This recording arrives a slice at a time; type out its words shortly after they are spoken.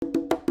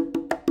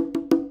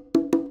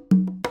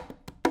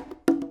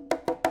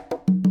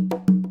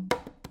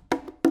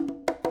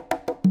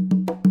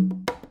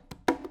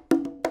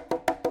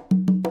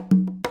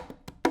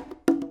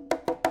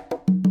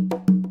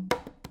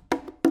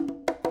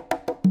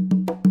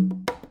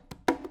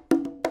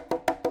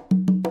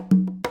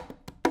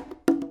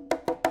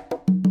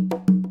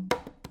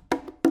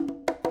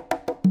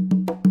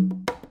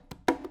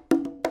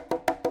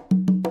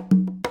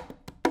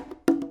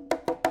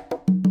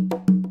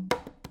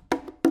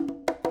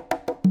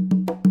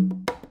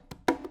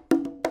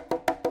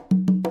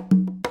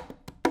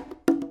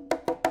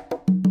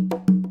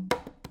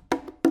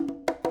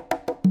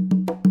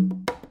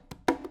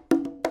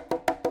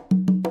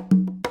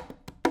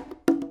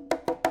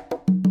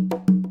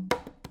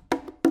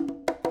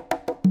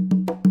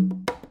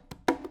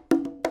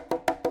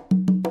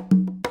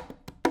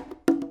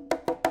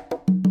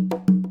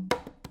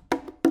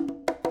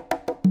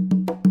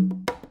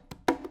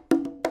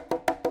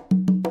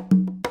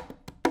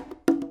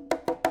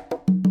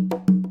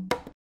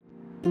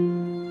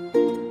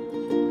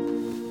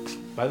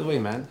By the way,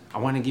 man, I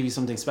want to give you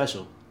something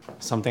special.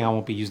 Something I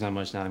won't be using that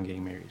much now I'm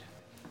getting married.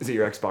 Is it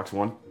your Xbox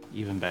One?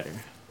 Even better.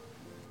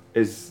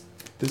 Is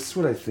this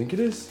what I think it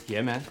is?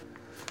 Yeah, man.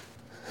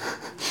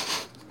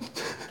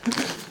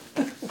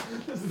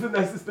 This is the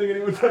nicest thing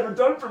anyone's ever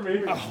done for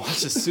me. Oh,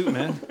 watch the suit,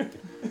 man.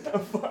 I'm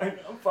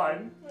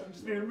fine. I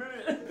just need a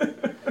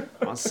minute.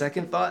 On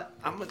second thought,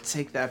 I'm gonna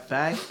take that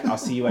bag. I'll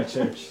see you at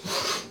church.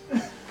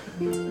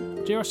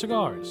 JR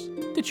Cigars.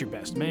 It's your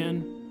best,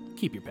 man.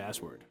 Keep your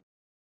password.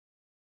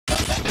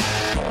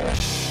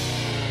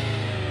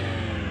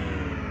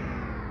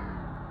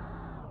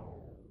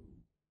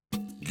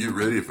 Get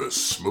ready for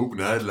Smoke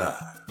Night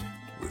Live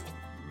with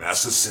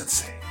Massa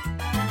Sensei.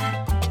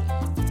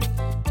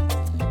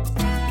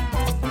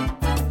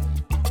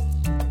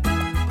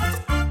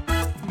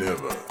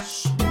 Never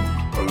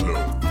smoke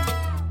alone.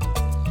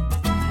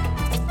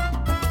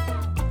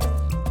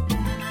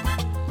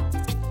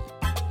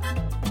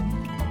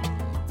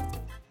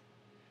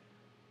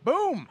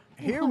 Boom!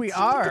 Here we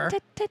are,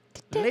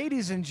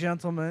 ladies and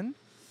gentlemen,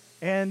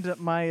 and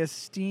my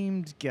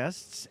esteemed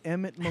guests,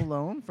 Emmett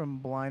Malone from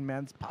Blind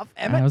Man's Puff.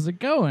 Emmett, How's it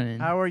going?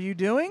 how are you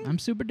doing? I'm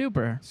super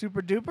duper.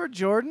 Super duper.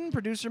 Jordan,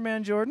 producer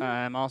man Jordan.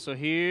 I'm also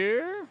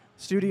here.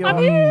 Studio I'm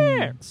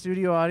here.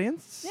 Studio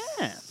audience.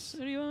 Yeah,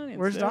 studio audience.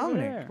 Where's over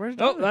Dominic? there. Where's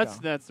Oh, Dominic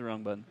that's the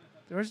wrong button.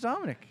 Where's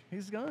Dominic?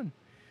 He's gone.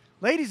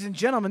 Ladies and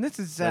gentlemen, this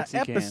is Sexy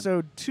cam.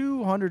 episode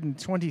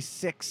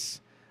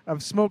 226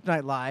 of Smoke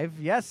Night Live.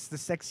 Yes, the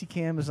sexy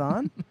cam is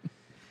on,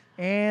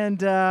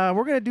 and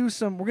we're gonna do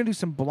some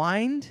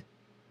blind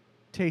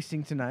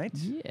tasting tonight.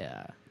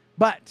 Yeah.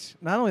 But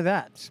not only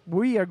that,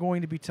 we are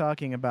going to be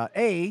talking about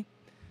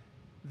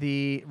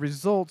the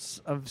results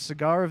of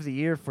Cigar of the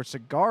Year for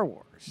Cigar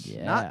Wars.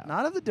 Yeah.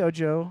 Not of the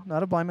Dojo,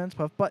 not of Blind Man's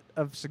Puff, but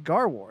of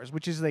Cigar Wars,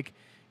 which is like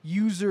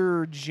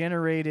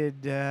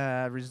user-generated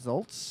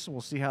results.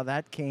 We'll see how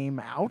that came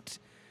out.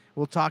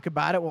 We'll talk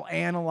about it. We'll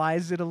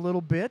analyze it a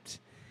little bit.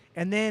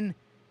 And then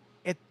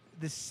at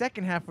the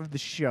second half of the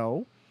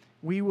show,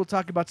 we will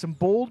talk about some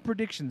bold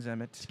predictions,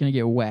 Emmett. It's going to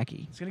get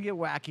wacky. It's going to get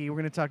wacky. We're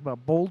going to talk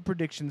about bold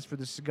predictions for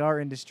the cigar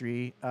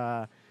industry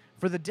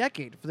for the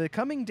decade, for the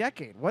coming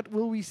decade. What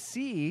will we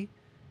see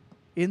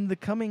in the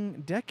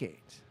coming decade?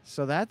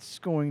 So that's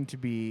going to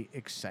be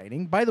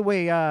exciting. By the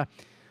way,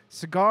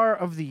 Cigar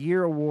of the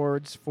Year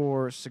awards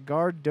for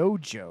Cigar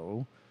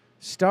Dojo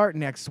start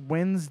next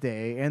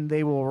Wednesday, and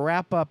they will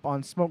wrap up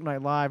on Smoke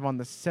Night Live on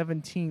the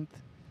 17th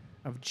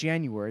of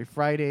January,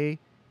 Friday,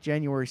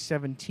 January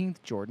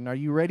 17th, Jordan. Are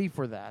you ready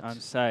for that? I'm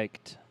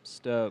psyched.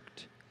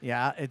 Stoked.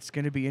 Yeah, it's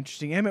going to be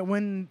interesting. Emmett,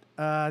 when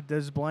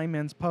does Blind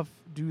Man's Puff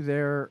do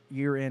their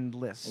year-end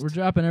list? We're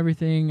dropping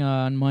everything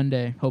on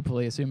Monday,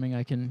 hopefully, assuming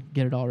I can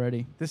get it all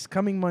ready. This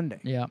coming Monday.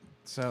 Yeah.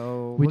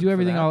 So We look do for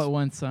everything that. all at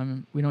once.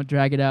 We don't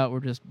drag it out. We're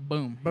just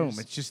boom. Boom, here's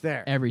it's just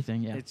there.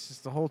 everything, yeah. It's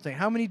just the whole thing.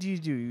 How many do you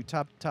do? You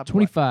top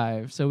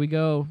 25. So we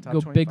go Top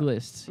big 25.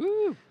 lists.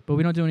 Woo! But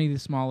we don't do any of the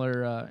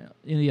smaller,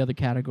 any of the other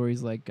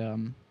categories like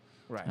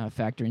Right.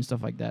 factory and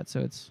stuff like that.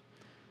 So it's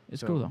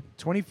So cool, though.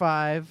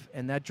 25,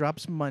 and that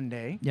drops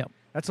Monday. Yep.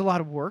 That's a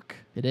lot of work.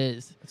 It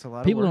is. That's a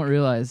lot People of don't work.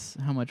 realize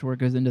how much work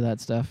goes into that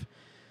stuff.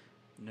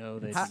 No,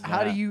 they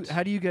How do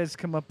you guys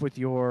come up with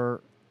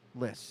your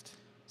list?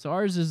 So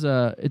ours is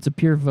it's a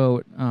pure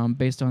vote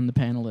based on the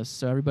panelists.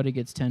 So everybody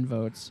gets 10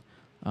 votes.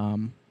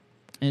 And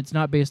it's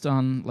not based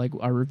on like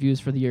our reviews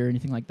for the year or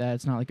anything like that.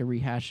 It's not like a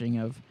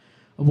rehashing of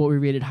what we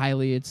rated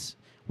highly.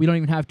 We don't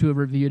even have to have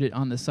reviewed it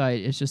on the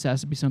site. It just has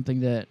to be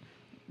something that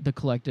the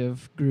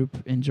collective group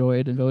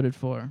enjoyed and voted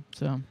for.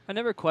 So I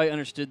never quite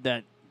understood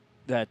that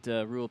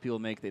rule people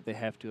make that they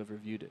have to have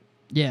reviewed it.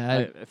 yeah,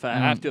 If I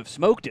have to have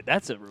smoked it,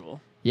 that's a rule.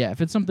 yeah. If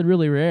it's something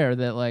really rare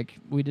that like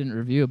we didn't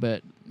review,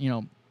 but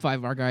 5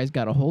 of our guys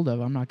got a hold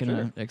of, I'm not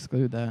going to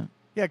exclude that.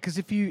 Yeah, because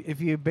if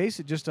you base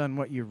it just on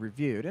what you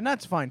reviewed, and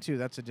that's fine too.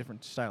 That's a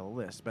different style of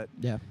list. But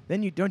Yeah.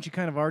 then you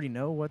kind of already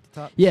know what the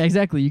top. Yeah,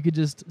 exactly. You could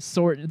just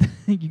sort.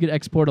 You could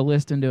export a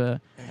list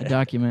into a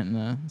document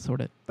and sort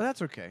it. But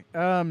that's okay.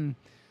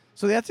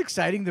 So that's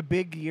exciting. The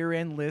big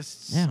year-end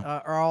lists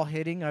are all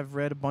hitting. I've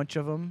read a bunch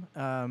of them.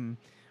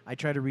 I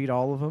try to read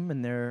all of them,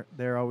 and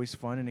they're always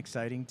fun and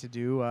exciting to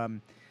do.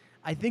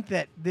 I think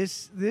that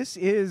this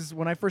is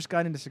when I first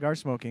got into cigar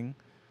smoking,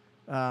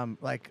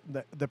 like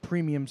the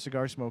premium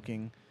cigar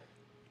smoking.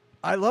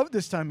 I love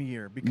this time of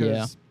year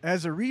because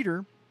as a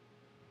reader,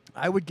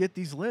 I would get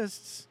these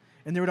lists,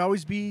 and there would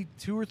always be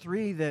 2 or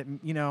 3 that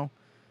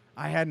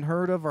I hadn't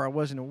heard of or I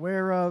wasn't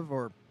aware of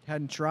or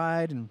hadn't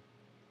tried, and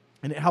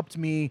it helped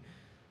me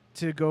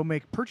to go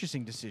make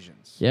purchasing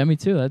decisions. Yeah, me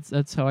too.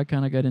 That's how I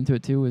kind of got into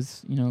it too.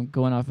 Was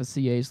going off a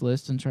CA's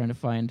list and trying to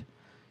find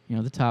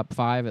the top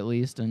 5 at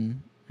least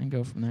and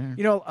go from there.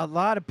 A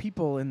lot of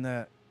people in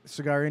the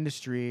cigar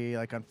industry,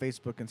 like on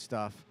Facebook and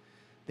stuff,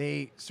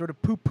 they sort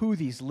of poo-poo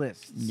these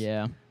lists.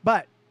 Yeah.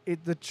 But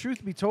the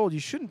truth be told, you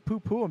shouldn't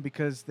poo-poo them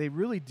because they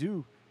really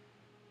do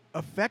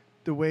affect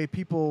the way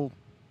people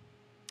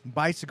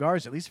buy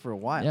cigars, at least for a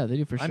while. Yeah, they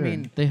do for sure. I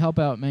mean, they help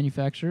out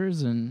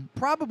manufacturers and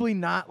probably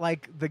not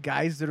like the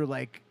guys that are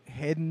like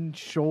head and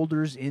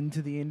shoulders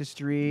into the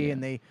industry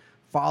and they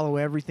follow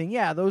everything.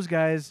 Yeah, those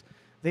guys,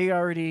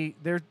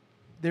 they're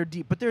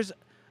deep, but there's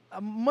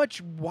a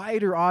much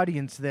wider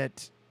audience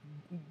that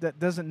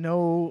doesn't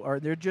know, or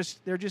they're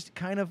just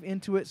kind of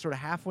into it, sort of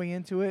halfway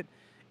into it,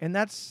 and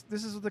this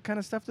is the kind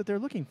of stuff that they're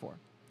looking for.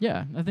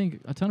 Yeah, I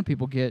think a ton of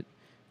people get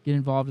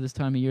involved at this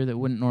time of year that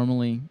wouldn't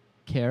normally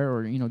care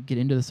or get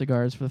into the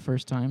cigars for the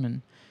first time.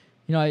 And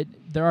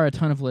there are a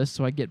ton of lists,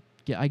 so I get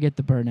the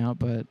burnout,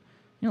 but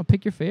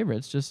pick your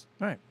favorites. Just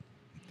right.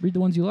 Read the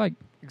ones you like.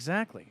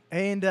 Exactly.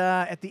 And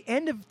at the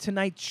end of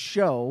tonight's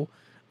show,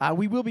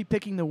 we will be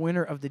picking the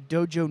winner of the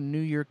Dojo New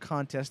Year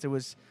contest. There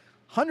was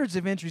hundreds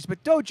of entries,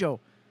 but Dojo,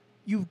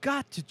 you've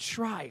got to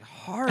try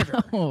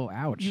harder. Oh,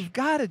 ouch. You've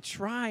got to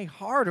try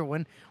harder.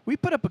 When we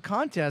put up a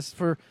contest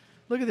for,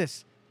 look at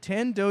this,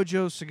 10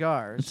 Dojo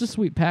cigars. It's a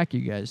sweet pack,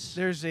 you guys.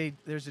 There's a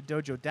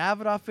Dojo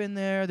Davidoff in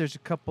there. There's a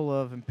couple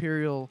of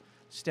Imperial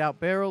Stout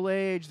Barrel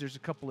Age. There's a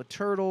couple of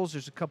Turtles.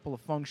 There's a couple of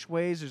Feng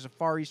Shuis. There's a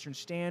Far Eastern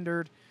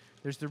Standard.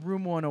 There's the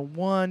Room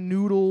 101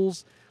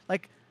 Noodles.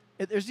 Like,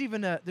 there's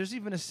even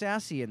a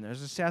Sassy in there.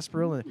 There's a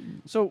Sarsaparilla in there.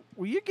 So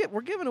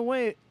we're giving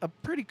away a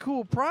pretty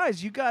cool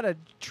prize. You got to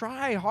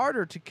try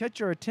harder to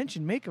catch our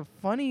attention. Make a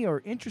funny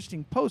or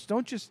interesting post.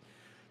 Don't just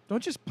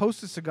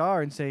post a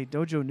cigar and say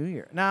Dojo New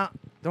Year. Now,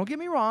 don't get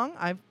me wrong.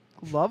 I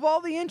love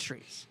all the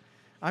entries.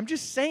 I'm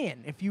just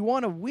saying, if you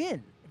want to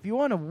win,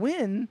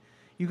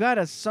 you got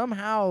to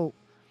somehow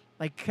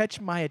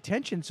catch my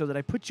attention so that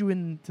I put you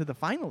into the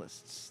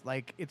finalists.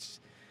 Like, it's,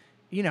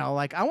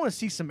 I want to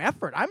see some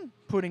effort. I'm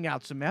putting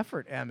out some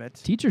effort, Emmett.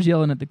 Teacher's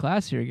yelling at the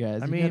class here,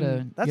 guys. I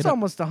mean, that's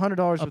almost $100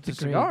 worth of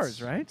cigars,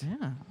 right?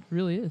 Yeah, it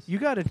really is. You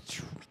got to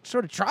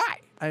sort of try.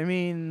 I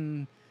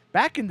mean,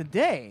 back in the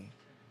day,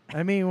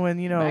 when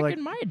back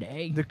in my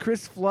day, the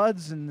Chris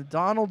Floods and the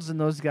Donalds and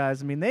those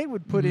guys, they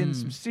would put in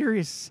some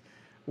serious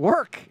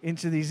work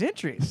into these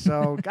entries.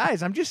 So,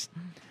 guys, I'm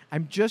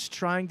just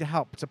trying to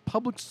help. It's a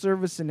public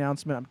service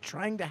announcement. I'm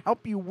trying to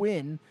help you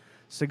win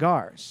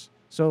cigars.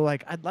 So,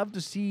 I'd love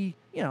to see,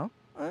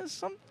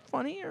 some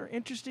funny or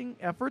interesting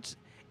efforts.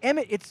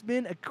 Emmett, it's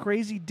been a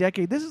crazy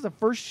decade. This is the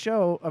first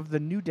show of the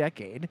new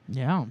decade.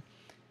 Yeah.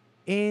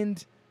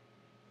 And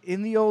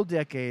in the old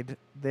decade,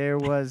 there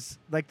was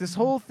this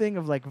whole thing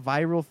of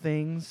viral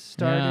things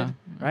started,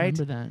 I right?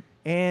 remember that.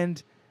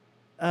 And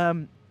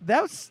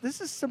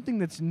this is something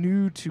that's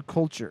new to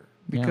culture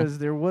because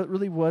there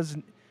really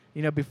wasn't,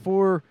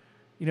 before,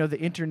 the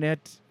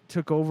internet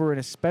took over, and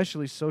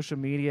especially social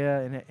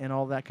media and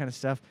all that kind of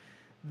stuff.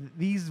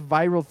 These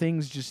viral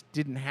things just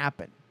didn't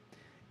happen.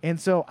 And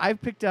so I've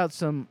picked out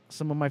some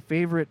of my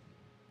favorite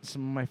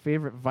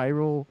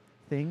viral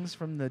things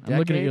from the decade. I'm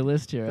looking at your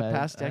list here. The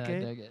past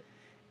decade. I dig it.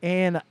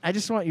 And I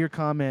just want your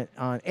comment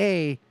on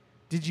A,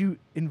 did you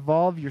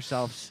involve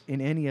yourselves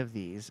in any of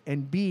these?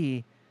 And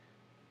B,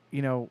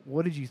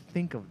 what did you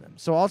think of them?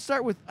 So I'll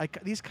start with,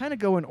 these kind of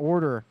go in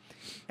order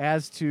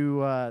as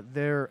to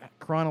their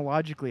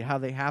chronologically how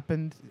they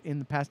happened in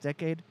the past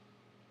decade.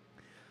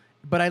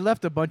 But I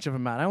left a bunch of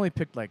them out. I only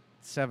picked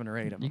 7 or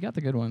 8 of them. You got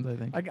the good ones, I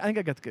think. I think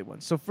I got the good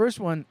ones. So first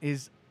one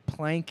is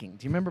planking.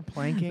 Do you remember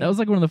planking? That was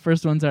one of the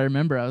first ones I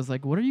remember. I was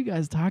like, what are you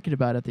guys talking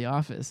about at the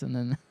office? And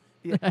then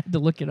I had to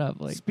look it up.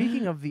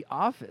 Speaking of the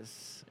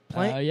office,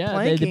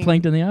 they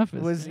planked in the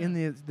office. Was in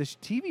the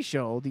TV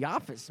show The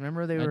Office.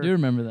 Remember I do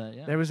remember that.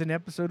 Yeah. There was an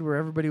episode where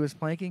everybody was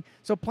planking.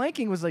 So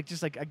planking was I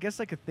guess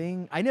a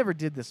thing. I never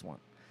did this one.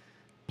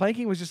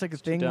 Planking was just a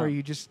thing where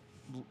you just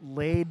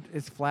laid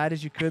as flat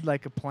as you could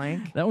like a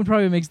plank. That one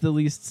probably makes the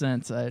least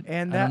sense. I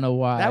don't know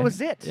why. That was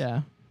it.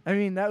 Yeah.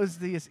 That was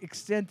the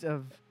extent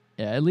of.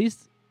 Yeah. At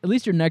least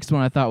your next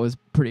one I thought was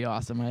pretty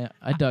awesome.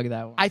 I dug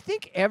that one. I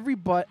think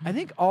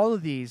all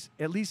of these,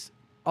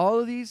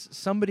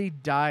 somebody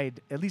died.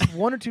 At least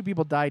 1 or 2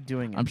 people died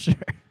doing it. I'm sure.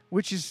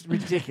 Which is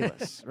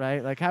ridiculous,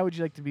 right? How would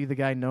you like to be the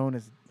guy known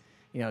as,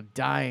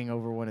 dying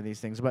over one of these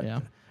things? But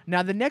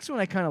now the next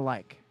one I kind of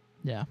like.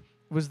 Yeah.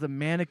 Was the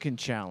mannequin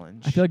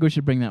challenge. I feel like we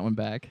should bring that one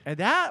back. And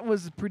that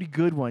was a pretty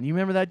good one. You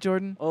remember that,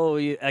 Jordan? Oh,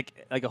 like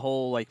a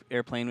whole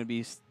airplane would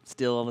be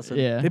still all of a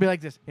sudden. Yeah. They'd be like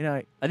this.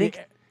 I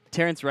think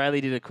Terrence Riley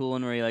did a cool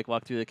one where he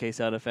walked through the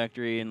Quesada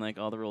factory and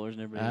all the rollers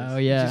and everything. Oh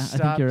yeah, I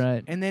think you're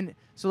right. And then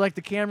so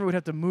the camera would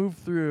have to move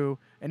through,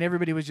 and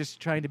everybody was just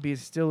trying to be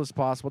as still as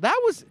possible. That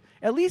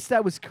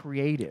was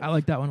creative. I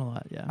like that one a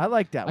lot. Yeah. I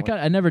like that one.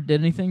 I never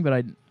did anything,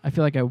 but I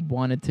feel like I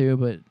wanted to,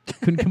 but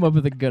couldn't come up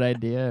with a good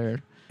idea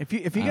or. If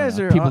you guys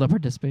are people that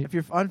participate, if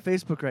you're on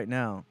Facebook right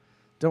now,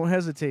 don't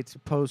hesitate to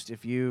post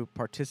if you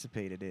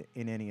participated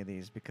in any of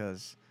these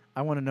because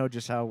I want to know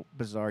just how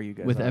bizarre you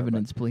guys are. With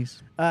evidence,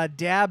 please.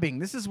 Dabbing.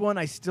 This is one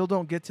I still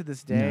don't get to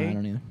this day.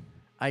 No,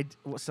 I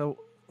don't either.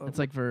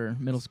 It's for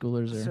middle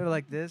schoolers or sort of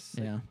like this.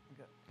 Yeah.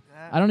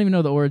 I don't even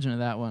know the origin of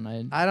that one.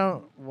 I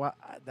don't.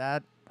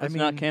 That. It's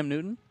not Cam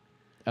Newton.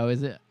 Oh,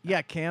 is it?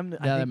 Yeah, Cam.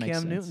 I think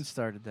Cam Newton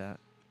started that.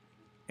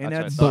 And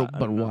that's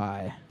but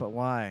why? But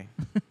why?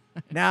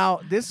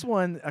 Now, this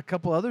one, a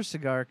couple other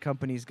cigar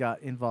companies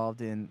got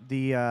involved in.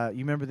 You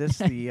remember this?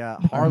 The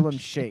Harlem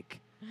Shake.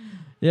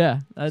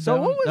 Yeah. So what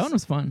that was- one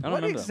was fun. I don't What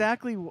remember that.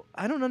 exactly?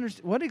 I don't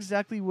understand. What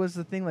exactly was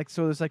the thing? Like,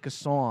 so there's like a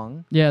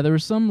song. Yeah, there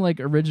was some like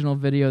original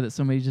video that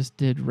somebody just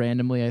did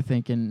randomly, I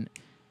think, and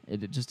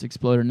it just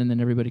exploded, and then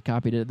everybody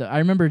copied it. I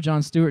remember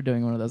Jon Stewart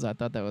doing one of those. I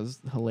thought that was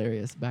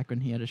hilarious back when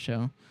he had a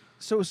show.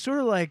 So it's sort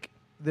of like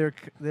they're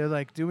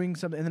like doing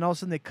something, and then all of a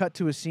sudden they cut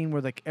to a scene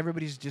where like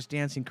everybody's just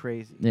dancing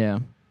crazy. Yeah,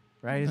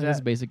 Right? Is that's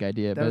that a basic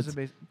idea. that But was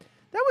a it's-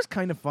 that was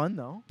kind of fun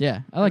though.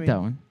 yeah, I like that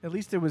mean, one. At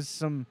least there was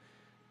some,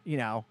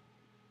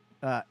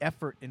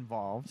 effort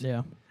involved. Yeah,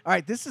 All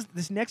right,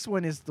 this next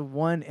one is the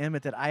one,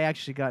 Emmett, that I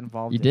actually got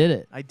involved you in. did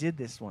it. I did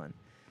this one.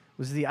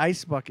 Was the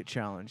ice bucket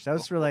challenge. That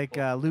was for like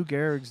Lou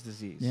Gehrig's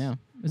disease. Yeah.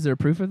 Is there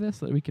proof of this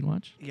that we can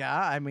watch? Yeah,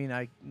 I mean,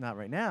 not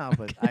right now,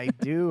 but I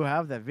do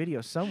have that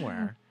video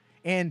somewhere.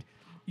 And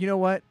you know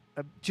what?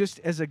 Just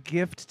as a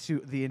gift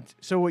to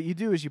so what you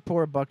do is you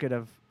pour a bucket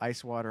of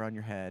ice water on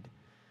your head,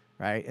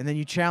 right? And then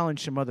you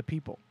challenge some other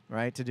people,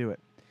 right, to do it.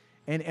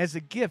 And as a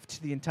gift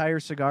to the entire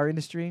cigar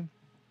industry,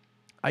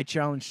 I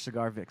challenged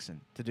Cigar Vixen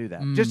to do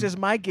that. Just as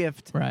my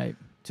gift Right.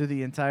 to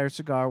the entire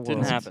cigar world.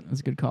 Didn't happen. That's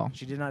a good call.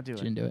 She did not do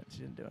She it. didn't do it. She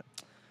didn't do it.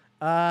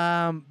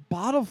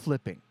 Bottle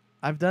flipping.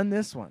 I've done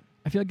this one.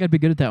 I feel like I'd be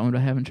good at that one, but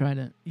I haven't tried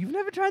it. You've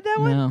never tried that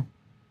one? No.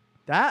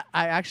 That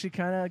I actually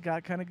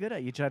got kind of good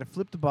at. You try to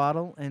flip the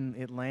bottle and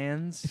it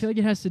lands. I feel like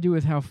it has to do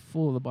with how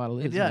full the bottle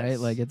It is, does. right?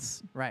 Like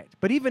it's Right.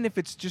 But even if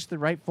it's just the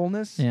right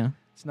fullness, yeah.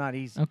 it's not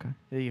easy. Okay.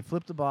 You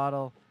flip the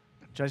bottle,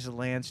 tries to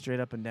land straight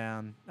up and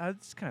down.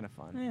 It's kind of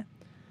fun. Yeah.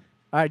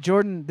 All right,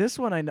 Jordan, this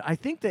one I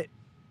think that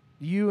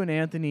you and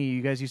Anthony,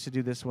 you guys used to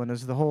do this one. It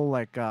was the whole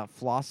like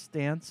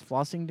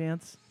flossing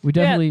dance. We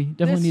definitely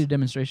this- need a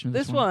demonstration of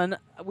this, This one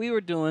we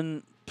were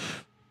doing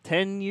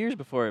 10 years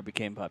before it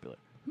became popular.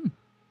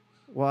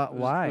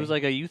 Why? It was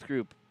like a youth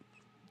group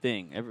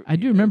thing. I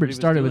do remember everybody it was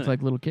started doing with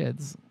like little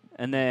kids.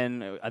 and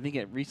then I think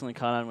it recently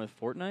caught on with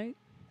Fortnite.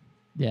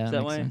 Yeah, Is that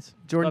that makes way? sense.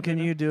 Jordan, Popular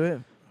can now? you do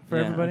it for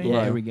Yeah. everybody?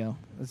 Yeah, here we go.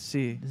 Let's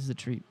see. This is a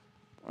treat.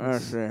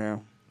 Let's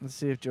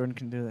see if Jordan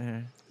can do that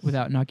here.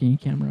 Without knocking your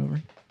camera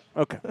over.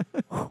 Okay.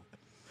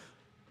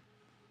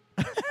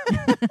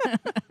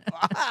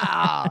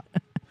 Wow.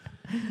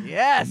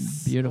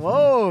 Yes. Beautiful.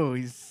 Whoa.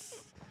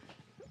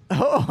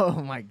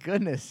 Oh my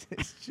goodness.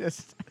 It's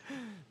just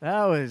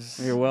that was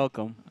You're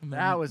welcome.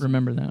 That was-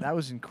 remember that. that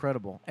was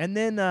incredible. And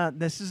then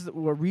this is a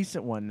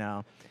recent one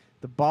now,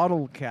 the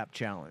bottle cap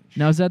challenge.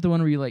 Now is that the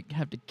one where you like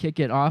have to kick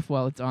it off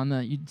while it's on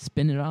the? You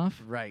spin it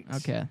off. Right.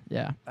 Okay.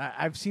 Yeah.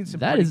 I've seen some.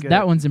 That pretty is good-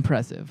 that one's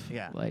impressive.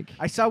 Yeah. Like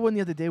I saw one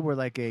the other day where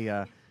like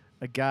a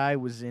guy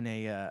was in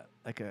a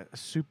like a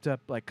souped up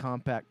like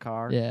compact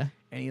car. yeah.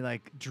 And he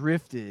like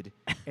drifted,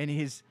 and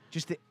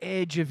just the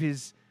edge of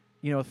his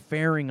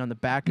fairing on the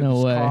back of No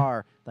his way.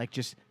 car like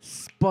just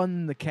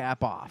spun the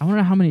cap off. I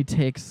wonder how many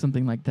takes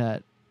something like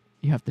that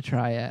you have to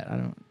try at. I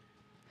don't.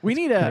 We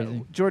need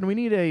crazy. Jordan. We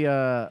need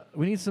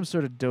we need some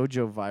sort of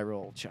dojo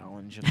viral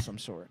challenge of some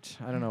sort.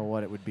 I don't know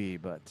what it would be,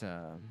 but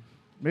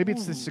maybe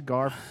it's the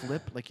cigar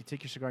flip. Like you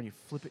take your cigar and you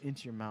flip it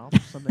into your mouth or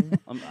something.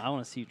 I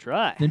want to see you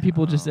try. Then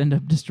people just Oh. end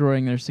up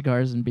destroying their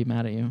cigars and be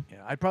mad at you. Yeah,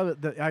 I'd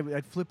probably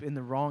I'd flip in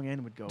the wrong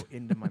end would go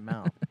into my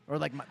mouth or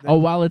like my, Oh,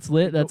 while it's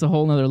lit, that's a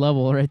whole nother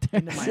level right there.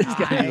 into my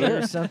eye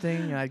or something.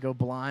 And I'd go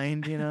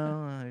blind.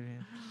 All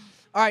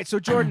right, so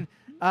Jordan.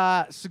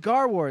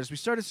 Cigar Wars. We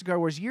started Cigar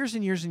Wars years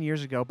and years and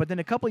years ago, but then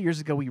a couple years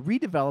ago we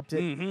redeveloped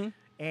it, Mm-hmm.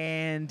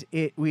 and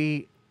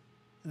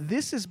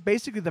this is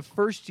basically the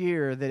first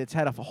year that it's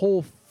had a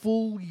whole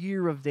full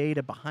year of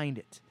data behind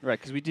it. Right,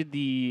 because we did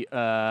the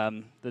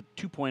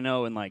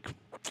 2.0 in like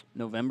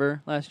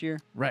November last year.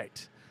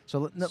 Right.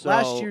 So, So-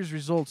 last year's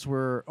results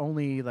were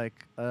only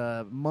like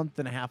a month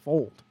and a half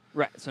old.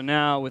 Right. So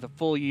now with a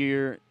full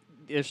year,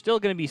 there's still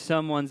going to be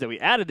some ones that we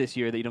added this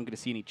year that you don't get to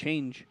see any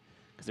change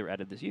because they were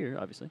added this year,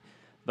 obviously.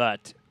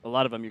 But a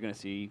lot of them you're going to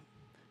see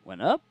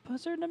went up a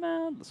certain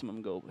amount. Some of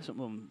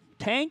them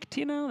tanked,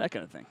 that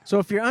kind of thing. So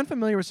if you're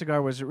unfamiliar with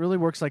Cigar Wars, it really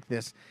works like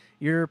this.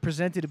 You're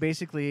presented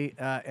basically,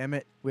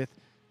 Emmett, with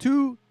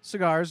two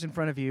cigars in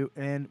front of you,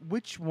 and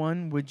which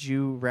one would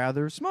you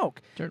rather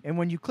smoke? Sure. And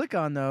when you click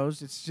on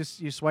those, it's just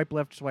you swipe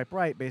left, swipe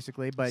right,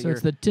 basically. But So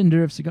it's the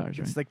Tinder of cigars,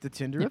 right? it's like the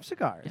Tinder Yep. of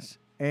cigars.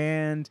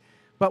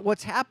 But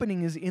what's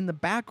happening is in the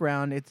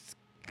background, it's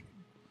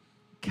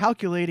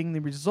calculating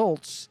the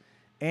results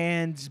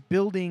and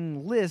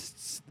building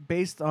lists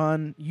based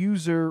on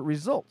user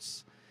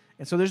results.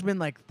 And so there's been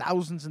like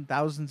thousands and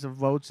thousands of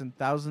votes and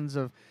thousands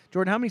of...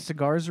 Jordan, how many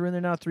cigars are in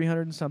there now?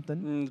 300 and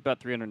something? It's about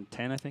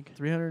 310, I think.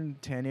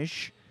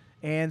 310-ish.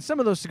 And some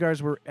of those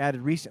cigars were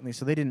added recently,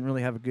 so they didn't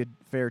really have a good,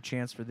 fair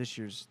chance for this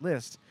year's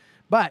list.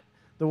 But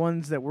the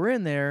ones that were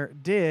in there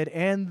did,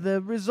 and the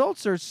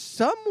results are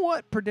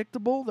somewhat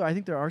predictable. I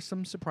think there are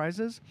some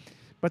surprises,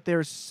 but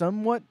they're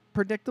somewhat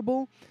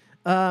predictable.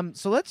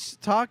 So let's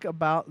talk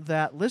about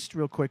that list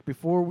real quick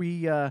before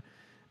we give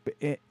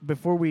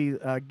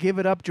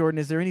it up. Jordan,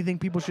 is there anything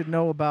people should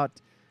know about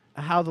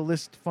how the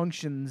list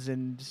functions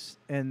and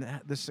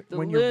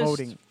when you're list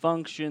voting?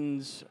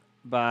 functions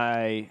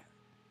by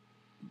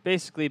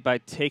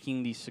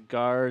taking the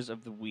cigars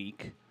of the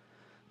week,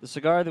 The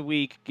cigar of the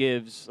week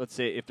gives, let's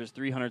say, if there's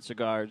 300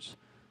 cigars,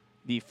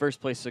 the first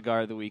place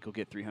cigar of the week will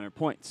get 300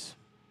 points,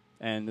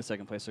 and the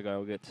second place cigar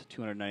will get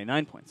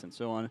 299 points, and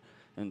so on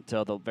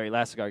until the very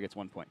last cigar gets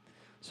 1 point.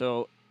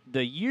 So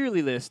the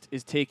yearly list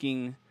is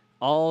taking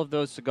all of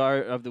those cigar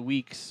of the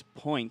week's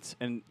points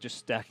and just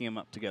stacking them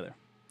up together.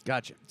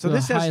 Gotcha. So So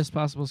this the has highest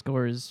possible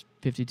score is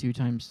 52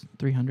 times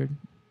 300.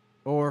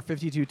 or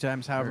 52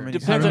 times however many.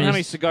 Depends on how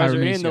many cigars however are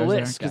many in the cigars there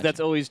are. list, because Gotcha. that's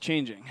always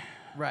changing.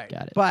 Right.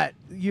 Got it. But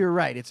you're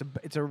right. It's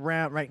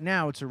around right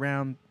now. It's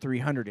around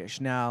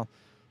 300-ish. Now,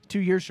 2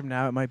 years from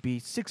now, it might be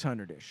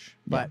 600-ish.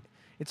 But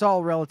it's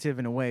all relative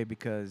in a way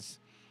because,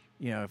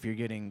 if you're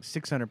getting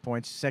 600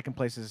 points, second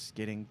place is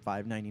getting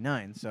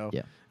 599. So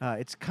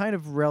it's kind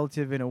of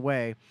relative in a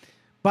way.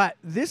 But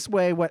this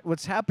way,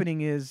 what's happening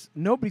is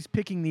nobody's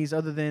picking these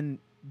other than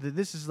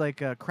this is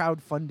like a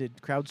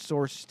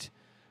crowdsourced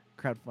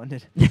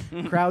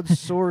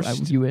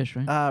You wish,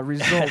 right?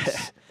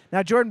 results.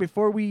 Now, Jordan,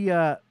 before we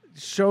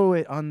show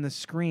it on the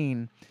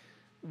screen,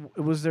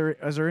 is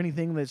there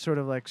anything that sort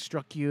of like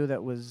struck you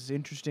that was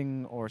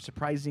interesting or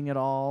surprising at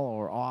all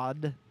or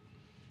odd?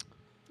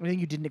 Anything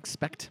you didn't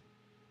expect?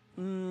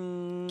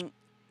 No.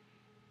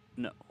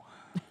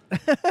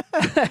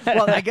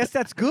 Well, I guess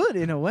that's good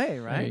in a way,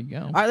 right? There you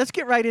go. All right, let's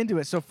get right into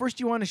it. So first,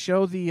 you want to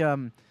show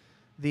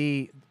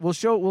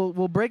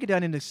we'll break it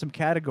down into some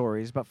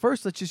categories, but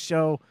first let's just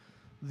show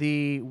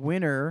the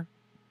winner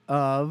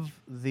of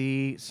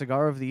the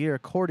Cigar of the Year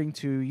according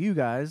to you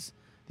guys,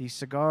 the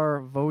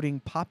cigar voting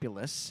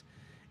populace.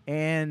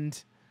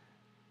 And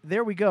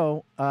there we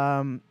go.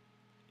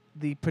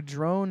 The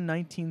Padron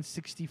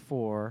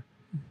 1964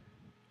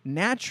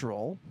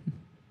 Natural.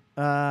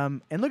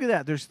 And look at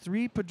that. There's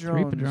three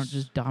Padrones. Three Padrones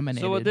just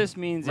dominated. So what this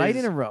means right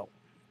is in a row.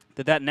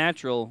 that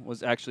natural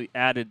was actually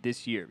added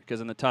this year, because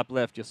on the top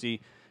left you'll see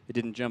it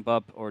didn't jump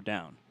up or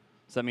down.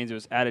 So that means it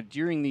was added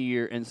during the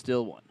year and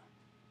still won.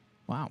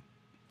 Wow.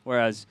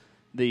 Whereas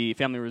the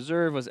Family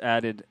Reserve was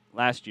added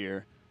last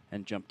year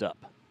and jumped up.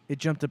 It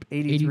jumped up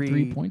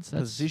 83 points.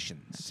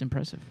 positions. That's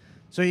impressive.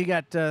 So you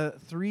got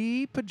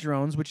three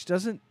Padrones, which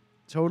doesn't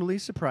totally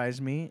surprise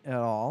me at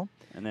all.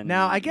 And then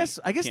Now, you I guess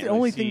can't the really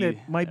only thing see-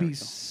 that might there be we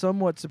go.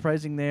 somewhat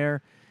surprising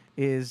there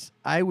is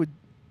I would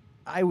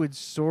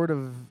sort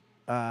of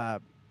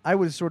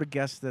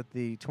guess that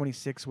the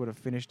 26 would have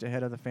finished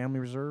ahead of the Family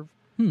Reserve,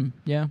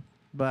 Yeah.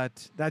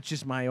 but that's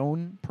just my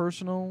own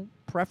personal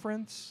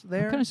preference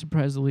there. I'm kind of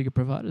surprised the Liga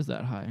Privada is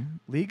that high.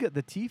 Liga,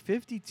 the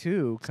T52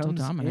 Still comes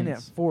in at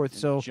dominates. fourth. It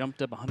So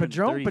jumped up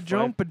Padron,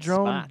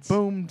 135 spots.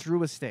 boom,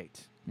 Drew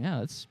Estate.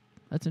 Yeah,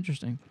 that's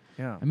interesting.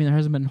 Yeah. I mean, there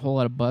hasn't been a whole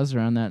lot of buzz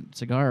around that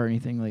cigar or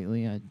anything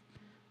lately. That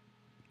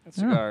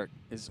cigar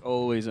is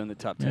always in the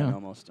top 10 Yeah.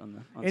 almost on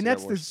And Cigar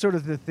that's the Wars. sort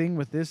of the thing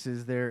with this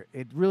is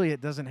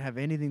it doesn't have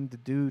anything to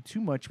do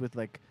too much with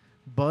like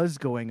buzz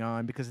going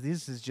on, because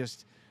this is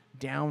just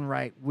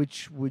downright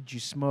which would you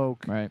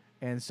smoke, Right.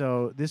 and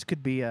so this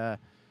could be a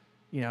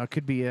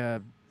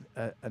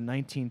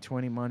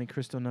 1920 Monte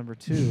Cristo number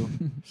 2,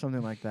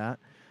 something like that.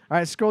 All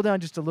right, scroll down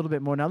just a little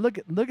bit more. Now look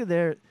at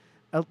there.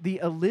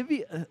 The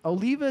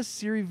Oliva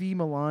Serie V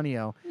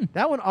Milanio.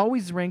 That one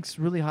always ranks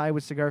really high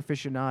with Cigar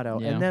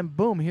Aficionado. Yeah. And then,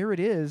 boom, here it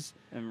is,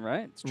 And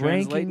right, it's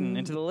ranking translating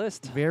into the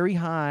list. very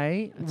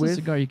high It's a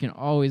cigar you can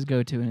always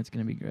go to, and it's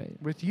going to be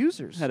great. with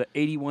users. Had an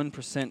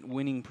 81%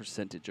 winning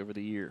percentage over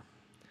the year.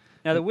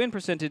 Now, the win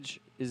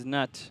percentage is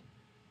not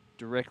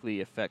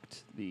directly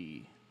affect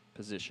the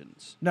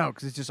positions. No,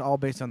 because it's just all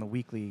based on the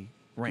weekly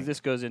 'Cause rank. this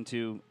goes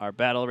into our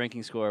battle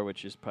ranking score,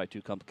 which is probably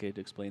too complicated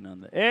to explain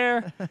on the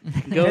air.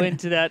 Go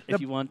into that if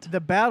you want,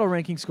 The battle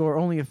ranking score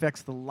only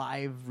affects the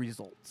live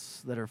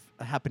results that are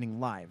happening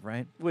live,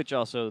 right? which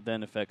also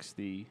then affects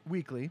the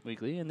Weekly.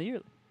 weekly and the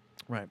yearly.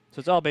 Right. So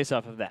it's all based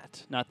off of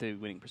that, not the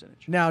winning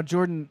percentage. Now,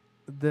 Jordan,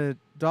 the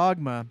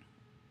Dogma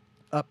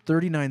up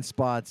 39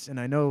 spots, and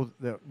I know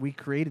that we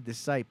created this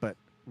site, but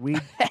we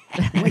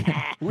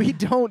we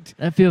don't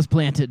That feels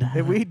planted.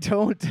 we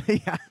don't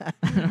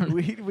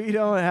we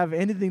don't have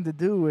anything to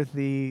do with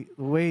the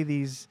way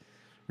these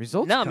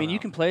results No, I come mean, you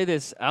out. can play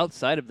this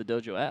outside of the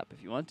Dojo app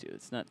if you want to.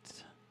 It's not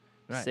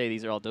Right. say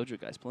these are all Dojo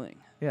guys playing.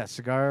 Yeah,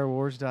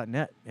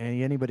 cigarwars.net,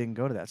 and anybody can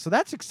go to that. So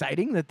that's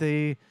exciting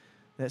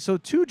so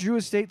 2 Drew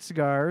Estate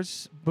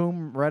cigars,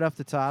 boom, right off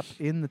the top,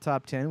 in the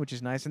top 10, which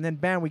is nice. And then,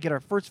 bam, we get our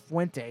first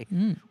Fuente,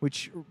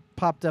 which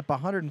popped up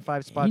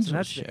 105 spots, Angel and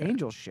that's share. the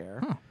Angel share.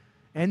 Huh.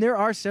 And there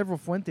are several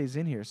Fuentes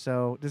in here.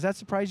 So does that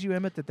surprise you,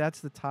 Emmett, that that's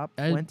the top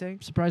Fuente?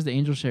 I'm surprised the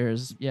Angel share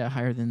is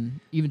higher than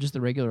even just the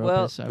regular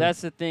Well, Opus.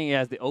 that's the thing.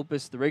 As the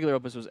regular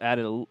Opus was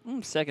added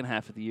second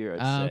half of the year,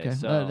 I'd say. okay.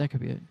 So That could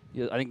be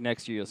it. I think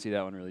next year you'll see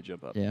that one really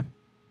jump up. Yeah,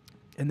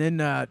 And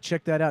then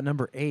check that out,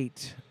 number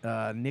 8,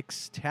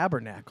 Nick's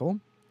Tabernacle.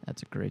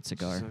 that's a great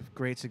cigar. It's a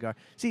great cigar.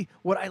 See,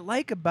 what I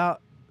like about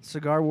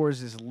Cigar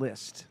Wars'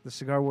 list, the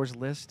Cigar Wars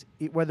list,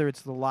 whether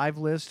it's the live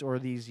list or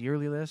these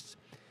yearly lists,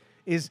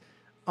 is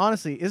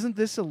honestly, isn't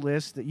this a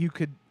list that you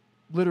could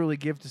literally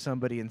give to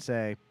somebody and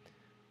say,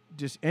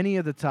 just any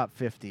of the top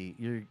 50,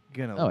 you're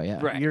gonna, Oh, yeah.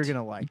 Right. you're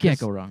gonna like. You can't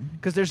go wrong.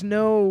 Because there's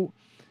no,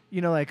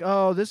 like,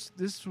 oh, this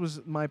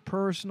was my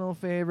personal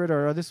favorite,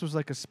 or this was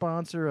like a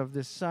sponsor of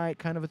this site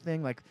kind of a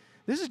thing. Like,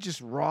 this is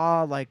just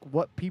raw, like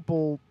what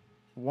people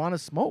want to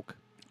smoke.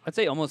 I'd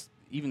say almost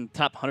even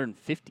top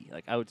 150.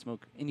 Like, I would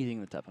smoke anything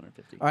in the top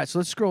 150. All right, so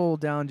let's scroll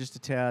down just a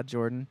tad,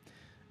 Jordan.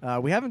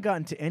 We haven't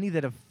gotten to any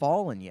that have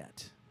fallen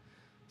yet.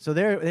 So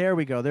there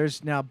we go.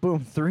 There's now,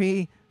 boom,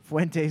 3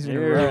 Fuentes in a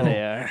row. There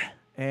they are.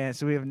 And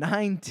so we have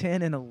 9,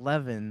 10, and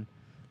 11,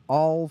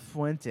 all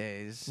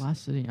Fuentes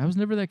Lost City. I was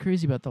never that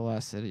crazy about the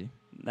Lost City.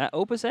 That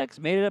Opus X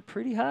made it up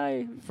pretty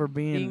high, for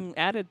being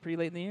added pretty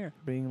late in the year.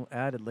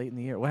 added late in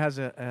the year. Well,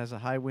 it has a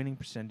high winning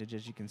percentage,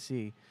 as you can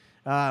see.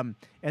 And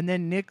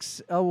then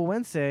Nick's El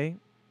Wawense,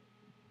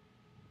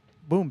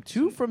 boom,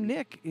 2 from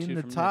Nick in Two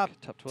the from top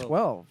Nick, top 12.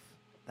 12.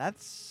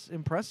 That's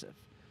impressive.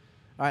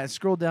 All right, let's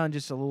scroll down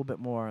just a little bit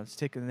more. Let's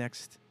take the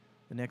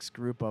next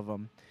group of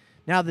them.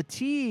 Now, the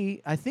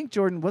T, I think,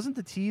 Jordan, wasn't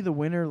the T the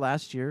winner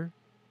last year?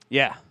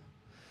 Yeah.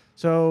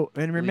 So,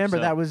 and remember,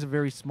 so. that was a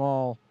very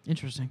small,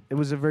 Interesting. it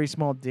was a very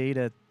small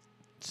data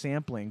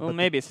sampling. Well, but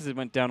maybe it says it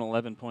went down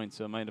 11 points,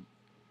 so it might have.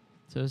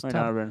 So it's Might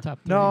not have been. top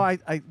 3. No, I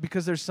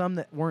because there's some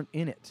that weren't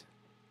in it.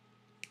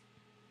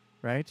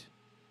 Right?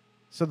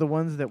 So the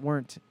ones that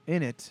weren't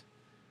in it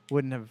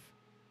wouldn't have.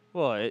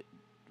 Well,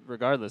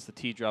 regardless, the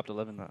T dropped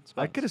 11 spots.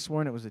 I could have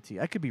sworn it was a T.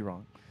 I could be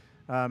wrong.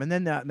 And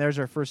then there's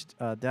our first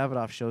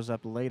Davidoff shows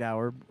up late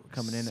hour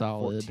coming in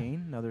Solid. at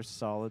 14. Another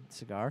solid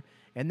cigar.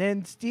 And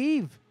then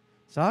Steve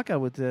Saka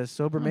with the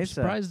Sober I'm Mesa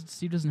surprised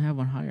Steve doesn't have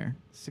one higher.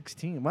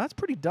 16. Well, that's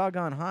pretty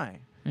doggone high.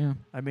 Yeah.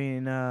 I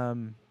mean,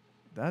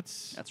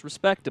 that's That's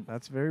respectable.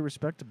 that's very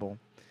respectable.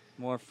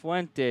 More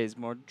Fuentes,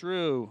 more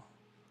Drew.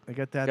 I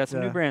got that. Got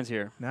some new brands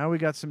here. Now we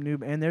got some new,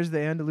 and there's the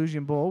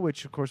Andalusian Bull,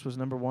 which of course was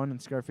 #1 in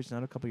Cigar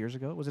Aficionado a couple years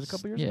ago. Was it a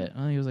couple years Yeah, ago? I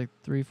think it was like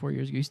 3-4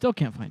 years ago. You still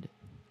can't find it.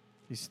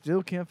 You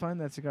still can't find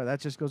that cigar. That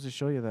just goes to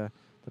show you the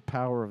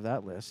power of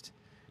that list.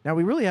 Now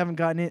we really haven't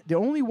gotten it. The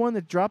only one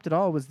that dropped it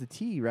all was the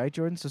T, right,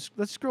 Jordan? So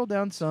let's scroll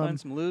down some. Find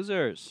some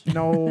losers.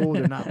 No,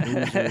 they're not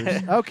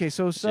losers. Okay,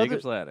 so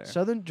Jacob's Ladder.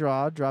 Southern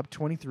Draw dropped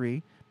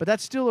 23, but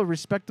that's still a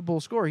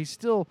respectable score. He's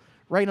still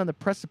right on the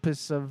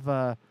precipice of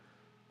the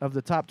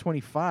top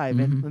 25,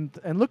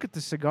 and look at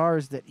the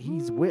cigars that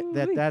he's with.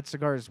 That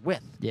cigar is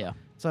with. Yeah.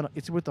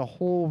 It's with a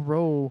whole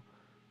row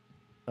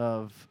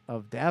of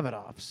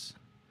Davidoffs.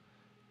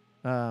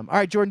 All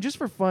right, Jordan, just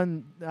for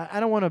fun, I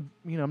don't want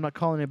to, I'm not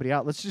calling anybody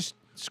out. Let's just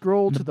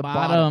scroll to the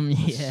bottom.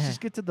 Let's Yeah.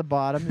 just get to the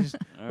bottom.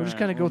 We'll just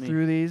kind of go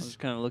through I'm these. just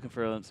kind of looking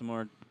for some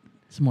more.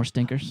 Some more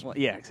stinkers. Well,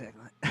 yeah,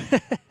 exactly.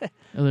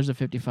 Oh, there's a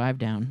 55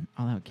 down.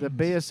 All Out The Kings.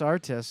 Baez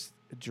Artes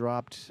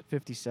dropped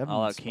 57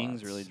 All Out spots.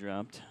 Kings really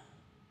dropped.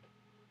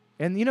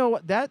 And you know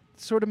what? That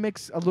sort of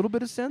makes a little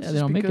bit of sense. Yeah, they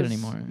just don't make it because-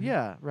 anymore.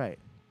 Yeah, right.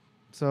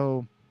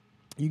 So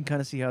you can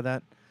kind of see how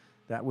that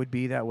would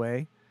be that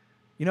way.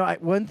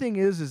 One thing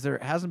is there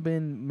hasn't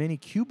been many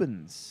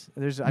Cubans.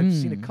 I've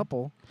seen a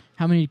couple.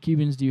 How many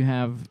Cubans do you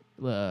have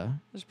There's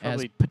as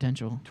probably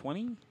potential?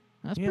 20.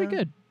 That's Yeah, pretty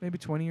good. Maybe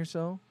 20 or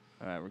so.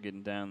 All right, we're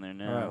getting down there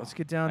now. All right, let's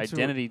get down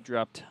Identity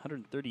dropped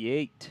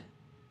 138. to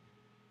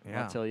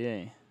yeah.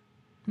 Atelier.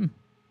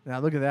 Now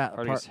look at that.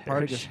 Partagas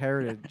Partagas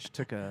Heritage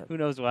took a Who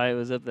knows why it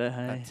was up that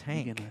high? to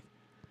tank. begin with.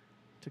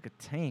 took a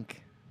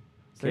tank.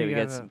 So Okay, there we you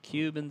got have some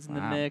Cubans in the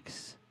Wow.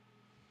 mix.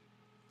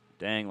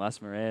 Dang,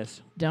 Las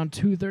Mares. Down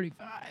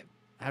 235.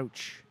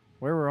 Ouch.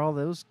 Where were all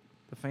the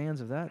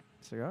fans of that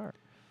cigar?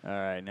 All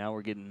right, now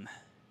we're getting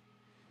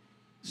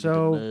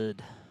So into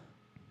mud.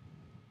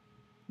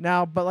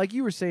 now, but like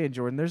you were saying,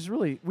 Jordan,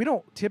 we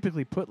don't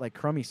typically put like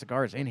crummy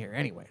cigars in here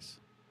anyways.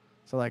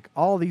 So like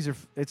all these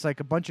it's like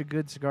a bunch of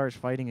good cigars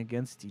fighting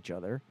against each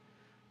other.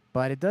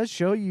 But it does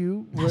show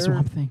you where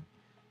Swamp Thing.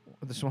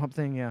 the Swamp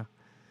Thing, yeah.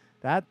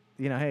 That,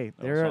 hey,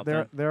 Oh, Swamp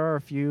Thing. there are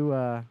a few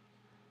You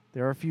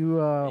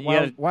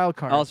gotta wild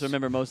cards. Also,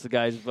 remember, most of the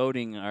guys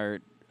voting are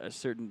a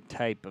certain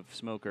type of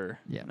smoker.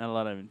 Yeah. Not a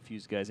lot of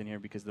infused guys in here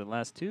because the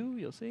last two,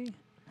 you'll see.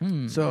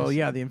 So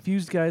yeah, the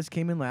infused guys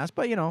came in last,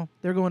 but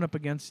they're going up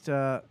against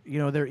they're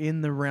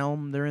in the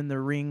realm, they're in the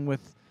ring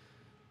with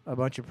a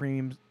bunch of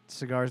premium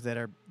cigars that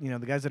are the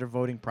guys that are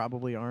voting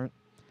probably aren't.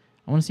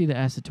 I want to see the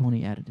Acid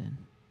 20 added in.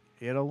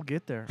 It'll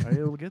get there.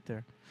 It'll get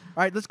there.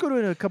 All right, let's go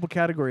to a couple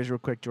categories real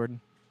quick,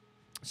 Jordan.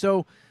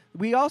 So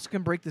we also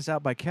can break this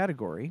out by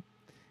category,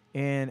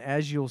 and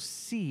as you'll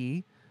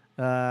see,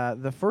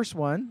 the first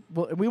one.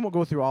 Well, we won't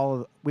go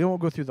through we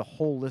won't go through the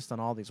whole list on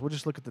all these. We'll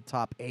just look at the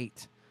top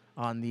 8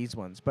 on these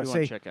ones. But We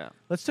want to check out.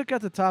 let's check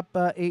out the top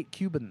 8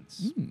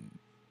 Cubans.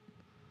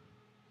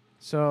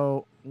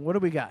 So what do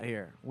we got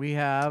here? We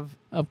have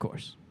Of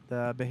course.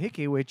 the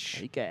Behike,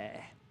 which Okay.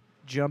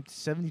 jumped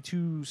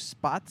 72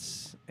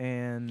 spots,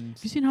 and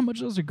Have you seen how much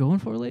those are going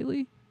for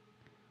lately?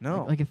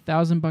 no, Like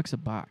 $1,000 a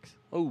box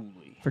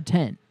Holy. for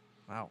 10.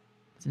 wow.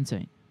 It's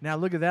insane. Now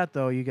look at that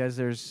though, you guys.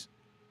 There's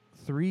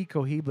 3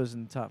 Cohibas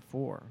in the top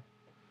 4.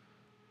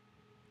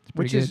 It's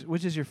pretty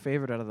Which is your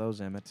favorite out of those,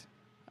 Emmett?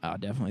 Oh,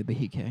 definitely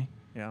Behike.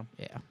 Yeah.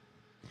 Yeah.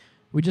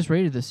 We just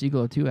rated the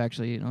Siglo too.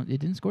 Actually, it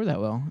didn't score that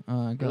well.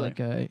 Got Really? like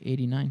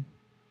 89.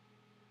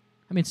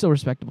 I mean, it's still a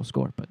respectable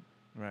score, but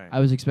Right. I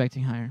was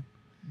expecting higher.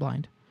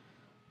 Blind.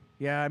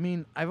 Yeah, I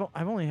mean, I've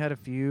only had a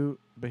few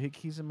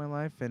Bahikis in my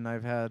life, and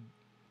I've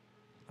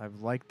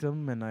liked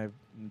them, and I've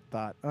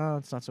thought, oh,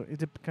 it's not so. It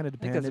kind of I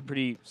think depends. that's a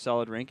pretty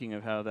solid ranking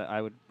of how that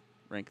I would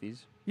rank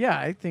these. Yeah,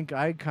 I think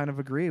I kind of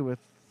agree with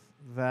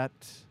that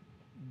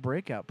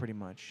breakout pretty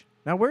much.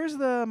 Now, where's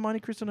the Monte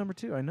Cristo number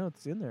 2? I know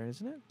it's in there,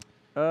 isn't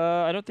it?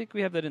 I don't think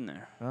we have that in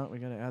there. Oh, we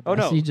gotta add. Oh,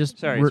 that. no. I see just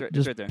sorry, we're it's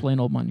just right there. plain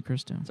old Monte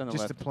Cristo. It's on the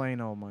Just left. a plain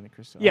old Monte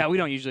Cristo. Yeah, we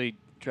don't usually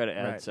try to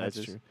add right, sizes.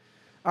 that's true.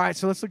 All right,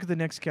 so let's look at the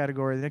next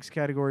category. The next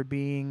category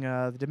being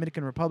the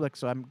Dominican Republic.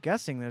 So I'm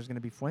guessing there's going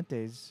to be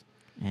Fuentes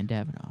And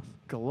Davidoff.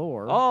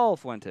 galore. All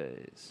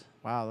Fuentes.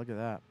 Wow, look at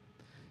that.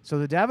 So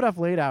the Davidoff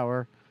Late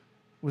Hour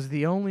was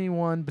the only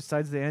one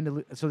besides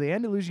the so the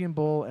Andalusian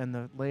Bull and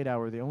the Late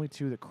Hour, the only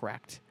two that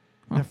cracked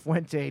Huh. the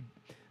Fuente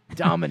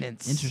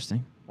dominance.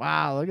 Interesting.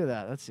 Wow, look at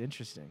that. That's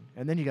interesting.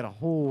 And then you got a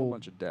whole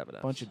bunch of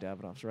Davidoffs. bunch of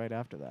Davidoffs right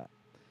after that.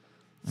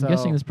 I'm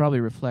guessing this probably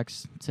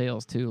reflects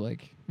sales too.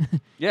 Like,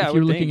 Yeah, I if would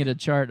you're looking think. at a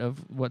chart of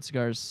what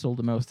cigars sold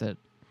the most at,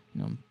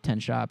 10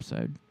 shops,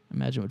 I'd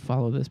imagine it would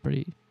follow this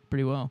pretty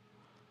well.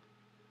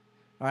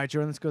 All right,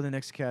 Jordan, let's go to the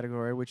next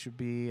category, which would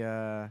be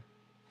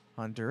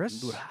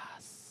Honduras.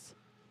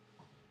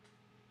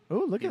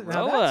 Oh, look at that.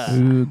 Aroa.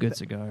 Ooh, good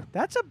cigar.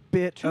 That's a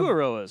bit. Two of,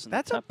 Aroas. In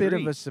that's the a top bit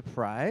three. of a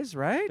surprise,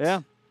 right?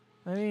 Yeah.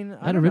 I mean,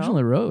 I That don't original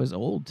know. row is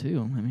old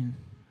too. I mean,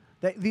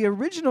 The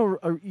original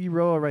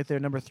Eroa right there,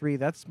 number 3.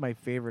 That's my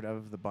favorite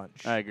of the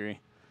bunch. I agree.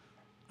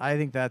 I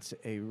think that's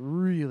a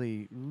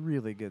really,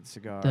 really good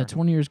cigar. that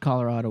 20 Years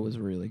Colorado was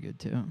really good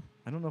too.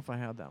 I don't know if I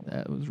had that one.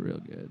 That was real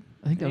good.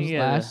 I think that was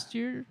Yeah. last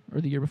year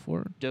or the year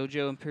before.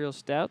 Dojo Imperial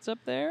Stouts up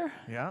there.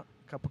 Yeah,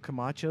 a couple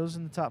Camachos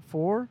in the top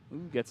 4, Ooh,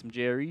 got some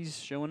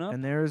JREs showing up.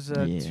 and there's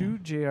Yeah. 2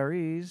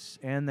 JREs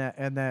and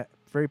that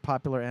very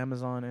popular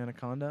Amazon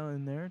Anaconda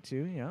in there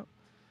too. Yeah,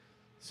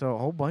 so a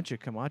whole bunch of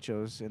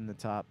Camachos in the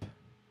top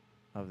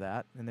of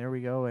that, and there we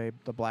go.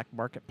 The Black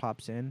Market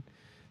pops in.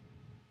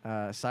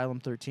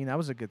 Asylum 13. That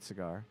was a good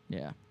cigar.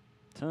 Yeah.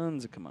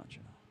 Tons of Camacho.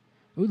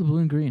 Ooh, the blue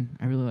and green.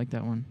 I really like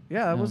that one.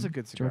 Yeah, that was a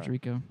good cigar. George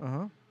Rico.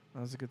 That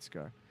was a good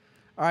cigar.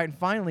 All right, and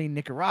finally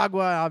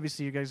Nicaragua.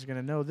 Obviously, you guys are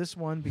gonna know this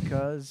one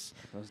because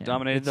Those Yeah.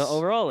 dominated the It's-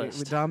 overall it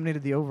list.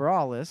 dominated the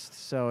overall list,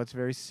 so it's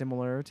very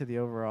similar to the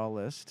overall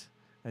list,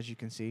 as you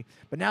can see.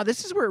 But now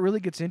this is where it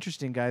really gets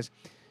interesting, guys.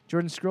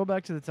 Jordan, scroll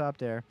back to the top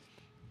there.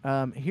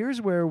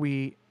 Here's where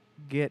we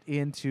get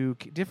into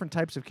different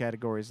types of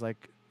categories,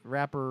 like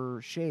wrapper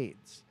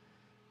shades.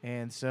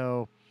 And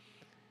so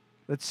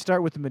let's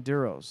start with the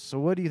Maduros. So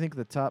what do you think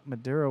the top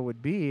Maduro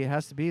would be? It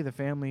has to be the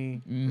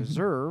Family Mhm.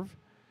 Reserve.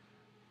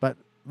 But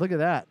look at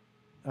that.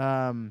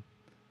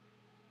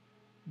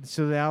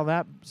 So now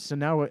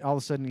all of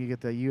a sudden you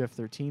get the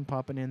UF13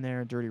 popping in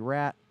there, Dirty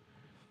Rat.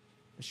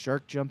 The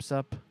Shark jumps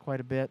up quite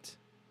a bit.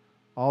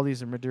 All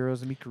these are Maduros,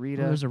 the Oh, Micarita.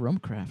 there's a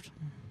Rumcraft.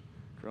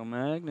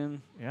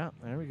 Cro-Magnon. Yeah,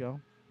 there we go.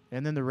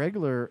 And then the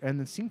regular, and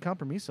then Sin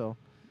Compromiso.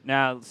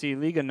 Now, see,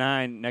 Liga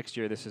 9 next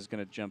year, this is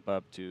going to jump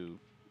up to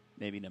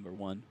maybe number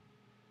 1.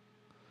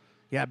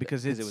 Yeah,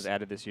 because Because it was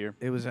added this year.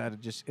 it was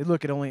added just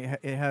look,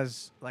 it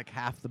has like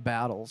half the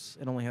battles.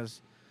 It only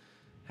has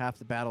half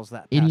the battles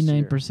that past year.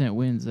 89%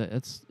 wins.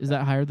 Is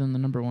that higher than the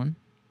number one?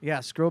 Yeah,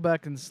 scroll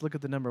back and look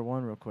at the number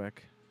 1 real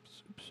quick.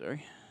 Oops,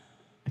 sorry.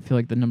 I feel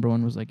like the number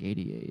one was like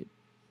 88.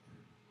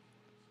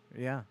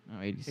 Yeah,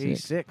 No, 86.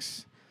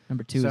 86.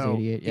 Number 2 is So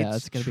 88. Yeah, it's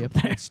that's got to be up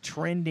there. It's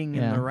trending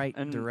in Yeah. the right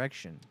And-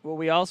 direction. What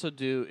we also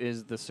do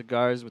is the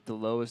cigars with the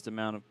lowest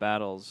amount of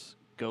battles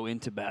go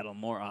into battle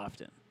more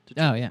often.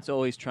 Oh, yeah. It's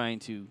always trying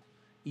to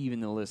even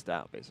the list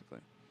out, basically.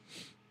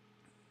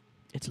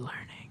 It's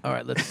learning. All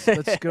right, let's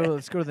go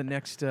to the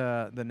next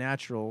the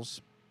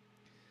naturals.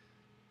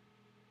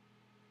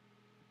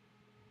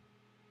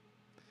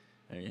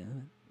 There you have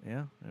it.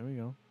 Yeah, there we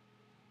go.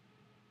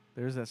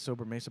 There's that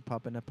Sober Mesa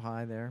popping up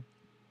high there.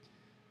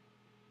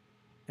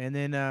 And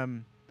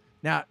then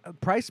now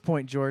price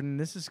point, Jordan.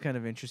 This is kind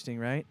of interesting,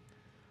 right?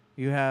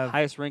 You have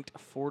Highest ranked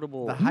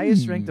affordable. the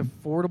highest ranked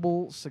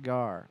affordable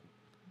cigar.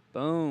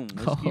 Boom.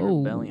 Whiskey Oh,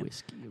 Rebellion.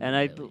 Whiskey And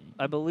I Rebellion.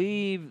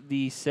 believe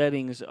the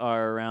settings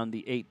are around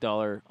the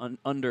 $8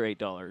 under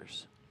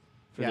 $8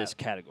 for Yeah. this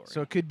category.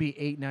 So it could be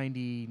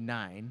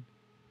 $8.99.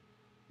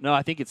 no,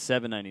 I think it's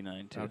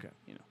 $7.99 too. Okay.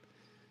 You know.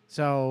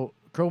 So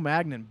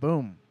Cro-Magnon,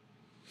 boom,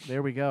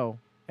 there we go.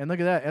 And look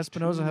at that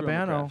Espinosa Two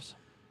Habano Romographs.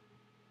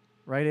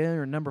 right in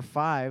or number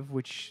 5,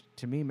 which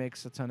to me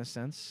makes a ton of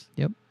sense.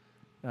 Yep.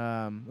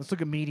 Let's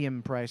look at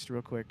medium priced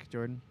real quick,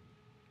 Jordan.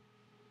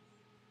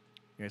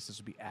 I guess this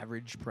would be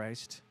average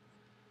priced.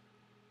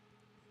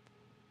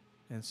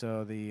 And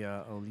so the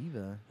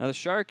Oliva. Now the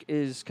Shark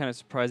is kind of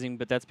surprising,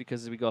 but that's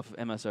because we go off of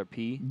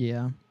MSRP,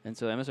 Yeah. and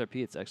so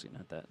MSRP it's actually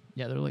not that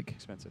Yeah, they're like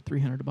expensive.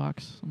 300 a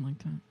box, something like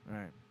that. All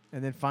right.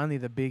 And then finally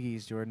the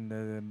biggies, Jordan,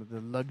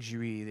 the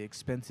luxury, the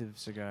expensive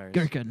cigars.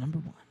 Gurkha, number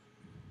 1.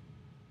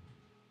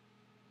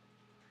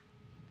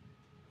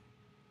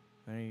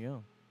 There you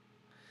go.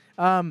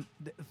 The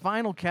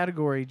final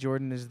category,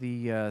 Jordan, is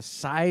the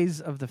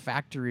size of the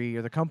factory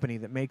or the company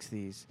that makes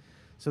these.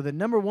 So the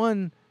number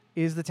 1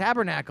 is the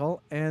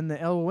Tabernacle and the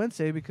El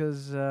Owense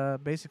because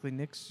basically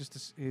Nick's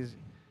just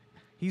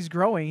he's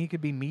growing. He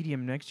could be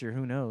medium next year.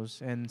 Who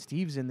knows? And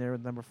Steve's in there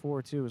with number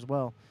 4 too as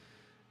well.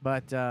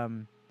 But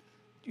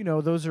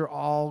those are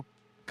all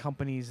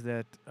companies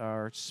that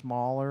are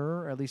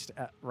smaller, at least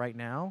right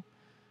now.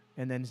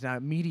 And then now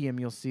medium,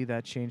 you'll see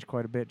that change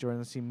quite a bit. Jordan,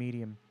 let's see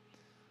medium.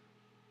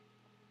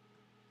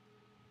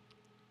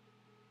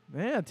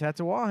 Yeah,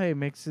 Tatawahe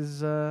makes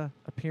his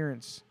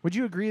appearance. Would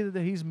you agree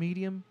that he's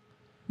medium?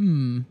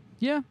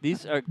 Yeah.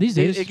 These days,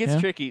 it gets yeah.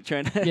 tricky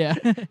trying to Yeah.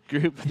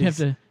 group You have these.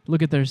 to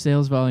look at their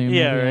sales volume.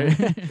 Yeah,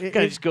 maybe, right.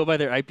 Gotta just go by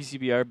their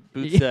IPCBR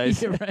boot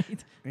size. Yeah,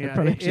 right. Yeah,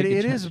 probably it actually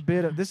a good is a judge.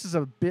 bit. This is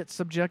a bit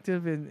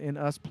subjective in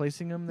us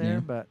placing them there, Yeah.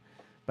 but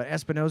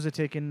Espinoza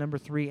taking number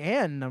 3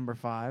 and number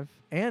 5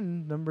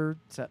 and number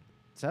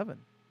 7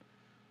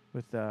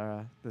 with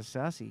the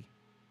Sassy.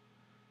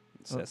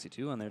 Sassy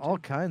too on there. All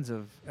too. kinds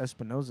of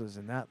Espinosas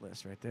in that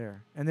list right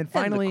there. And then And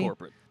finally, the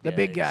corporate the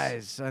big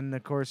guys. And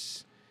of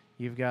course,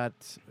 you've got,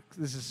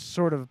 this is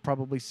sort of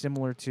probably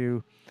similar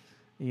to,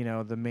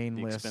 the main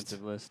The list.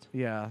 expensive list.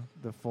 Yeah,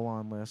 the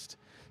full-on list.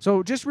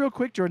 So just real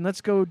quick, Jordan,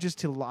 let's go just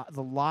to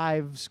the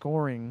live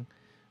scoring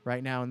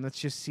right now, and let's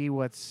just see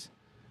what's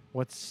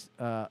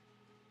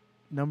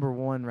number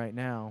 1 right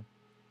now.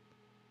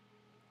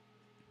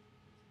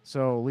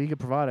 So Liga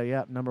Privada,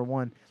 yeah, number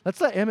 1. Let's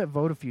let Emmett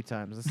vote a few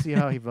times. Let's see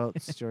how he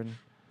votes, Jordan.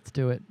 Let's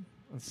do it.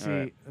 Let's see. All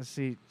right. Let's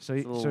see. So,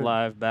 It's a little so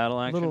live battle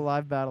action. little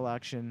live battle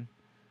action.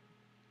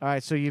 All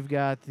right, so you've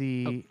got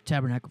the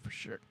Tabernacle for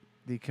sure.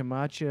 the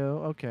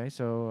Camacho. Okay,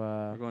 so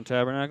We're going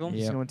Tabernacle. Yeah.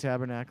 he's going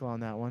Tabernacle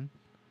on that one.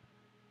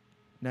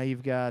 Now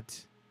you've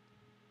got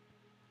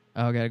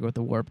Oh, I gotta go with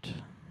the warped.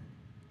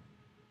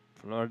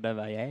 Florida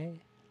Valle.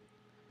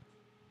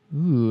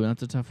 Ooh,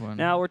 that's a tough one.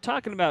 Now we're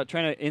talking about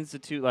trying to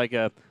institute like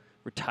a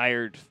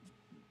retired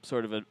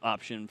sort of an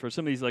option for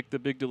some of these like the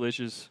Big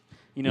Delicious.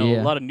 Yeah.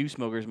 A lot of new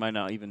smokers might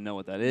not even know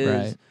what that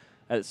is.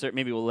 Right.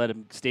 Maybe we'll let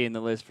them stay in the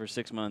list for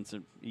 6 months,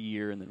 a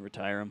year, and then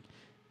retire them.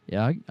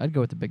 Yeah, I'd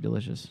go with the Big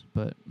Delicious,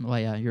 but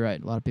yeah, you're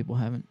right. A lot of people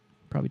haven't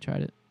probably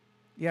tried it.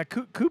 Yeah,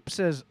 Coop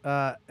says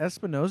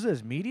Espinoza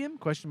is medium?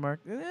 Question mark.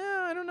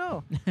 Yeah, I don't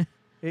know.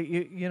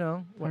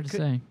 Hard to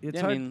say. It's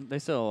Yeah, hard. I mean, they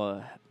sell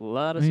a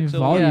lot I of mean,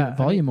 601. Yeah, I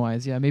volume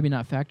wise, yeah, maybe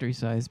not factory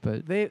size,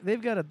 but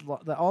they've got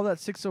all that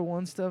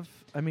 601 stuff.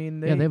 I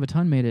mean, yeah, they have a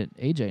ton made at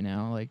AJ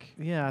now. Like,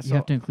 yeah. you So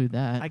have to include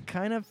that. I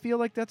kind of feel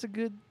like that's a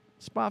good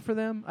spot for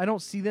them. I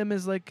don't see them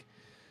as like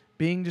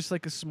being just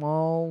like a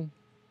small.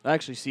 I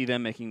actually see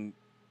them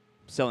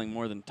selling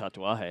more than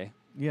Tatuaje.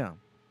 Yeah. All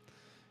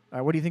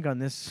right, what do you think on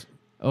this?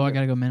 Oh, I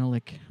gotta go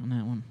Menelik on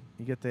that one.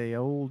 You get the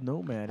old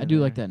Nomad. I in do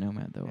there. like that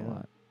Nomad though Yeah. a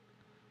lot.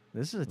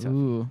 This is a tough.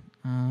 Ooh,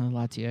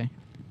 Latier.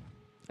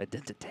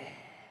 Identity.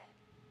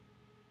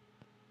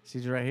 See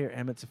right here.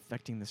 Emmett's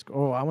affecting the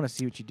score. Oh, I want to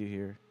see what you do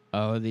here.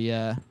 Oh,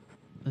 the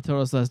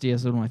Total Celeste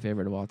DS is one of my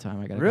favorite of all time.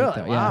 I gotta go Really? with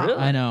that. Wow. Yeah, Really?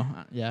 I know.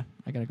 Yeah,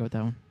 I gotta go with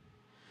that one.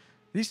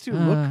 These two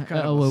look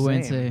kind of the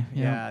Owense, same.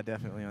 yeah. Yeah,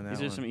 definitely on that These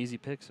one. are some easy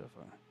picks so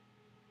far.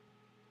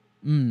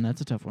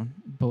 That's a tough one.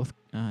 Both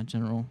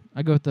general.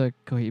 I go with the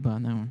Cohiba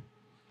on that one.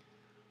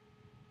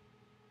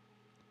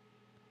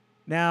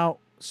 Now,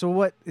 so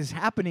what is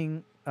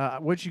happening?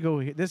 What'd you go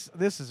here? This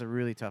is a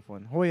really tough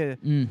one. Hoya,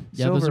 Yeah,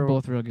 those Silver are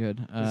both real good.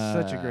 is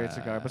such a great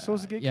cigar, but so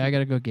is the Gatekeeper. Yeah, I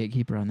gotta go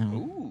Gatekeeper on that one.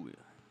 Ooh,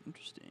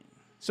 interesting.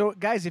 So,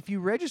 guys, if you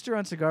register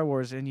on Cigar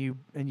Wars and you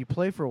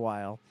play for a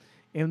while,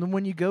 and then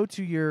when you go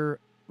into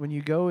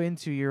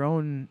your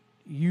own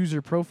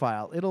user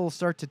profile, it'll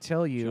start to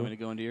tell You you. want me to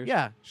go into yours?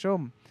 Yeah, show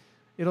them.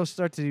 It'll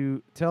start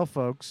to tell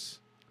folks.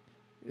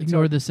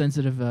 Ignore the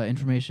sensitive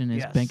information.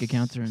 His Yes, bank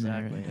accounts are in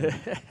exactly.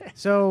 there.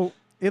 So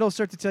it'll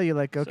start to tell you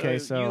like, okay,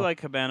 so you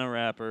like Habano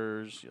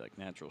wrappers, you like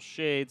natural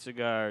shade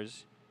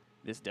cigars.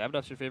 This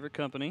Davidoff's your favorite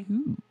company.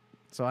 Ooh.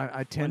 so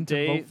I tend to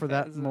Fuente vote for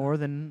that has more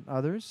than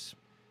others.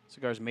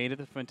 Cigars made at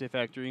the Fuente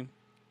factory,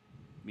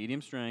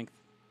 medium strength,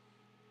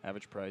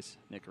 average price,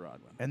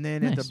 Nicaraguan. And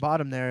then at the Nice.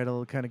 bottom there,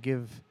 it'll kind of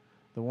give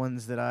the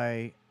ones that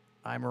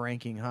I'm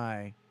ranking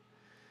high.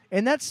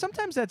 And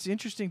sometimes that's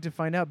interesting to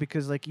find out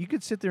because like you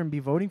could sit there and be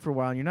voting for a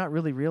while and you're not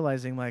really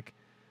realizing like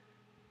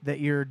that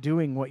you're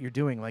doing what you're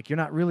doing. Like you're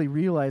not really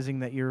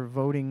realizing that you're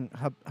voting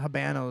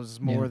Habanos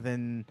more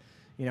than,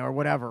 or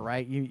whatever,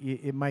 right?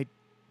 It might.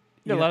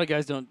 Yeah, a lot of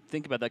guys don't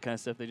think about that kind of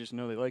stuff. They just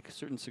know they like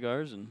certain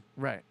cigars, and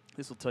Right.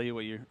 this will tell you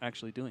what you're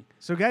actually doing.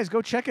 So guys,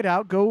 go check it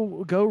out.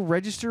 Go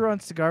register on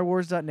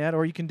cigarwars.net,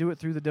 or you can do it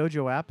through the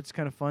Dojo app. It's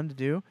kind of fun to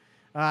do.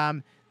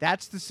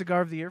 That's the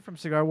cigar of the year from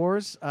Cigar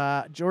Wars.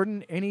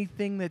 Jordan,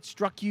 anything that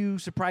struck you,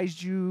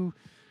 surprised you?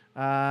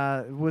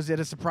 Was it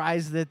a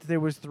surprise that there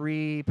was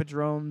 3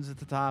 Padrones at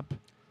the top?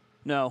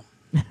 No.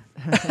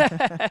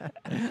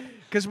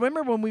 Because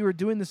remember when we were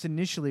doing this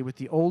initially with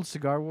the old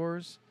Cigar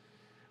Wars,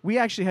 we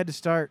actually had to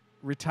start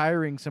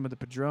retiring some of the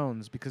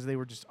Padrones because they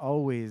were just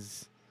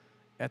always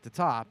at the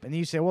top. And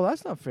you say, well,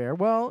 that's not fair.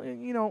 Well,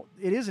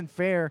 it isn't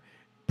fair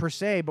per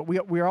se, but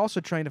we're also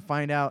trying to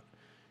find out,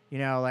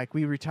 like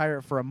we retire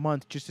it for a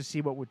month just to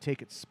see what would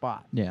take its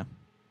spot. Yeah.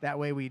 That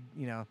way we,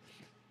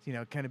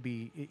 kind of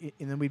be,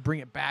 and then we bring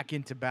it back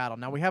into battle.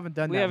 Now we haven't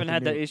done. We that haven't with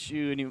had the that new-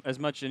 issue as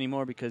much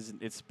anymore because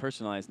it's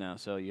personalized now.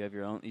 So you have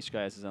your own. Each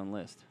guy has his own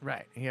list.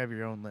 Right, you have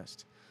your own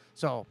list.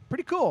 So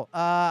pretty cool.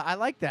 I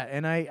like that,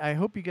 and I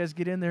hope you guys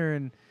get in there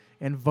and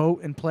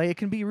vote and play. It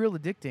can be real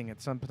addicting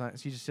at some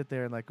times. You just sit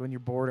there and like when you're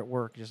bored at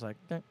work, just like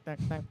dunk, dunk,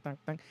 dunk, dunk,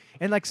 dunk.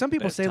 And like some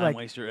people Best say time like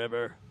waster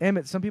ever.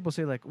 Emmett, some people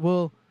say like,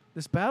 well,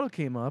 this battle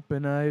came up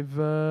and I've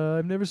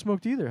never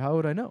smoked either. How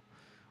would I know?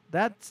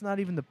 That's not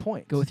even the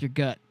point. Go with your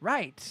gut.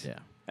 right. Yeah.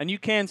 And you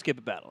can skip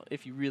a battle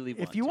if you really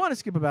want. If you want to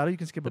skip a battle, you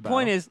can skip a The battle.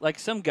 point is, like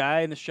some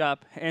guy in the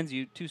shop hands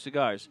you 2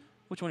 cigars.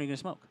 Which one are you gonna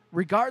smoke?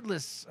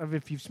 regardless of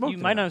if you've smoked You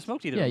or might not. not have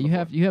smoked either. Yeah, one you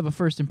before. have a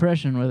first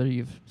impression whether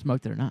you've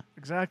smoked it or not.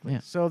 Exactly. Yeah.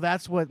 So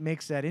that's what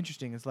makes that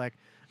interesting. It's like,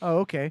 oh,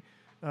 okay,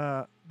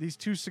 these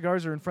 2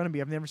 cigars are in front of me.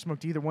 I've never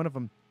smoked either one of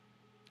them.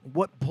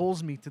 What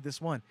pulls me to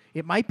this one?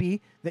 It might be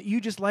that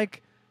you just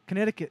like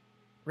Connecticut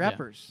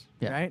wrappers,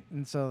 Yeah. right?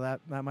 And so that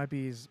might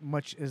be as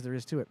much as there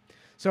is to it.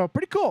 So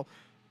pretty cool.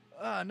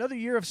 Another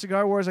year of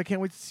Cigar Wars. I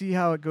can't wait to see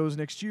how it goes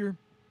next year.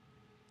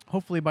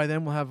 Hopefully by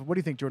then we'll have, what do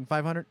you think, Jordan,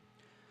 500?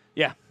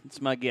 Yeah, it's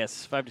my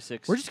guess. 5 to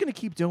 6. We're just going to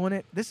keep doing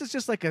it. This is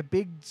just like a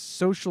big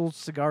social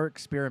cigar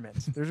experiment.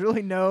 There's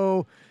really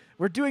no...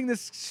 We're doing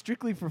this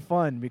strictly for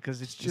fun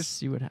because it's Just just...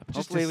 see what happens.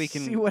 just Hopefully to we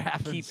can see what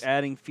happens. keep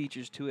adding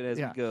features to it as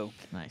Yeah. we go.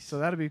 Nice. So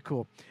that'll be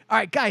cool. All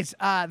right, guys.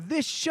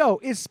 This show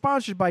is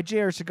sponsored by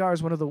JR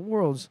Cigars, one of the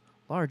world's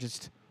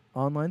largest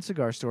online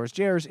cigar stores.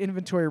 JR's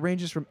inventory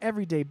ranges from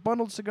everyday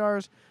bundled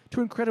cigars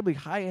to incredibly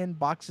high-end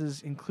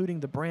boxes, including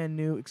the brand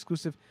new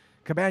exclusive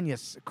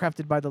Cabañas,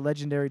 crafted by the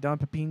legendary Don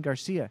Pepin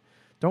Garcia.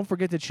 Don't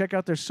forget to check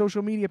out their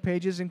social media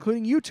pages,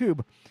 including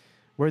YouTube,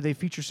 where they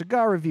feature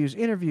cigar reviews,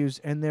 interviews,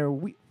 and their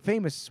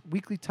famous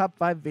weekly top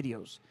 5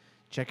 videos.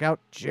 Check out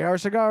JR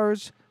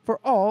Cigars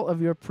for all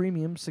of your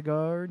premium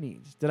cigar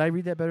needs. Did I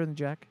read that better than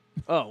Jack?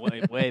 Oh,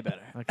 way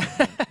better.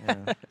 Okay.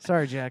 Yeah.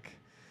 Sorry, Jack.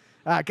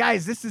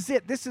 Guys, this is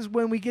it. This is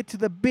when we get to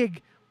the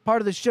big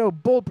part of the show.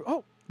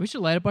 Oh, we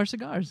should light up our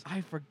cigars. I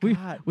We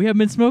forgot. we have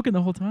been smoking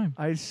the whole time.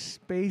 I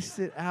spaced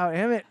it out.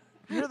 Emmett,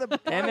 you're the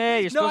Emma,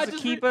 you're No, I supposed to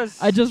just keep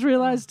us. I just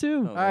realized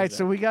too. Oh. All right,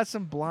 so we got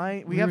some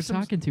blind. We We have were some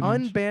talking too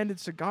much.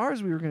 unbanded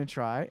cigars we were going to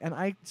try, and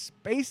I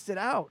spaced it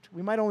out.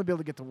 We might only be able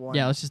to get to one.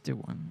 Yeah, let's just do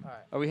one. All right.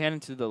 Are we heading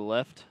to the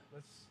left?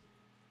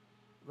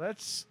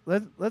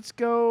 Let's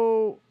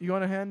go. You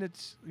want to hand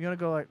it? You want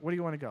to go like? What do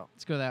you want to go?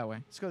 Let's go that way.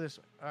 Let's go this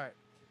way. All right.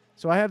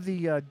 So I have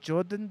the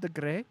Jordan de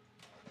Grey.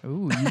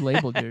 Ooh, you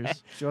labeled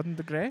yours. Jordan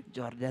de Grey.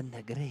 Jordan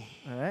de Grey.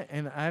 All right,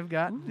 and I've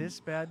got this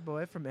bad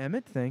boy from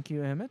Emmett. Thank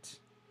you, Emmett.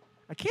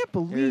 I can't Here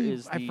believe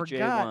is I the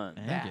forgot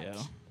J1. that. Thank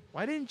you.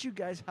 Why didn't you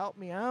guys help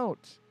me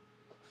out?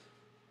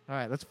 All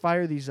right, let's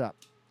fire these up.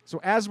 So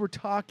as we're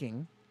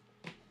talking,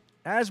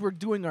 as we're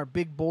doing our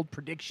big bold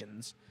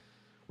predictions,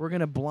 we're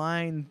gonna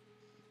blind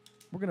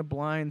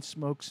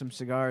smoke some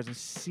cigars and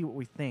see what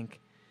we think,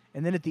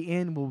 and then at the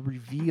end we'll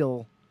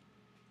reveal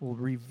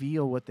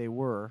what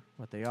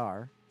they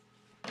are.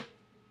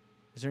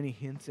 Is there any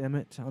hints,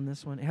 Emmett, on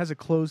this one? It has a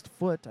closed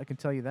foot. I can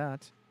tell you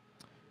that.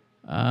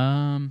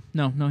 No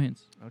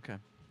hints. Okay.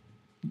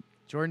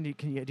 Jordan,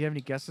 do you have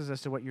any guesses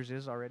as to what yours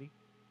is already?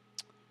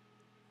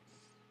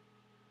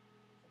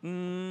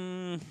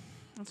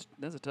 That's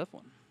a tough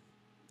one.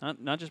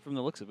 Not just from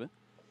the looks of it.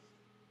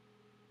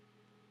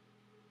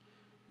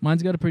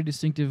 Mine's got a pretty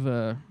distinctive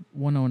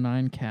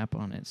 109 cap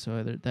on it,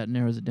 so that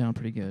narrows it down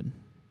pretty good.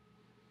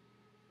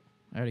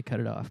 I already cut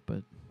it off,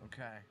 but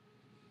Okay.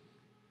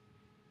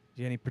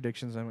 Do you have any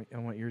predictions on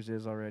what yours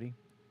is already?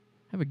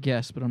 I have a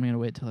guess, but I'm going to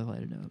wait till I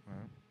light it up.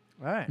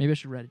 All right. Maybe I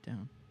should write it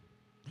down.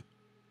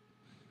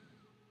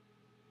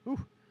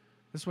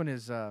 This one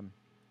is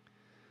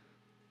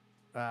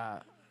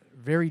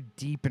very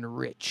deep and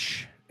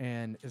rich,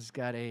 and it's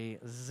got a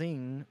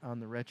zing on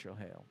the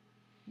retrohale.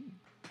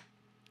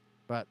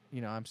 But,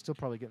 I'm still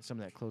probably getting some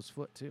of that closed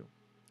foot, too.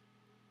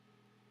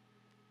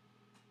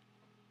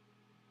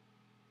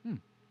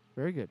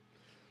 Very good.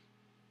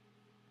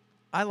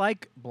 I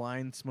like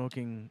blind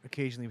smoking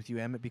occasionally with you,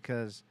 Emmett,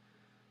 because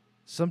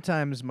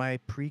sometimes my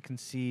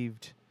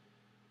preconceived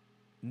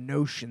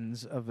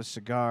notions of a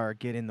cigar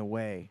get in the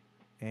way.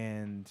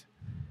 And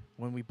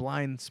when we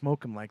blind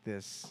smoke them like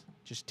this,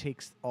 just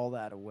takes all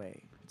that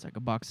away. It's like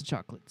a box of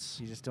chocolates.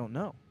 You just don't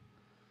know.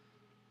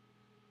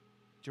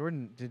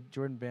 Did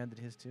Jordan banded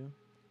his too?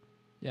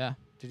 Yeah.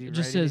 Did he It write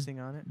just says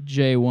anything on it?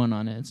 J1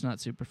 on it. It's not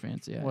super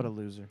fancy. What a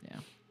loser. Yeah.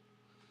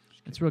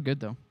 It's real good,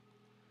 though.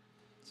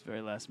 It's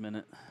very last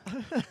minute.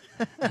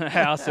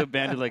 I also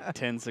banded like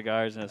 10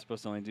 cigars, and I was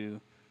supposed to only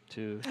do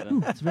 2.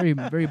 So. It's very,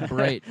 very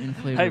bright in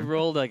flavor. I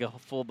rolled like a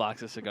full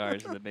box of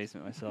cigars in the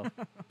basement myself,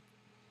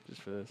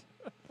 just for this.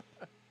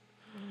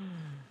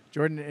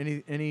 Jordan,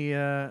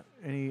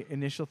 any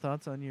initial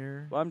thoughts on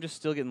your? Well, I'm just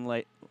still getting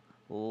lit.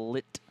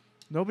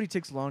 Nobody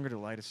takes longer to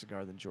light a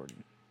cigar than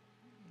Jordan.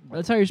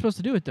 That's how you're supposed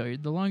to do it, though.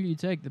 The longer you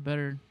take, the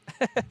better,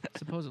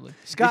 supposedly.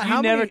 Scott, if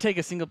you never take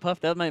a single puff,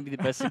 that might be the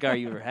best cigar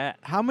you ever had.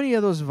 How many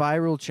of those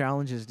viral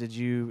challenges did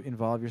you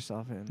involve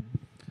yourself in?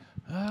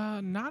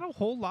 Not a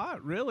whole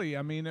lot, really.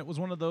 I mean, it was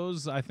one of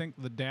those, I think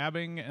the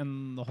dabbing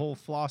and the whole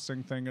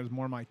flossing thing is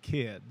more my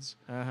kids.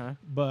 Uh-huh.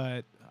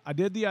 But I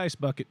did the ice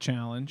bucket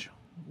challenge,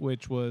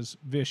 which was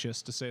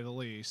vicious to say the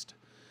least.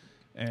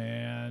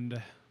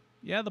 And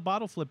yeah, the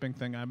bottle flipping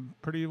thing, I'm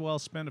pretty well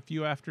spent a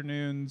few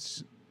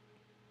afternoons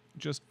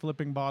just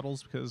flipping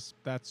bottles because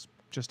that's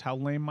just how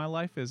lame my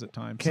life is at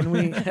times. Can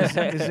we? is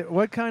it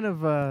what kind of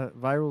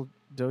viral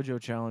dojo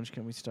challenge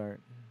can we start?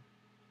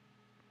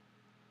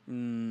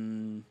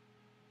 You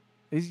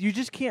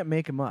just can't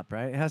make them up,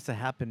 right? It has to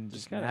happen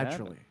just gotta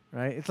naturally,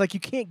 right? It's like you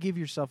can't give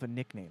yourself a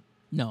nickname.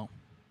 No.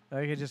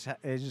 Like it just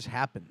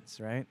happens,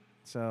 right?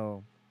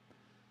 So,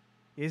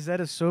 is that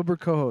a sober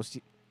co-host?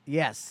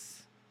 Yes.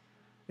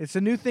 It's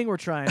a new thing we're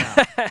trying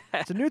out.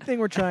 It's a new thing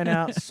we're trying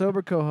out.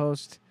 Sober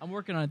co-host. I'm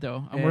working on it,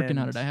 though. I'm working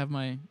on it. And I have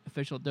my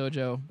official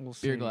dojo We'll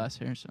beer see. glass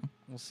here, so.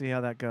 We'll see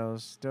how that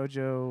goes. The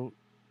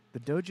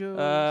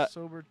dojo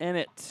sober.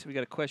 Emmett, we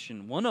got a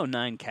question.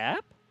 109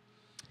 cap?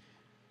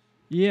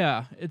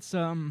 Yeah, it's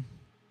kind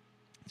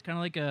of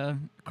like a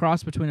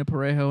cross between a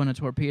Parejo and a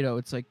Torpedo.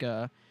 It's like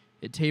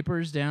it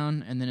tapers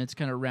down and then it's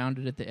kind of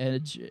rounded at the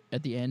edge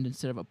at the end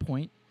instead of a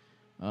point.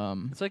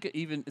 It's like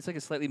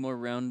a slightly more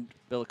round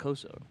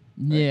Bellicoso.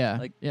 Yeah,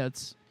 Like- yeah,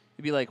 it's.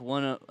 It'd be like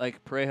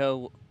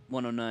Parejo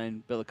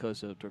 109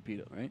 Bellicoso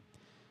Torpedo, right?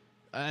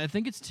 I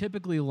think it's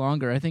typically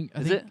longer. I think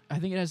Is it? I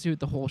think it has to do with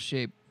the whole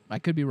shape. I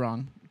could be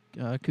wrong.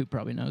 Coop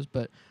probably knows,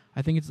 but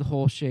I think it's the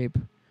whole shape.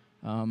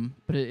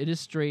 But it is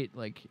straight,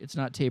 like it's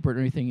not tapered or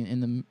anything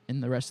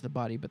in the rest of the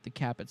body, but the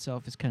cap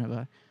itself is kind of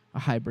a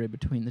hybrid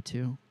between the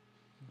two.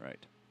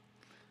 Right.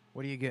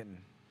 What are you getting?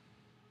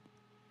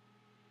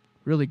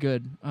 Really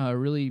good.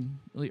 Really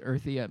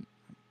earthy.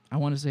 I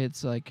want to say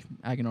it's like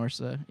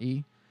Aganorsa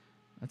E.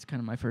 That's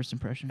kind of my first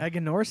impression.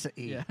 Aganorsa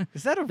E. Yeah.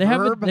 Is that a They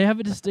verb? have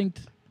a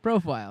distinct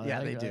profile. Yeah,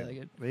 I they really do. like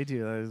it. They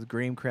do. Those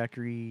graham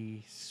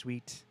crackery,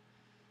 sweet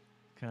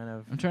kind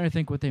of. I'm trying to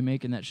think what they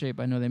make in that shape.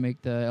 I know they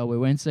make the El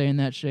Huehuense in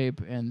that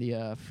shape, and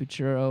the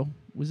Futuro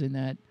was in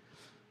that.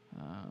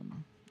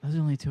 Those are the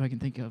only two I can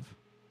think of.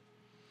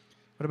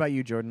 What about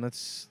you, Jordan?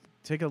 Let's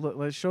take a look.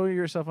 Let's show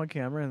yourself on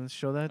camera and let's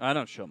show that. I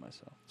don't show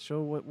myself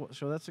Show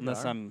that cigar.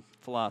 unless I'm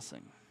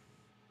flossing.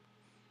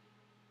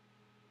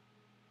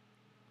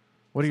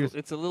 What are your?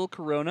 It's a little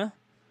Corona.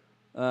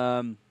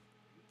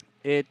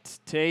 It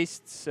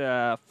tastes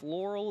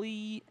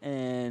florally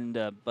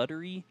and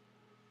buttery.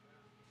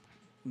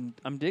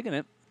 I'm digging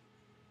it.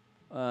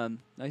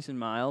 Nice and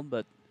mild,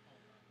 but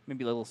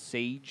maybe a little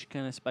sage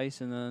kind of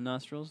spice in the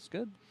nostrils. It's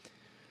good.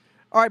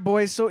 All right,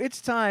 boys. So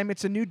it's time.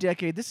 It's a new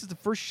decade. This is the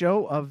first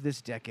show of this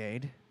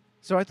decade.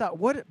 So I thought,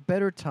 what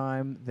better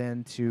time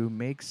than to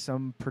make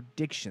some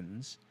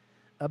predictions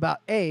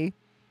about A,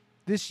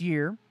 this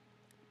year,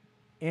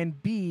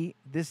 and B,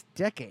 this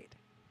decade.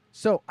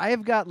 So I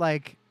have got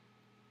like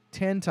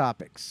 10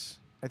 topics,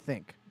 I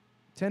think.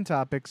 10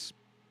 topics.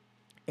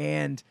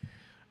 And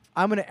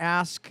I'm going to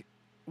ask,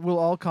 we'll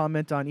all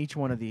comment on each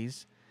one of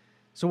these.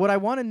 So what I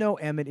want to know,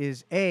 Emmett,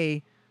 is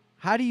A,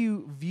 how do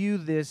you view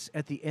this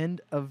at the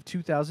end of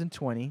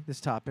 2020, this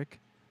topic?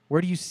 Where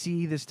do you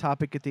see this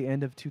topic at the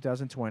end of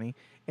 2020?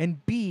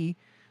 And B,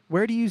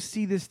 where do you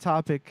see this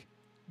topic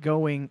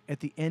going at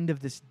the end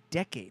of this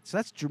decade? So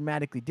that's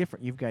dramatically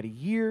different. You've got a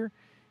year,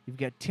 you've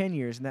got 10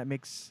 years, and that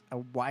makes a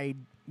wide,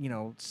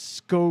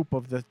 scope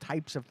of the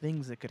types of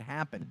things that could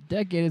happen.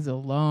 Decade is a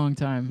long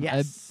time.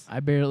 Yes. I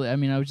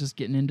was just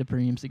getting into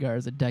premium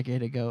cigars a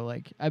decade ago.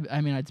 Like, I'd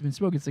been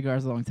smoking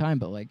cigars a long time,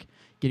 but like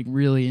getting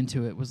really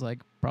into it was like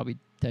probably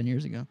 10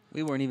 years ago.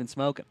 We weren't even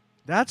smoking.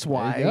 That's There you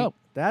why. go.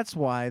 That's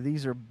why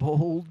these are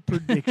bold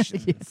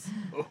predictions.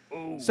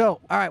 So,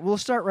 all right, we'll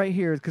start right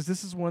here because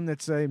this is one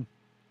that's a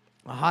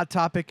hot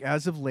topic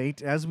as of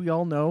late. As we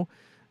all know,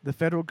 the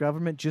federal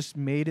government just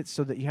made it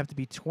so that you have to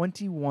be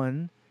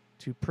 21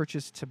 to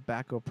purchase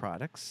tobacco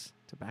products.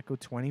 Tobacco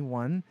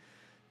 21.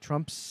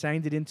 Trump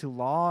signed it into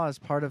law as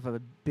part of a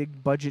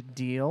big budget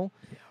deal.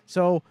 Yeah.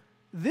 So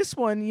this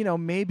one,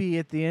 maybe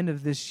at the end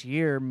of this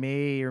year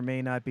may or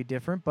may not be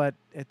different, but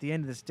at the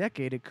end of this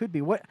decade, it could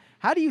be.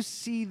 How do you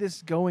see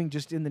this going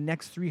just in the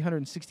next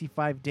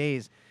 365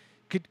 days?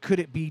 Could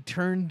it be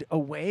turned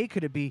away?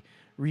 Could it be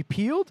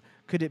repealed?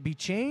 Could it be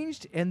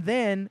changed? And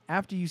then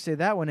after you say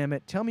that one,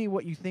 Emmett, tell me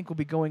what you think will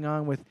be going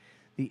on with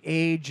the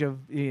age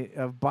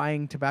of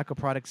buying tobacco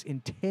products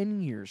in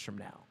 10 years from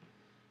now.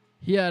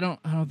 Yeah, I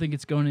don't think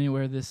it's going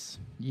anywhere this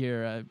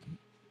year.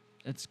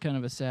 It's kind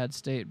of a sad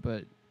state,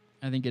 but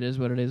I think it is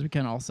what it is. We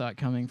kind of all saw it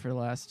coming for the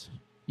last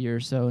year or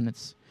so, and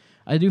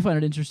I do find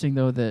it interesting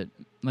though that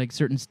like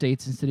certain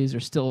states and cities are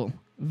still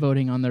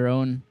voting on their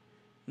own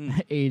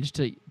age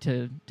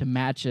to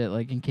match it,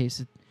 like in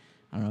case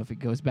I don't know if it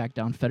goes back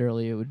down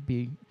federally, it would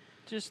be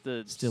just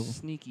the still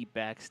sneaky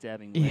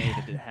backstabbing way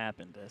that it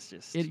happened. That's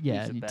just you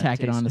leaves a bad tack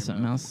it taste in on to your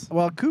something mouth. else.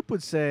 Well, Coop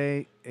would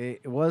say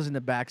it wasn't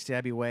a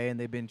backstabby way, and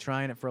they've been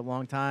trying it for a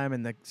long time,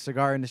 and the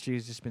cigar industry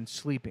has just been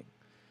sleeping.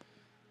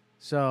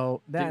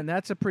 So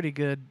that's a pretty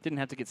good Didn't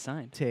have to get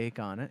signed. take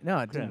on it. No,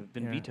 it Could didn't. have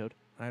been vetoed.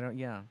 I don't.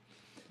 Yeah,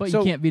 But So-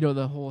 you can't veto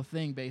the whole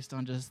thing based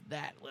on just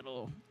that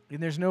little.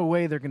 And there's no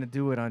way they're going to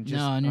do it on just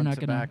No, and you're on not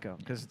gonna- tobacco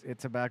because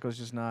tobacco's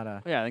just not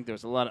a. Yeah, I think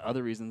there's a lot of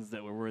other reasons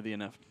that were worthy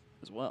enough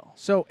as well.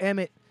 So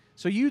Emmett,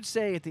 so you'd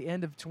say at the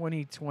end of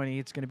 2020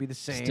 it's going to be the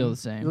same. Still the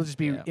same, You'll just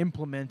be yeah.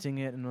 implementing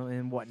it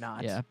and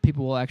whatnot. Yeah,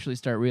 people will actually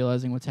start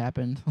realizing what's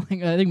happened.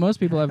 Like, I think most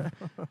people have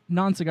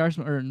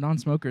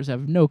non-smokers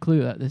have no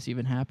clue that this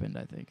even happened.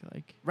 I think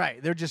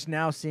Right. They're just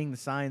now seeing the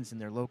signs in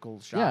their local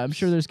shops. yeah, I'm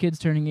sure there's kids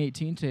turning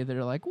 18 today that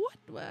are like, what?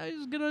 Well, I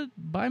was gonna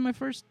buy my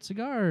first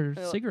cigar or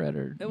Well, cigarette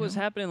or. It was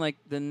happening like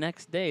the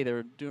next day. They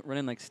were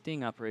running like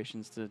sting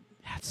operations to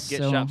That's get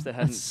so, shops that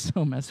hadn't that's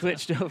so messed up.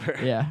 switched over.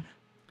 Yeah.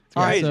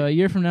 All right. So a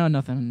year from now,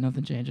 nothing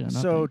changing.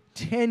 Nothing. So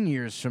 10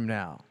 years from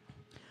now.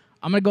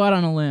 I'm gonna go out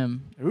on a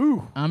limb.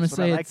 Ooh. I'm gonna that's what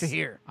say I like to it's-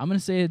 hear. I'm gonna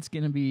say it's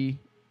gonna be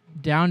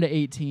down to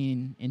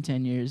 18 in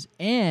 10 years,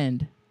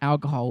 and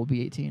alcohol will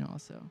be 18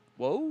 also.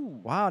 Whoa.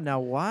 Wow. Now,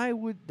 why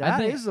would I that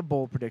think- is a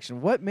bold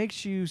prediction? What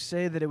makes you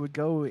say that it would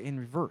go in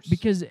reverse?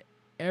 Because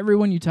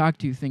everyone you talk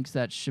to thinks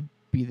that should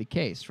be the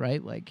case,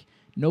 right? Like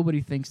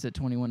nobody thinks that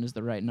 21 is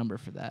the right number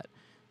for that,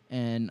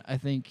 and I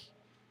think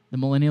the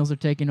millennials are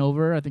taking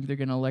over. I think they're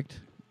gonna elect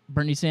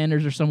Bernie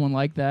Sanders or someone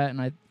like that, and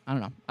I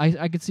don't know.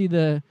 I could see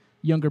the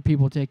younger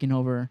people taking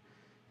over.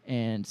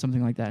 And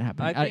something like that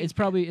happening. I think- It's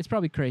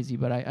probably crazy,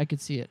 but I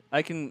could see it.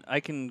 I can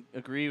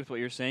agree with what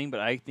you're saying, but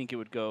I think it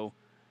would go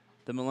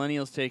the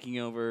millennials taking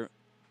over,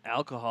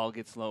 alcohol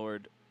gets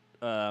lowered,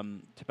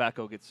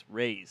 tobacco gets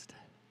raised.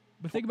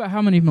 But think about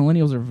how many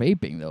millennials are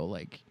vaping, though.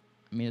 Like,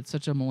 I mean, it's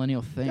such a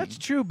millennial thing. That's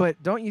true,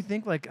 but don't you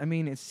think, like, I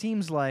mean, it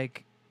seems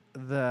to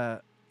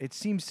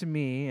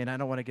me, and I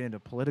don't want to get into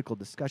political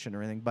discussion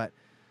or anything, but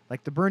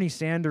like the Bernie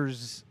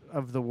Sanders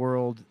of the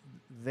world,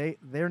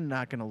 they're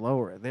not going to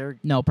lower it.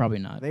 No, probably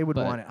not. They would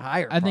but want it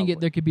higher. I think probably.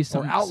 there could be Or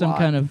some outlaw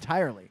kind it of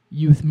entirely.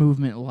 youth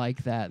movement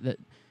like that. That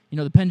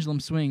the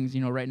pendulum swings.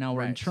 Right now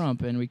we're in Right.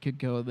 Trump, and we could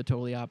go the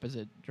totally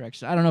opposite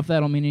direction. I don't know if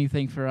that'll mean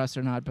anything for us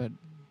or not, but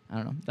I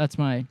don't know. That's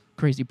my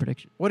crazy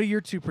prediction. What are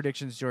your two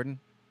predictions, Jordan?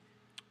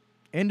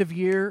 End of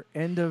year,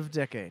 end of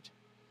decade.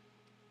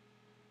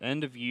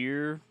 End of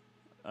year,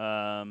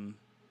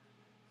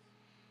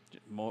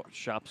 more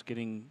shops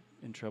getting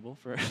in trouble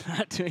for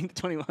not doing the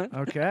 21.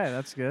 Okay,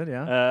 that's good.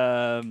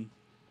 Yeah.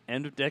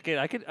 End of decade,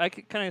 I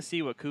could kind of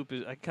see what Coop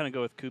is. I kind of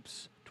go with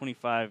Coop's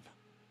 25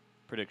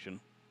 prediction.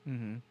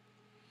 Mm-hmm.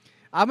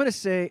 I'm going to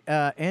say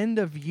end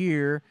of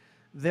year,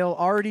 there'll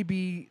already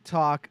be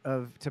talk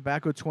of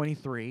Tobacco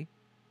 23.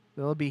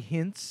 There'll be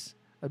hints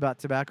about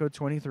Tobacco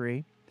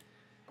 23.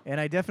 And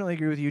I definitely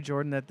agree with you,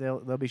 Jordan, that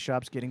there'll be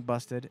shops getting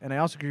busted. And I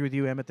also agree with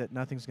you, Emmett, that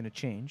nothing's going to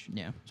change.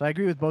 Yeah. So I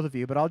agree with both of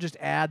you, but I'll just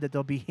add that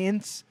there'll be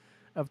hints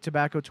of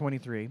Tobacco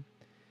 23.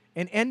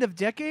 And end of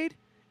decade,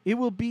 it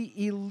will be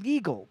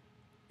illegal.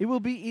 It will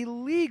be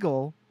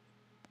illegal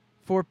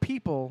for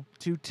people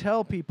to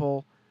tell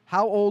people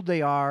how old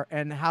they are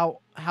and how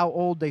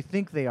old they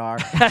think they are.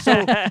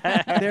 So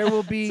there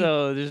will be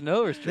So there's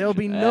no restrictions. there'll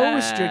be no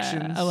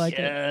restrictions I like it.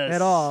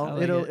 at all.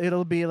 I like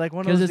It'll be like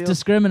one of Because those it's deals.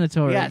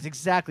 discriminatory. Yes,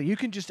 exactly. You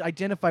can just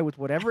identify with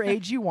whatever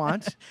age you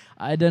want.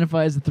 I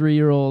identify as a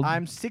 3-year-old.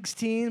 I'm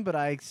 16, but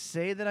I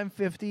say that I'm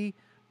 50.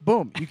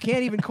 Boom. You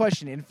can't even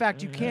question it. In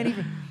fact, you can't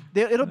even.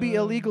 It'll be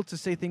illegal to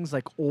say things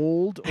like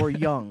old or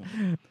young.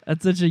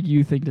 That's such a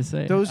you thing to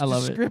say. Those I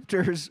love it.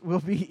 descriptors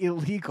will be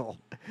illegal.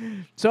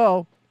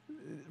 So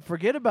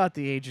forget about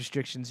the age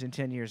restrictions in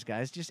 10 years,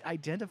 guys. Just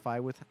identify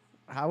with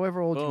however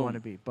old you Boom. want to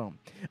be. Boom.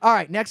 All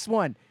right, next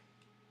one.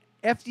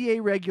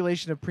 FDA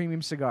regulation of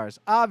premium cigars.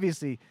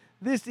 Obviously,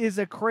 this is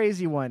a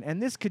crazy one,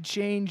 and this could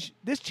change.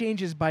 This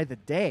changes by the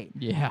day.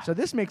 Yeah. So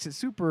this makes it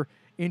super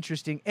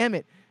interesting.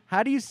 Emmett,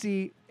 how do you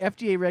see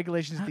FDA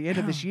regulations at the end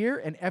of this year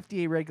and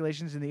FDA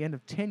regulations in the end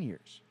of 10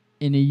 years?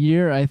 In a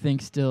year, I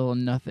think still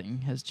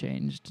nothing has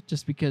changed,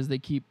 just because they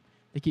keep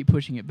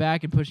pushing it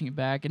back and pushing it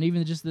back. And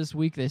even just this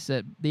week, they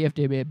said the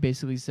FDA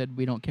basically said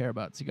we don't care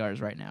about cigars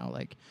right now.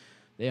 Like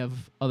they have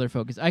other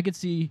focus. I could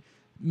see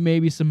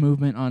maybe some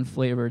movement on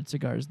flavored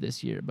cigars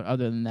this year, but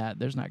other than that,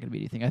 there's not going to be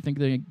anything. I think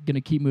they're going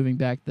to keep moving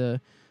back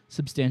the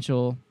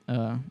substantial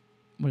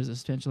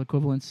substantial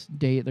equivalence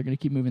date. They're going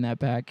to keep moving that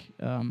back.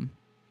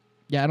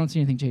 Yeah, I don't see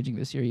anything changing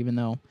this year, even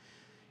though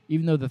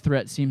the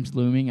threat seems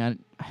looming.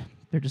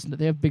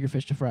 They have bigger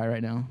fish to fry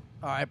right now.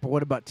 All right, but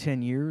what about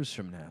 10 years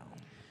from now?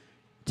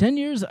 10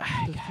 years,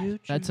 God,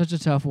 that's such a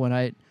tough one.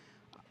 I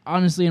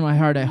honestly, in my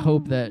heart, I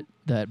hope that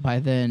by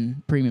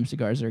then premium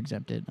cigars are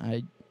exempted.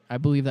 I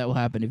believe that will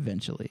happen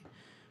eventually,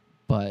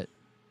 but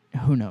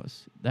who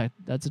knows?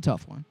 That's a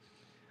tough one.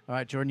 All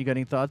right, Jordan, you got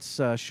any thoughts,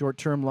 short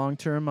term, long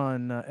term,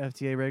 on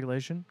FDA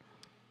regulation?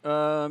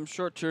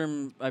 Short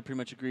term, I pretty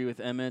much agree with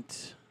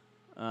Emmett.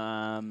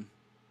 Long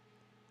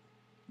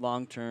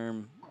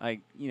term, I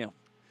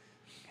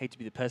hate to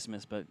be the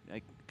pessimist, but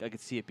I could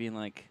see it being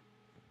like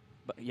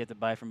you have to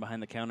buy from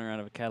behind the counter out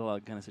of a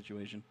catalog kind of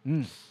situation.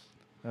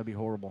 That'd be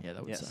horrible. Yeah,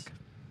 that would Yes. suck.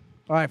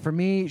 All right, for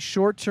me,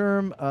 short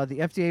term, the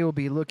FDA will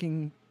be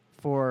looking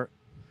for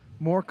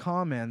more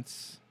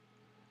comments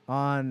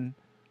on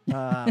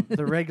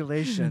the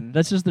regulation.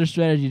 That's just their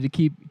strategy to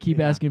keep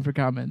Yeah. asking for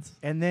comments.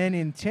 And then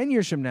in 10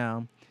 years from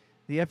now,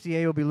 the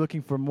FDA will be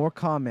looking for more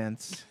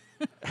comments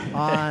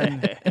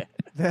on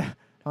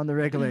the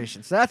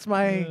regulations. So that's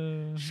my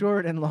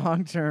short and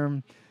long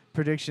term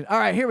prediction. All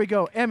right, here we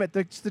go. Emmett,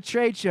 the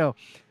trade show.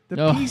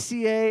 The Oh.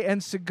 PCA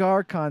and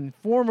CigarCon,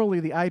 formerly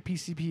the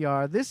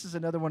IPCPR. This is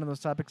another one of those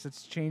topics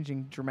that's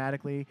changing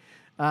dramatically.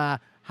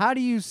 How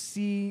do you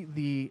see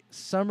the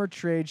summer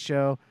trade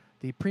show,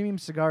 the Premium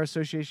Cigar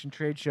Association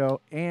trade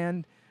show,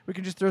 and we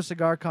can just throw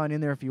CigarCon in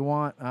there if you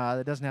want.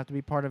 That doesn't have to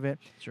be part of it.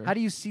 Sure. How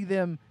do you see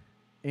them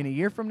in a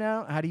year from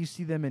now? How do you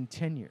see them in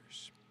 10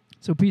 years?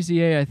 So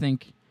PCA, I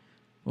think,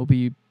 will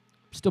be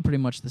still pretty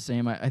much the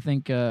same. I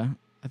think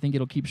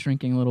it'll keep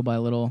shrinking little by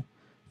little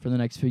for the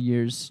next few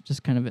years,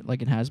 just kind of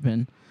like it has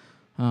been.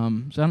 So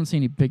I don't see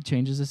any big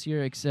changes this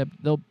year, except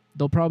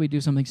they'll probably do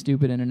something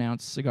stupid and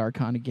announce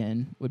CigarCon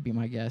again, would be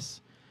my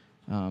guess.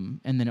 And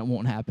then it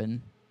won't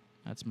happen.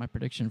 That's my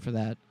prediction for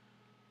that.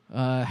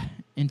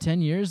 In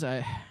 10 years,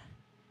 I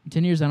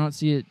don't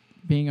see it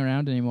being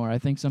around anymore. I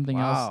think something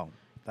else. Wow.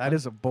 That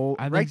is a bold.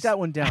 I think Write that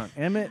one down.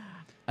 Emmett.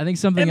 I think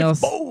something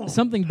else,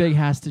 something big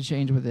has to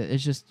change with it.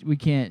 It's just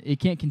it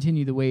can't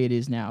continue the way it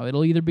is now.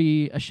 It'll either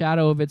be a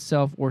shadow of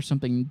itself or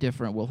something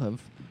different will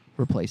have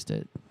replaced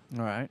it.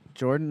 All right.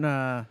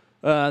 Jordan.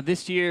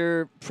 This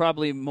year,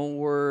 probably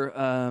more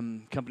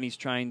companies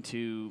trying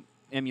to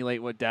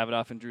emulate what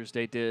Davidoff and Drew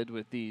Estate did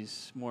with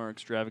these more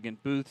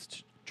extravagant booths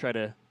to try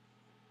to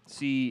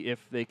see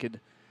if they could,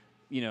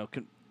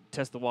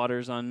 test the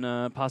waters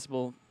on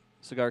possible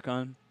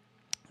CigarCon.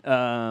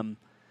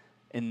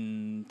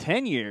 In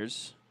 10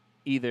 years,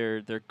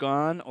 either they're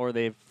gone or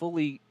they've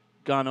fully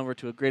gone over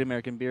to a Great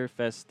American Beer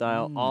Fest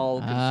style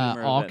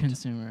all-consumer All event.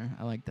 consumer.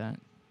 I like that.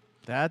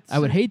 That's I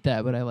would hate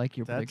that, but I like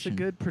your That's prediction. a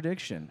good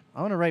prediction.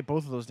 I want to write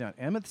both of those down.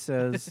 Emmett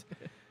says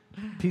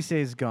PCA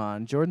is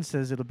gone. Jordan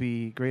says it'll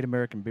be Great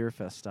American Beer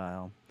Fest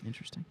style.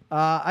 Interesting.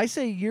 I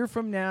say a year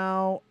from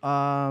now,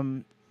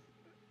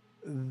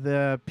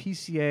 the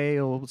PCA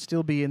will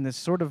still be in this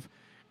sort of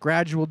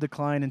gradual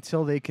decline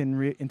until they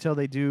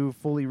do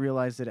fully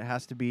realize that it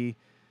has to be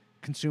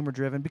consumer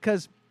driven.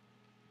 Because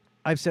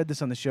I've said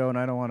this on the show, and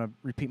I don't want to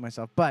repeat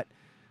myself, but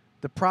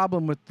the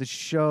problem with the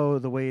show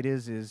the way it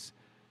is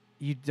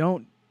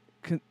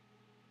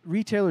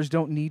retailers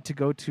don't need to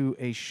go to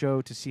a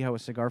show to see how a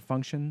cigar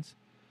functions.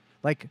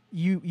 Like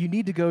you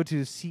need to go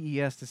to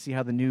CES to see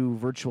how the new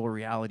virtual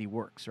reality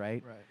works,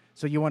 right? Right.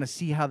 So you want to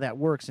see how that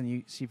works, and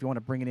you see if you want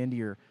to bring it into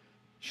your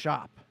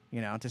shop,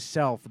 to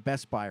sell for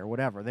Best Buy or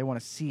whatever. They want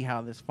to see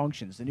how this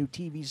functions. The new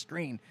TV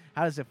screen,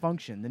 how does it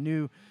function? The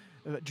new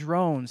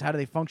drones, how do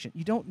they function?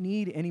 You don't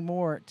need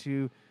anymore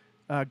to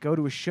go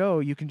to a show.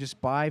 You can just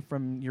buy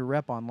from your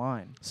rep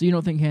online. So you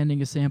don't think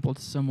handing a sample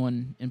to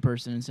someone in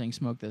person and saying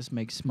 "smoke this"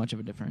 makes much of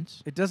a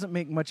difference? It doesn't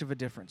make much of a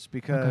difference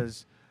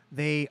because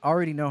they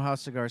already know how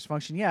cigars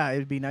function. Yeah,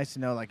 it'd be nice to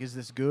know, like, is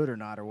this good or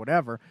not or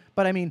whatever.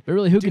 But I mean, But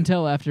really, who can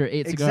tell after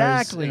 8 cigars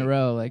Exactly. in a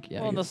row? Like,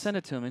 yeah, Well, they'll send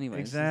it to them anyway.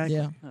 Exactly.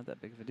 Yeah. Not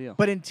that big of a deal.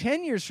 but in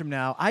 10 years from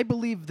now, I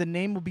believe the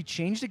name will be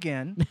changed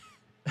again.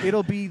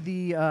 It'll be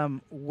the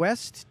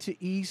West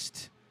to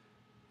East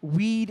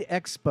Weed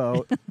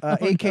Expo,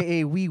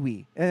 a.k.a. Wee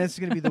Wee. And it's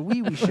going to be the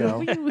Wee Wee Show.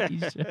 Wee-wee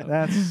show.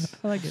 That's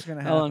I like what's it. going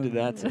to happen. How long did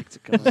that take to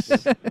come up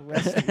with?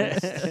 West to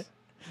East.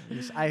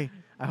 Yes, I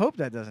hope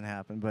that doesn't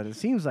happen, but it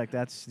seems like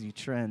that's the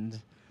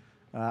trend.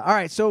 All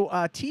right, so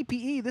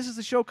TPE, this is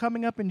the show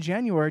coming up in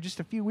January, just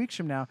a few weeks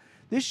from now.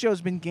 This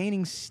show's been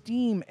gaining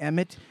steam,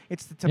 Emmett.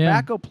 It's the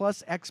Tobacco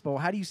Plus Expo.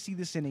 How do you see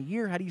this in a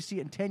year? How do you see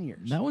it in 10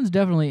 years? That one's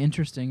definitely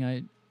interesting.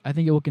 I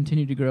think it will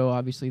continue to grow.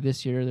 Obviously,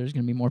 this year there's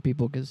going to be more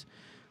people because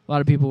a lot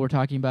of people were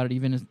talking about it.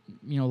 Even as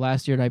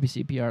last year at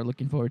IBCPR,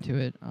 looking forward to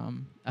it.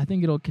 I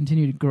think it'll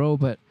continue to grow,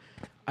 but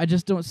I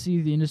just don't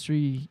see the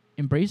industry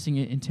embracing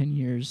it in 10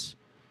 years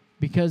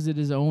because it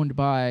is owned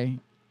by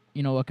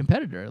a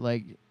competitor.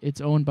 Like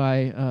it's owned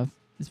by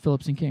it's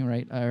Phillips and King,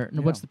 right? Or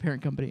no, what's the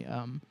parent company?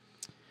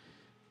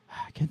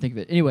 I can't think of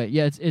it. Anyway,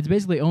 yeah, it's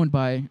basically owned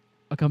by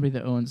a company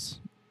that owns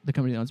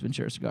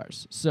Ventura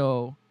Cigars.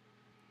 So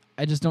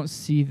I just don't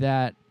see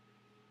that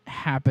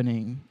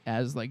happening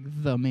as like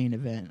the main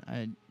event.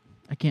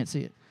 I can't see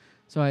it.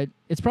 So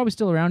it's probably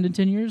still around in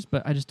 10 years,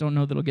 but I just don't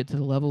know that it'll get to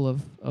the level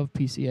of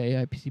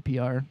PCA,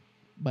 IPCPR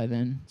by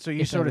then. So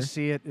you if sort ever. of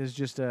see it as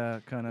just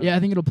a kind of... Yeah, I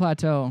think it'll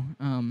plateau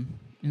in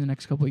the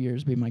next couple of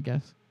years, be my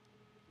guess.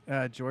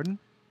 Jordan?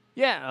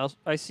 Yeah,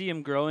 I see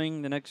them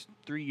growing the next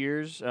 3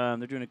 years. They're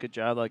doing a good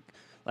job. Like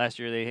last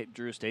year,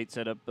 Drew Estate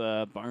set up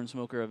a barn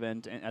smoker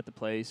event at the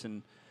place,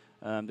 and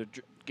they're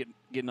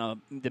getting all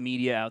the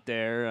media out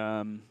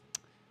there.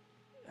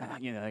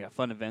 They got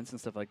fun events and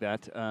stuff like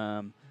that.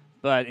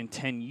 But in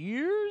 10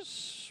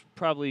 years,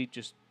 probably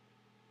just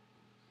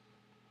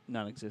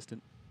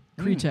non-existent.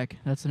 Cretech,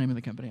 that's the name of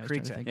the company I was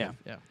trying to Cretech, think yeah. of.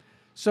 Yeah.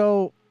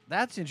 So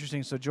that's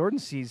interesting. So Jordan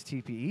sees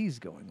TPE's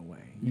going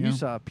away. Yeah. You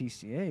saw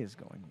PCA is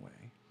going away.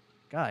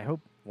 God, I hope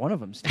one of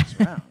them sticks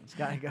around.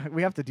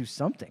 We have to do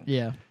something.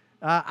 Yeah.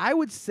 I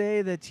would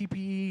say that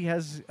TPE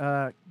has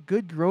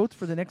good growth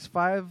for the next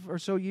 5 or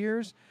so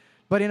years.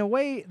 But in a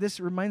way, this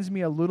reminds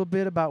me a little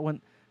bit about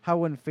when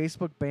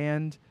Facebook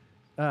banned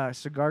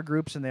cigar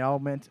groups and they all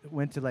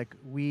went to like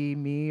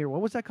me, or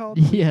what was that called?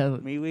 Yeah.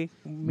 MeWe.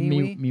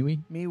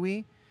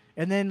 MeWe.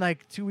 And then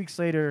like 2 weeks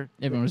later,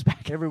 Everyone was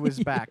back. Everyone was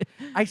back.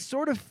 I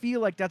sort of feel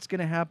like that's going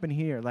to happen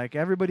here. Like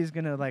everybody's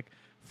going to like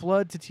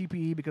flood to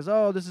TPE because,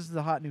 oh, this is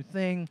the hot new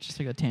thing. Just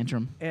like a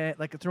tantrum.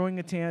 Like throwing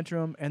a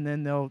tantrum, and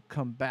then they'll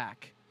come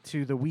back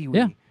to the WeWe,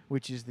 Yeah.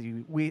 which is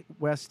the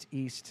West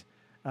East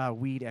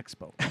Weed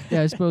Expo.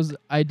 Yeah, I suppose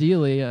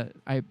ideally, the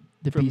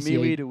From PCA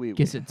MeWe to WeWe.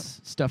 gets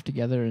its stuff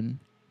together, and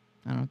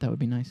I don't know, that would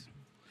be nice.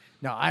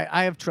 No,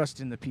 I have trust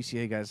in the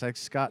PCA guys. Like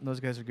Scott and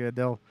those guys are good.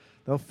 They'll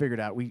figure it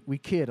out. We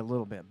kid a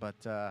little bit,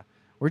 but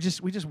we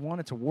just want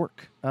it to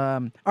work.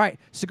 All right,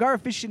 Cigar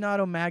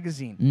Aficionado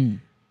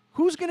magazine.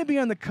 Who's going to be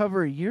on the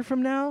cover a year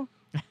from now?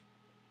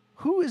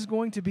 Who is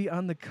going to be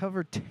on the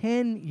cover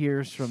 10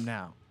 years from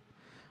now?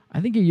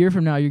 I think a year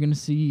from now you're going to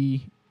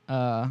see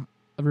a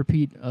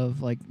repeat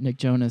of like Nick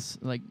Jonas,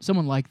 like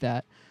someone like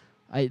that.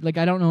 I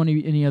don't know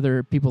any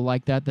other people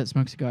like that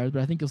smoke cigars,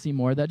 but I think you'll see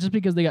more of that just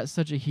because they got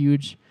such a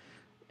huge.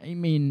 I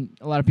mean,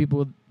 a lot of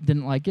people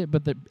didn't like it,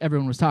 but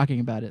everyone was talking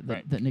about it.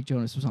 That Nick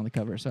Jonas was on the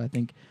cover, so I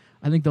think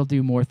they'll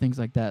do more things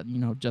like that. You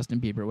know, Justin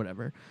Bieber,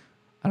 whatever.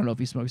 I don't know if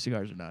he smokes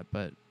cigars or not,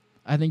 but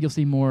I think you'll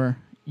see more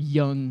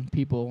young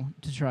people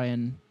to try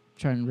and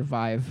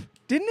revive.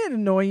 Didn't it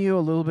annoy you a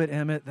little bit,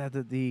 Emmett,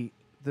 that the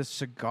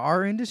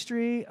cigar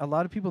industry, a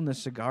lot of people in the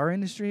cigar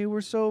industry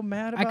were so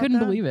mad about I couldn't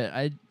that? believe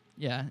it.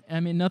 Yeah, I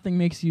mean, nothing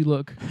makes you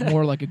look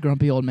more like a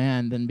grumpy old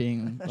man than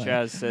being like,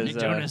 Chaz says, Nick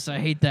Jonas, I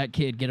hate that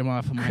kid. Get him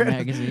off of my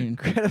magazine.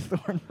 Greta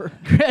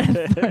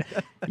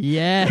Thunberg.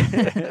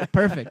 Yeah,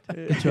 perfect.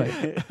 Good choice.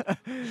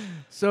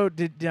 So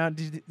did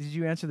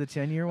you answer the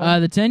 10-year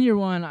one? The 10-year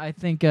one, I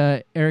think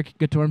Eric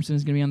Gatormson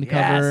is going to be on the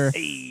cover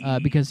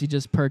because he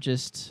just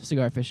purchased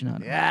Cigar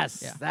Aficionado.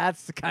 Yes, Yeah.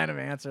 that's the kind of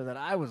answer that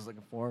I was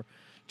looking for.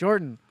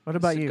 Jordan, what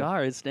about you?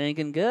 Cigar is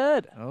stinking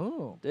good.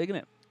 Oh, Digging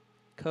it.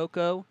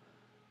 Cocoa,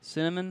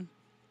 cinnamon.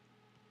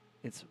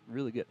 It's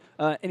really good.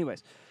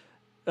 Anyways,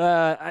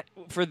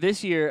 for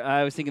this year,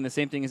 I was thinking the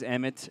same thing as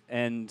Emmett,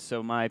 and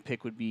so my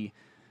pick would be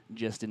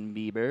Justin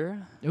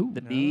Bieber. Ooh.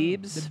 The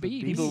Biebs. The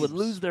Biebs. People would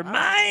lose their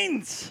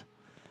minds.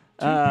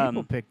 two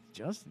people picked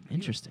Justin.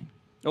 Interesting.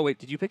 Oh, wait,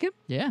 did you pick him?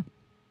 Yeah.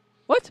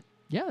 What?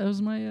 Yeah, that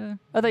was my...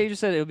 I thought you just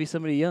said it would be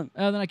somebody young.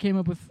 then I came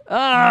up with...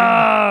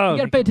 Oh! You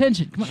got to pay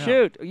attention. Come on.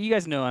 Shoot. You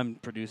guys know I'm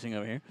producing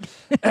over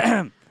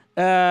here.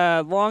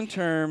 Long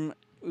term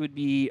would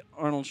be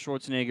Arnold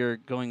Schwarzenegger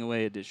Going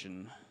Away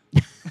edition.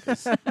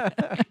 'Cause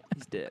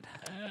he's dead.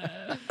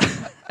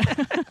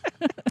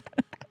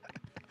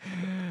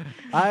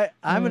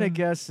 I'm gonna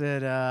guess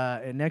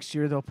that next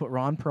year they'll put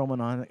Ron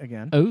Perlman on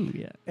again. Oh,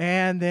 yeah.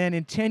 And then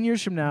in 10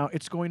 years from now,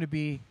 it's going to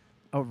be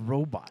a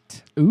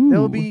robot. Ooh.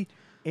 There'll be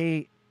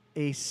a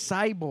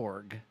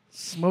cyborg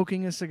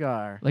smoking a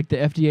cigar. Like the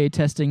FDA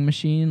testing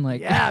machine.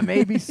 Like Yeah,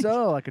 maybe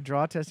so. Like a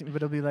draw testing, but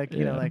it'll be like,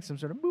 you know, Yeah. like some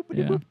sort of boop,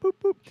 Yeah. boop, boop,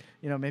 boop.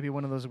 You know, maybe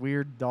one of those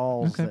weird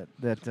dolls Okay.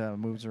 that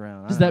moves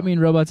around. I Does don't that know. mean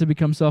robots have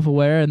become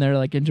self-aware and they're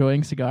like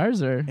enjoying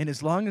cigars, or? And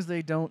as long as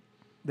they don't,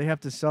 they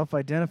have to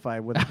self-identify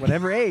with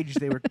whatever age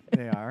they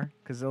are,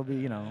 because they'll be,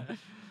 you know.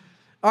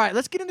 All right,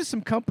 let's get into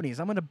some companies.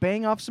 I'm going to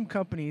bang off some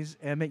companies.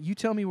 Emmett, you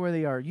tell me where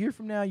they are a year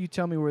from now. You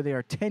tell me where they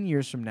are 10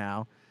 years from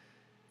now,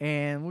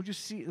 and we'll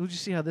just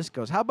see how this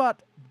goes. How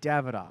about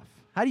Davidoff?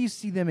 How do you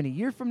see them in a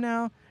year from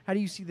now? How do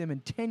you see them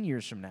in 10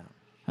 years from now?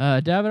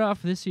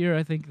 Davidoff this year,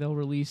 I think they'll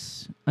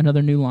release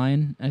another new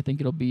line. I think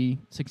it'll be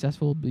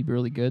successful. It'll be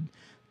really good.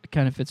 It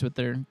kind of fits with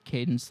their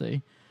cadence.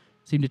 They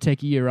seem to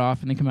take a year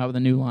off and then come out with a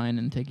new line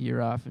and take a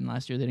year off. And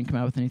last year they didn't come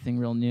out with anything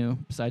real new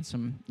besides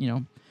some,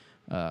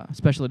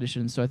 special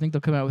editions. So I think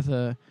they'll come out with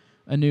a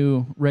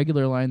new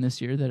regular line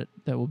this year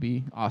that will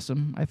be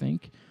awesome. I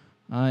think.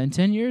 In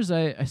 10 years,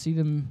 I see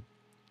them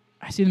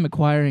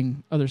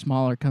acquiring other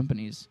smaller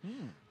companies.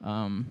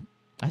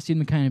 I see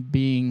them kind of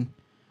being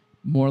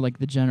more like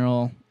the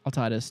General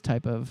Altadas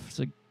type of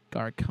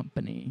cigar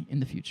company in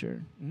the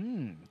future.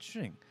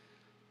 Interesting.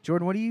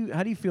 Jordan,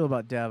 how do you feel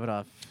about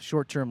Davidoff,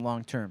 short term,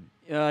 long term?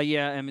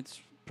 Yeah, Emmett's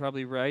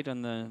probably right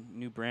on the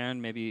new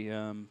brand. Maybe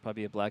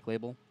probably a black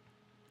label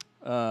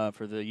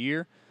for the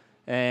year.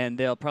 And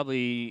they'll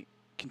probably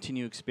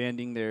continue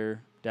expanding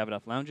their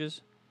Davidoff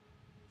lounges,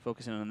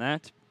 focusing on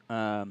that.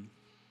 And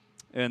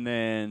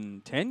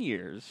then 10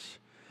 years,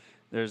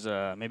 there's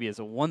maybe it's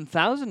a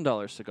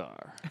 $1,000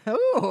 cigar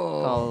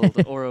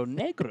called Oro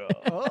Negro.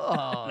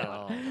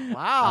 Oh, wow.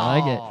 I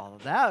like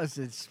it. That was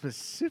a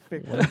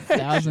specific one.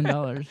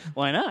 $1,000.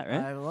 Why not, right?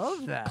 I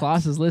love that.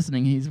 Klaus is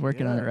listening. He's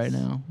working on it right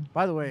Yes. now.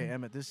 By the way,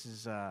 Emmett, this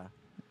is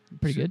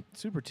Pretty good.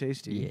 super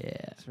tasty.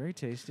 Yeah. It's very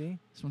tasty.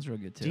 This one's real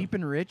good too. Deep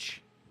and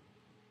Rich.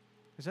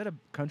 Is that a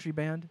country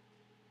band?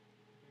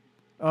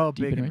 Oh,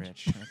 Deep Big and and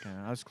Rich. Rich. Okay,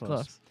 I was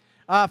close.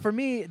 Close. For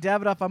me,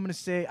 Davidoff, I'm going to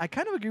say I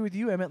kind of agree with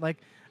you, Emmett. Like,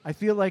 I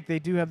feel like they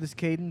do have this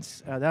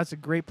cadence. That's a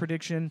great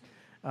prediction.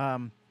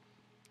 I'm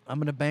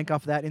going to bank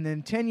off that. And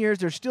then 10 years,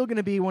 they're still going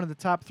to be one of the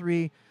top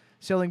 3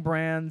 selling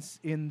brands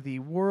in the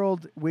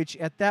world, which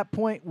at that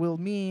point will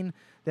mean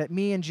that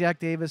me and Jack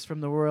Davis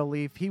from the Royal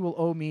Leaf, he will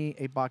owe me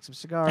a box of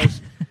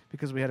cigars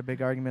because we had a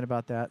big argument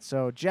about that.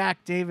 So,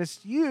 Jack Davis,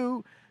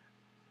 you're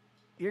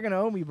going to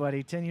owe me,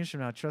 buddy, 10 years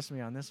from now. Trust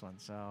me on this one.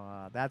 So,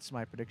 that's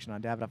my prediction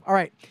on Davidoff. All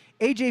right,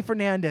 AJ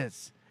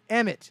Fernandez.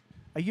 Emmett,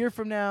 a year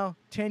from now,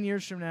 10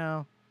 years from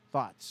now,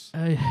 thoughts?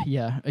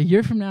 Yeah, a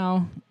year from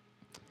now,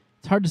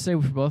 it's hard to say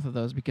for both of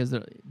those because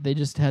they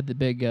just had the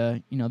big,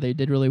 they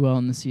did really well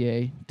in the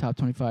CA top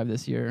 25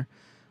 this year.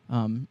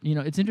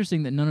 It's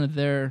interesting that none of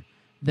their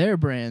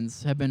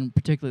brands have been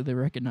particularly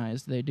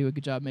recognized. They do a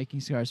good job making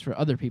cigars for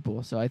other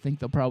people, so I think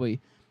they'll probably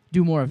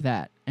do more of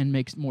that and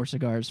make more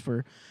cigars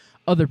for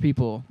other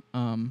people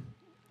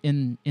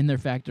in their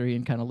factory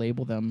and kind of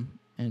label them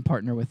and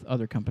partner with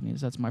other companies.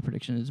 That's my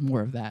prediction, is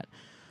more of that.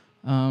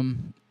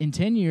 In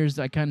 10 years,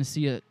 I kind of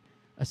see a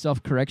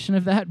self-correction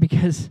of that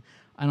because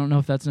I don't know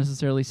if that's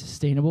necessarily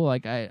sustainable.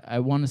 Like, I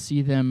want to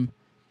see them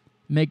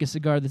make a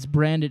cigar that's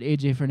branded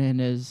AJ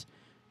Fernandez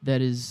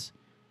that is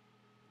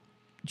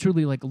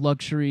truly like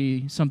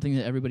luxury, something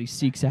that everybody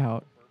seeks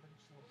out.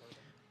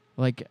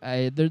 Like,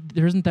 there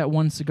isn't that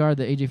one cigar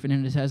that AJ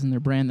Fernandez has in their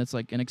brand that's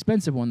like an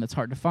expensive one that's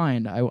hard to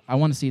find. I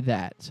want to see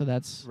that. So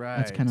that's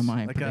kind of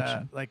my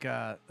prediction.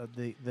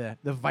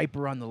 The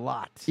Viper on the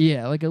lot.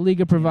 Yeah, like a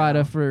Liga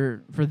Privada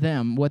for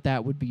them, what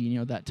that would be,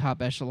 that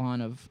top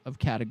echelon of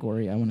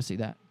category. I want to see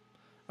that.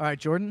 All right,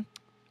 Jordan,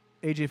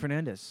 AJ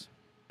Fernandez.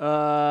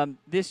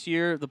 This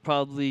year, they'll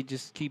probably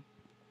just keep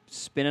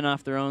spinning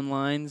off their own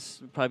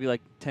lines. Probably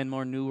like 10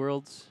 more New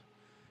Worlds,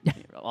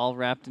 all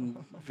wrapped in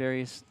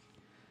various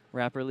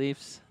wrapper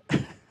leaves.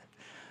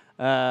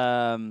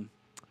 10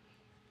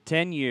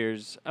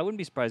 years. I wouldn't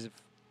be surprised if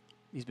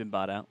he's been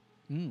bought out.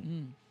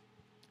 You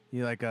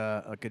like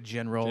a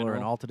General or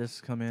an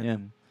Altadis come in? Yeah.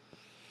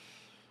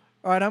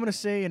 All right, I'm going to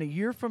say in a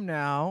year from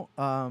now,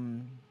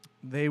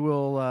 they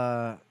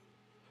will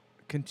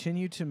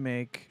continue to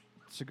make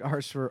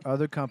cigars for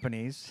other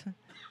companies.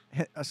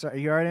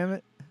 Sorry, you all right,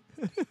 Emmett?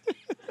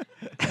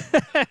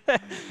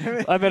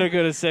 I better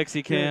go to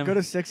Sexy Cam. Yeah, go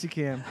to Sexy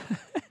Cam.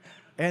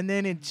 And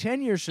then in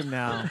 10 years from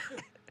now,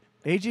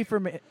 AJ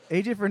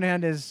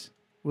Fernandez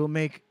will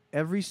make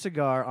every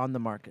cigar on the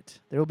market.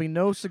 There will be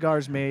no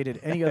cigars made at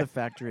any other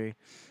factory.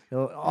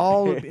 They'll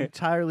all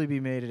entirely be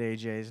made at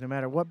AJ's. No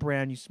matter what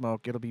brand you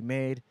smoke, it'll be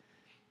made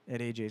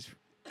at AJ's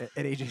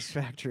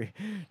factory.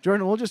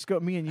 Jordan, we'll just go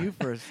me and you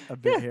for a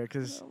bit here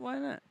because why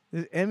not?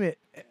 Emmett,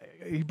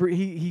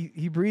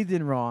 he breathed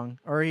in wrong,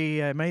 or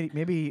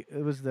maybe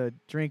it was the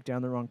drink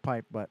down the wrong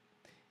pipe, but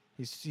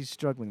he's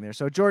struggling there.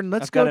 So Jordan,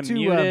 let's I've got go him to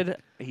muted.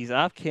 He's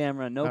off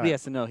camera. Nobody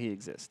has to know he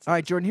exists. All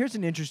right, Jordan. Here's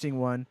an interesting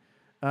one.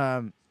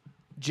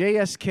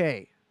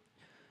 JSK.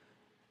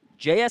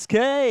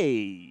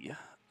 JSK.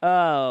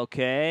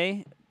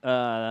 Okay.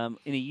 Within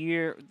a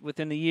year,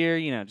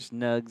 just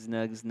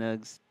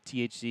nugs,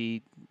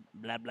 THC,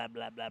 blah, blah,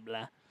 blah, blah,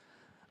 blah.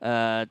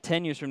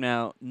 10 years from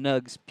now,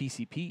 nugs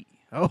PCP.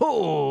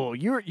 Oh,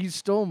 you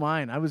stole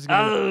mine. I was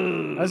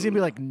gonna be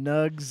like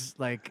nugs,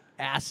 like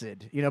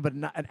acid, but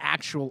not an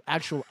actual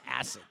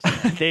acid.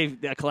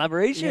 A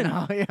collaboration,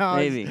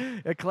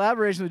 maybe a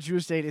collaboration with Drew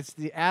Estate. It's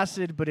the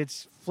acid, but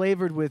it's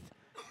flavored with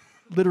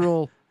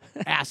literal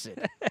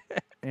acid.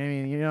 I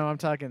mean, I'm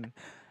talking,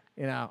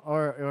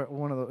 or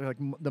one of the like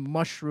the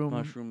mushroom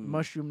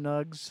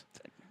nugs.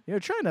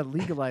 Trying to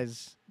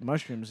legalize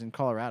mushrooms in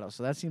Colorado,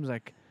 so that seems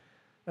like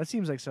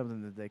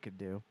something that they could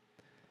do.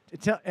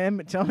 Tell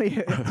me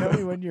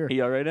when you're. Are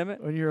you all right,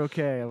 Emmett? When you're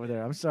okay over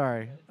there. I'm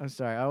sorry.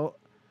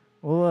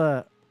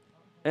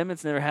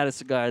 Emmett's never had a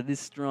cigar this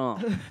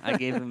strong. I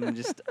gave him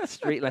just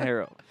straight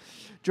Lajero.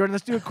 Jordan,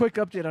 let's do a quick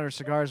update on our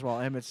cigars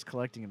while Emmett's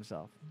collecting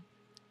himself.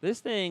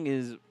 This thing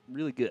is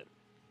really good.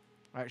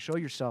 All right, show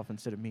yourself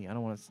instead of me. I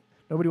don't want to.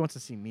 Nobody wants to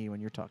see me when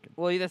you're talking.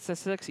 Well, that's a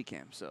Sexy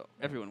Cam, so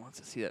everyone wants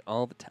to see that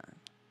all the time.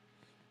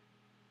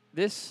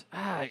 This,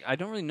 I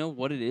don't really know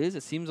what it is.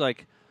 It seems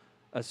like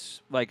a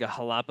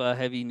Jalapa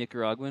heavy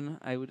Nicaraguan,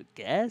 I would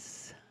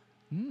guess.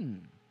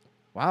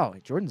 Wow,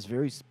 Jordan's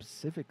very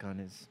specific on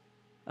his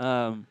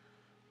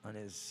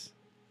analysis.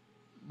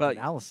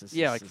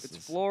 Yeah, it's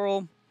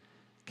floral,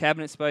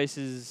 cabinet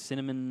spices,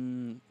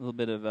 cinnamon, a little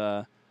bit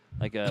of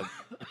like a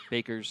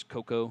baker's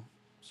cocoa.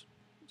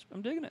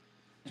 I'm digging it.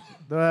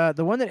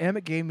 The one that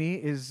Emmett gave me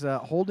is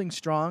holding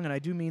strong, and I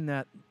do mean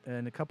that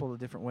in a couple of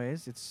different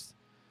ways. It's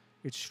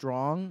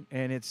strong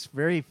and it's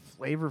very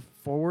flavor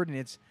forward, and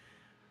it's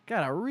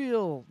got a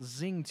real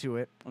zing to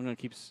it. I'm gonna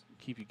keep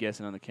you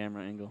guessing on the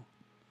camera angle.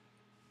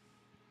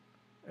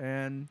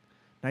 And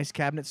nice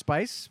cabinet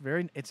spice.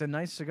 It's a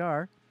nice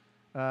cigar.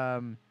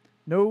 No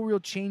real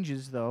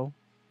changes though,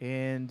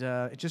 and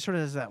it just sort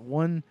of has that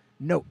one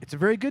note. It's a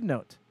very good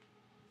note.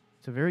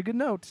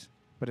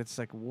 But it's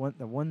like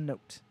the one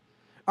note.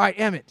 All right,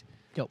 Emmett.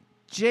 Go.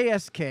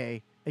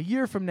 JSK. A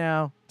year from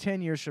now,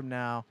 10 years from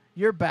now,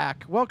 you're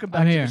back. Welcome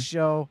back to the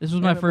show. This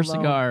was my first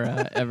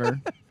cigar ever,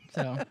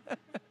 so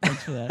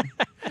thanks for that.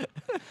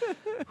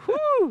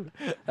 Woo!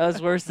 That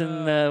was worse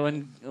than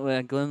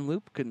when Glenn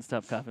Loop couldn't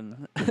stop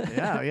coughing.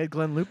 Yeah, we had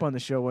Glenn Loop on the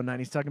show one night.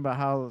 He's talking about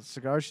how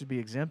cigars should be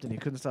exempt, and he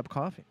couldn't stop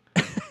coughing.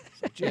 So,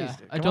 jeez, Yeah,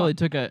 dude, I come totally on.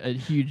 took a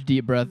huge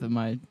deep breath of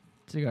my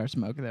cigar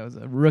smoke. That was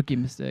a rookie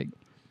mistake.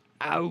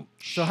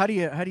 So how do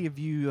you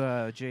view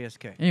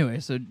JSK? Anyway,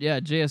 so yeah,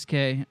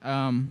 JSK.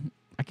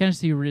 I kind of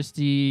see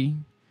Risty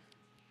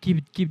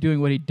keep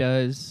doing what he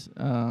does,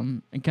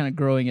 and kind of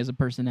growing as a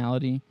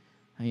personality.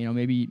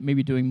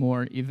 Maybe doing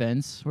more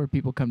events where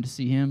people come to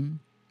see him.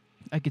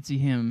 I could see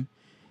him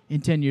in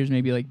 10 years,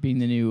 maybe like being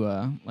the new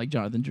like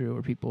Jonathan Drew,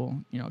 where people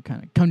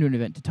kind of come to an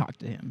event to talk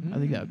to him. I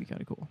think that would be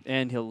kind of cool.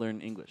 And he'll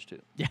learn English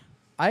too. Yeah.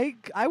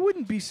 I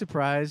wouldn't be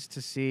surprised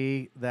to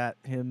see that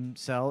him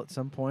sell at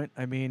some point.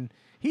 I mean,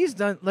 he's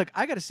done. Look,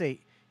 I got to say,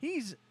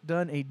 he's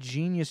done a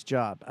genius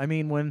job. I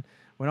mean, when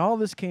all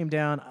this came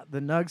down, the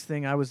Nugs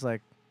thing, I was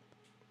like,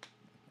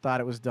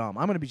 thought it was dumb.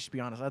 I'm gonna just be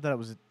honest. I thought it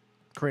was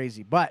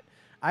crazy, but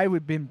I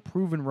would have been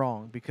proven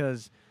wrong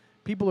because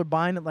people are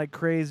buying it like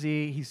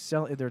crazy. He's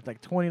selling. They're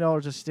like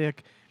 $20 a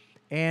stick,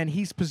 and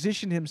he's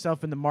positioned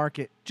himself in the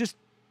market just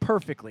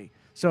perfectly.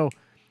 So,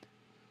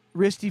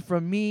 Risty,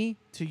 from me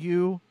to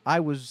you,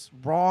 I was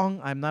wrong.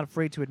 I'm not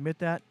afraid to admit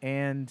that,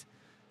 and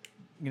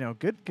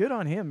good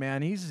on him,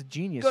 man. He's a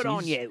genius. Good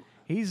on you.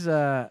 He's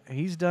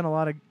done a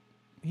lot of.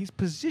 He's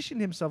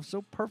positioned himself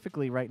so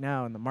perfectly right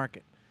now in the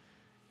market,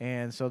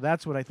 and so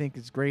that's what I think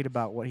is great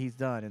about what he's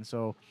done. And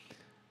so,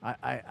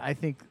 I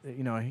think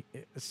at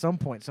some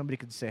point somebody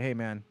could say, "Hey,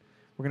 man,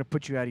 we're gonna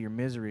put you out of your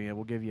misery, and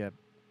we'll give you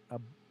a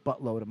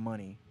buttload of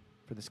money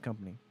for this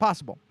company."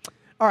 Possible.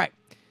 All right,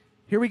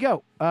 here we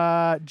go.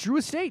 Drew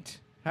Estate.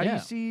 How do Yeah.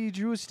 you see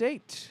Drew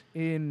Estate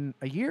in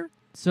a year?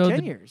 So 10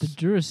 the years.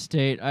 Drew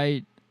Estate,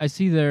 I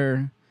see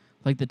their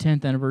like the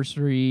 10th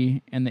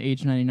anniversary and the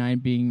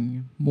H99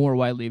 being more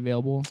widely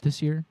available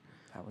this year.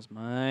 That was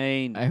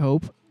mine. I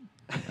hope.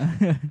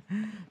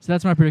 So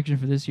that's my prediction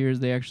for this year is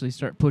they actually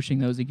start pushing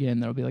those again.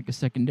 That'll be like a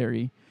second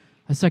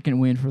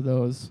win for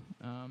those.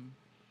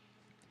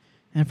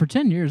 And for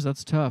 10 years,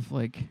 that's tough.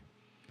 Like,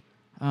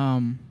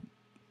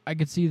 I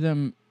could see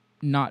them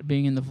not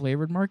being in the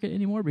flavored market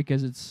anymore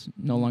because it's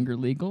no longer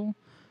legal.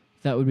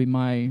 That would be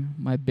my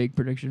big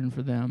prediction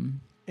for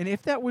them. And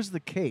if that was the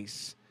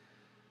case,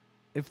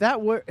 if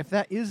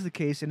that is the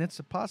case, and it's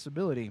a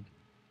possibility,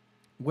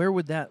 where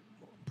would that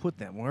put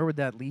them? Where would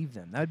that leave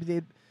them? That'd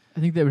be I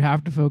think they would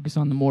have to focus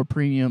on the more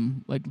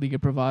premium, like Liga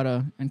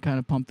Privada, and kind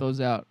of pump those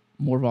out,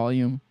 more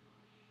volume.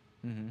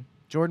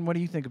 Jordan, what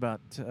do you think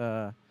about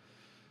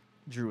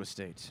Drew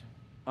Estate?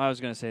 I was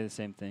going to say the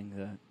same thing.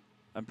 That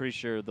I'm pretty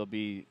sure there'll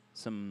be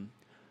some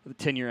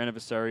 10-year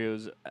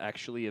anniversarios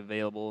actually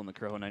available in the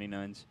Corojo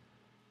 99s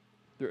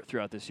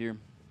throughout this year.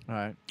 All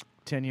right,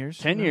 10 years.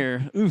 10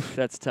 year, oof,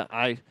 that's tough.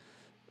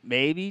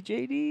 Maybe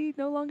JD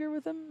no longer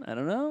with him. I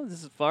don't know.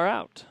 This is far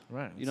out.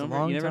 Right, You it's a don't.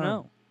 long You never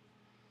time.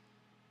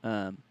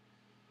 know.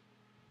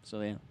 So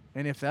yeah.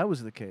 And if that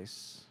was the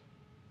case,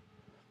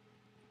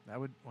 how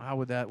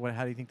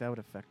do you think that would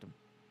affect them?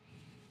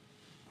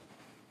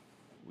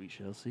 We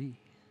shall see.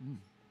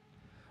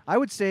 I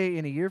would say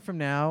in a year from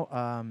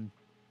now,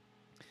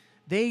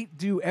 they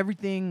do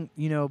everything,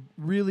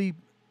 really.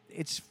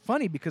 It's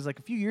funny because like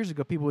a few years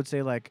ago, people would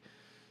say like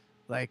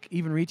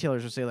even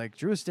retailers would say like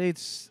Drew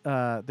Estates,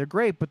 they're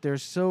great, but they're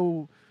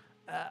so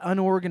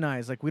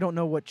unorganized. Like we don't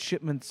know what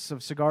shipments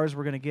of cigars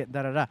we're going to get,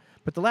 da-da-da.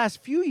 But the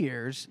last few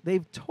years,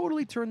 they've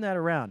totally turned that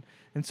around.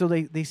 And so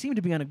they seem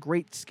to be on a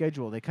great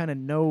schedule. They kind of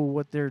know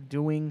what they're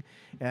doing,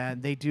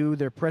 and they do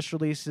their press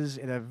releases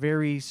in a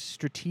very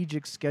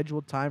strategic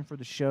scheduled time for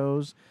the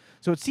shows.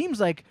 So it seems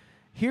like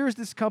here's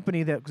this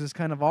company that was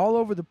kind of all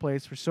over the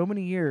place for so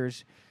many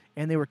years,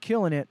 and they were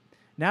killing it.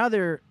 Now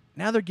they're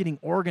getting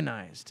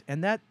organized,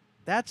 and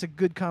that's a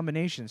good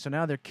combination. So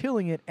now they're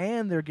killing it,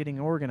 and they're getting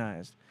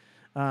organized.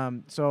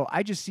 So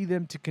I just see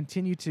them to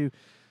continue to,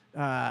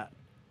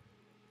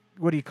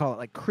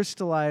 like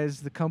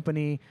crystallize the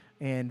company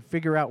and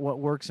figure out what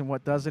works and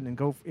what doesn't, and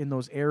go in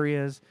those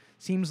areas.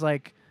 Seems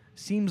like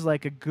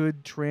a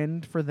good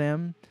trend for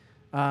them.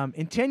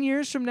 In 10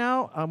 years from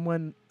now,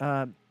 when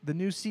the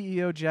new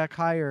CEO Jack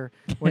Heyer,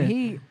 when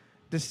he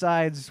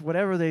decides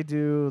whatever they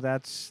do,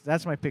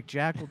 that's my pick.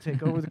 Jack will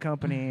take over the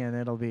company, and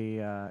it'll be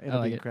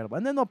incredible.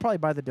 And then they'll probably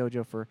buy the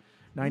dojo for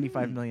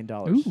 $95 million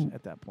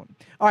at that point.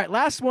 All right,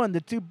 last one,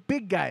 the two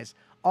big guys,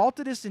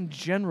 Altadis and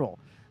General.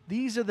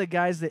 These are the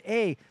guys that,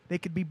 they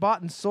could be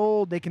bought and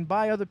sold. They can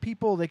buy other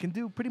people. They can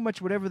do pretty much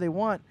whatever they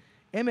want.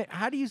 Emmett,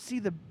 how do you see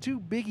the two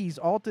biggies,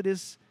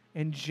 Altadis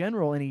and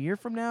General, in a year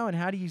from now? And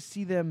how do you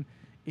see them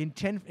in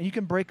 10? And you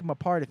can break them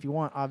apart if you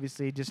want,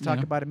 obviously. Just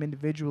talk about them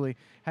individually.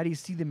 How do you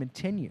see them in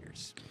 10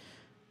 years?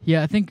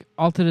 Yeah, I think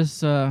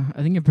Altadis,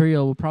 I think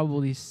Imperial will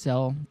probably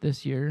sell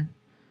this year.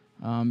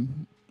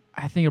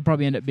 I think it'll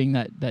probably end up being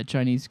that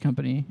Chinese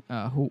company,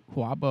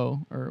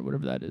 Huabo, or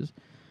whatever that is.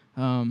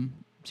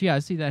 So yeah, I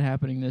see that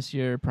happening this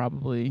year.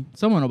 Probably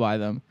someone will buy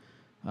them.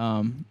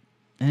 And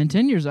in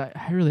 10 years, I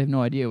really have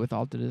no idea with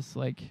Altadis.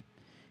 Like,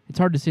 it's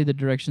hard to say the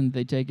direction that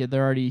they take it.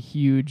 They're already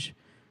huge,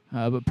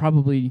 but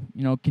probably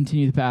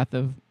continue the path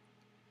of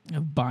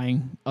of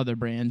buying other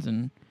brands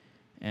and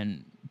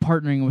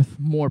partnering with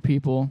more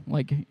people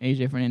like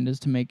AJ Fernandez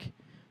to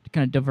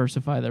kind of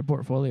diversify their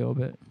portfolio a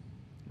bit.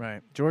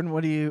 Right. Jordan,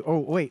 what do you... Oh,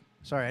 wait.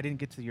 Sorry, I didn't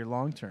get to your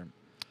long-term.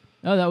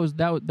 Oh,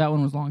 that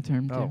one was long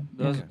term too.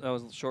 Oh, That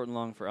was short and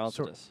long for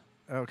Altadis.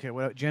 Okay,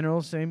 well,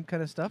 General, same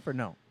kind of stuff or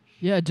no?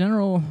 Yeah,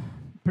 General,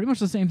 pretty much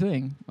the same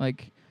thing.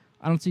 Like,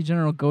 I don't see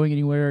General going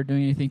anywhere or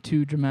doing anything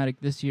too dramatic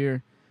this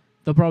year.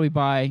 They'll probably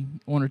buy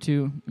one or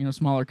two,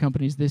 smaller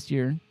companies this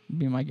year, would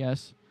be my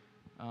guess.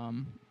 I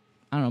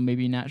don't know,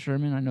 maybe Nat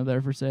Sherman. I know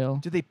they're for sale.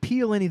 Do they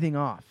peel anything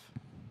off?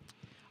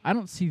 I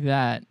don't see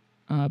that,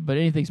 but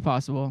anything's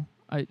possible.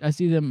 I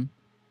see them,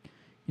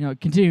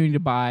 continuing to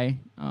buy,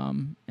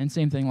 and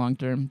same thing long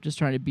term, just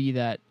trying to be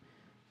that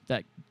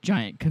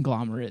giant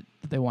conglomerate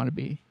that they want to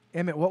be.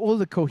 Emmett, what will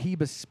the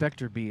Cohiba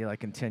Spectre be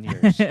like in 10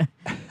 years?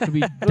 It'll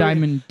be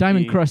diamond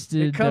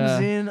crusted. It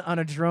comes in on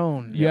a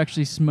drone. You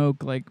actually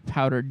smoke like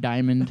powdered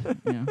diamond.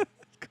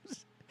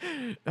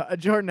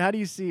 Jordan, how do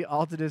you see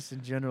Altadis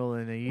in general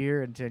in a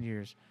year and 10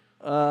 years?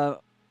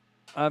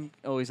 I'm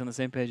always on the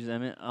same page as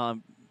Emmett.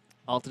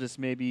 Altadis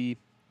maybe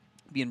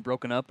being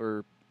broken up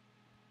or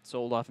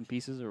sold off in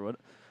pieces or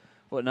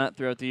whatnot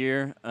throughout the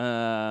year.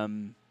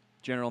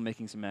 General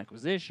making some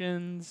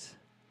acquisitions.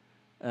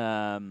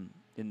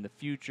 In the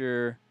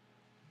future,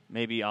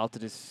 maybe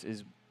Altadis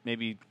is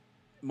maybe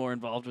more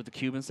involved with the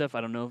Cuban stuff.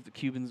 I don't know if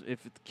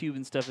the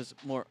Cuban stuff is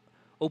more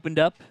opened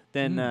up,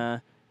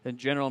 then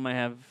General might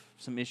have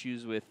some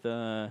issues with.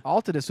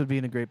 Altadis would be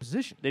in a great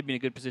position. They'd be in a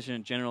good position,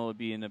 and General would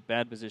be in a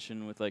bad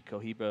position with like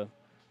Cohiba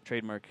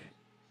trademark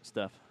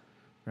stuff.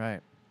 Right.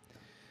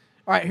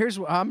 All right.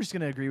 I'm just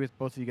going to agree with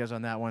both of you guys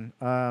on that one.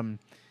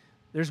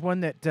 There's one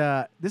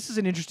that this is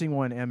an interesting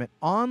one, Emmett.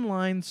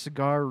 Online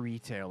cigar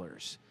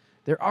retailers.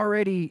 There's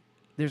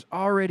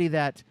already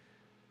that.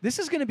 This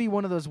is going to be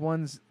one of those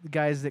ones,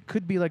 guys, that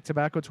could be like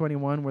Tobacco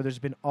 21, where there's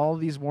been all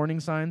these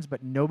warning signs,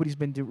 but nobody's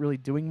been really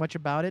doing much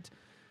about it.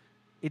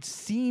 It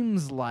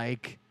seems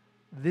like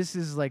this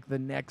is like the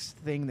next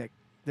thing that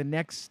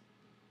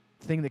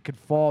could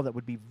fall that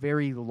would be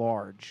very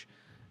large.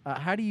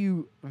 How do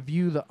you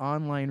view the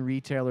online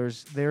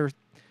retailers, their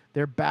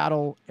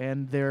battle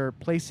and their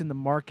place in the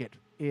market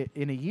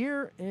in a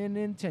year and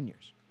in 10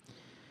 years?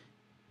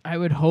 I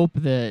would hope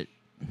that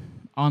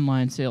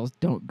online sales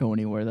don't go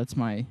anywhere. That's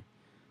my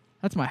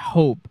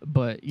hope.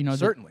 But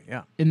certainly,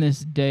 yeah. In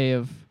this day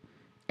of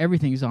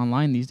everything's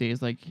online these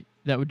days, like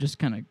that would just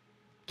kind of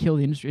kill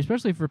the industry,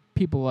 especially for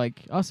people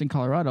like us in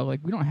Colorado. Like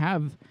we don't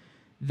have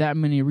that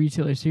many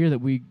retailers here that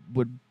we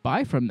would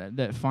buy from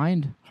that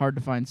find hard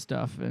to find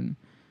stuff, and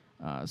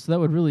so that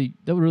would really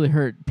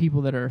hurt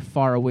people that are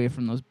far away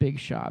from those big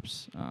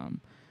shops.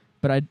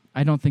 But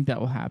I don't think that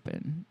will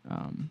happen.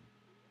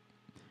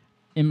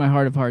 In my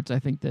heart of hearts, I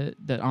think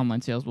that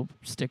online sales will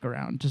stick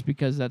around just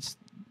because that's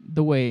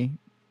the way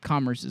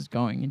commerce is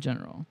going in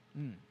general.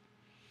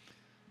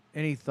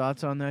 Any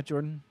thoughts on that,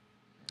 Jordan?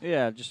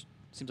 Yeah, it just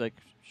seems like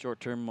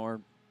short-term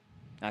more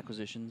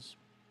acquisitions.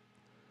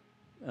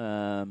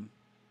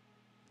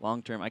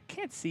 Long-term, I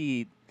can't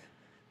see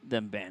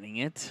them banning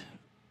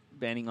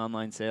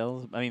online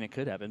sales. I mean, it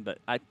could happen, but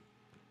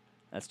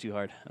that's too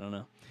hard. I don't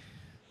know.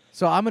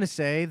 So I'm going to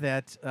say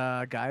that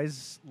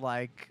guys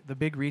like the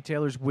big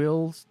retailers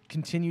will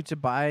continue to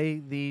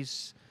buy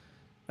these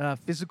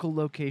physical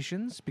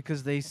locations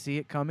because they see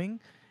it coming,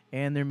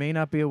 and there may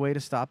not be a way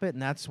to stop it,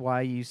 and that's why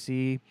you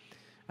see,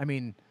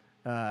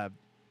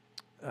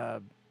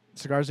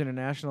 Cigars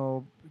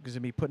International is going to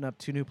be putting up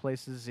 2 new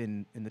places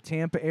in the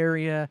Tampa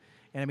area,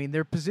 and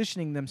they're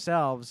positioning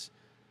themselves.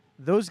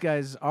 Those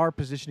guys are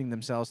positioning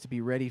themselves to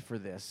be ready for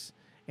this,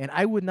 and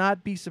I would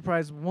not be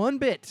surprised one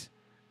bit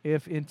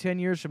if in 10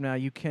 years from now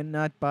you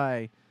cannot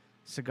buy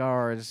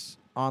cigars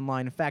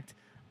online. In fact,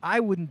 I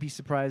wouldn't be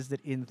surprised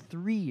that in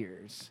 3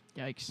 years,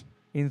 Yikes.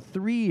 in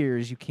 3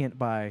 years you can't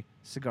buy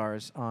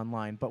cigars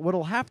online. But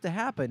what'll have to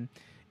happen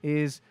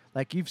is,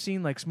 like you've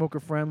seen, like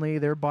Smoker Friendly,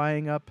 they're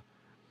buying up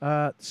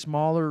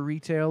smaller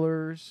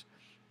retailers,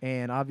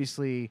 and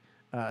obviously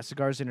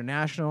Cigars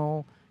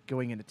International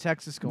going into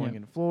Texas, going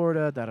into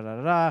Florida,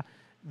 da-da-da-da-da.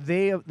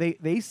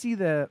 They see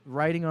the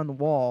writing on the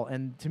wall,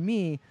 and to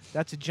me,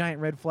 that's a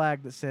giant red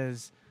flag that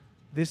says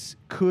this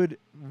could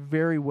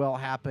very well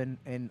happen,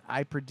 and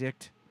I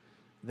predict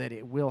that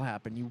it will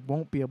happen. You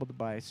won't be able to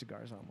buy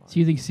cigars online. So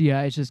you think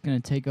CI is just going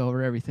to take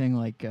over everything?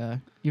 Like, you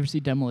ever see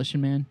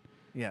Demolition Man?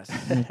 Yes.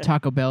 And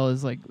Taco Bell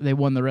is like, they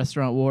won the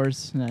restaurant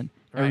wars, and then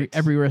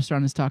every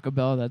restaurant is Taco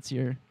Bell. That's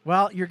your...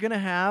 Well, you're gonna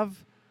have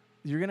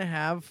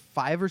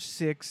 5 or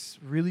 6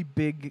 really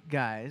big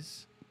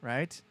guys,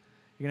 right?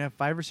 You're going to have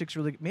 5 or 6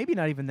 really, maybe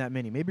not even that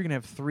many. Maybe you're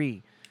going to have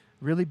 3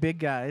 really big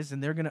guys,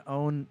 and they're going to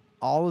own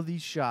all of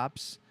these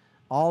shops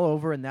all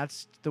over, and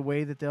that's the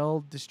way that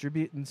they'll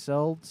distribute and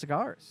sell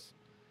cigars.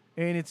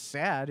 And it's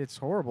sad. It's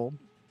horrible.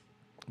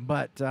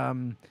 But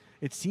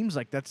it seems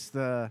like that's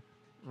the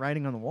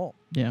writing on the wall.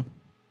 Yeah.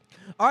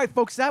 All right,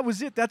 folks, that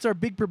was it. That's our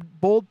big,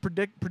 bold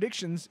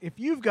predictions. If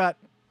you've got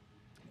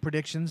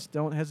predictions,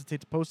 don't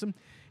hesitate to post them.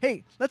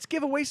 Hey, let's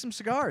give away some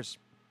cigars.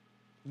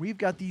 we've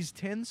got these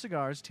 10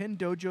 cigars, 10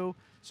 Dojo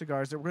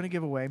cigars that we're going to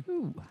give away.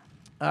 Ooh.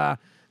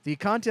 The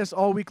contest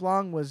all week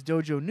long was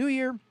Dojo New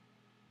Year.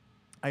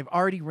 I've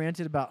already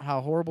ranted about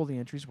how horrible the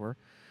entries were.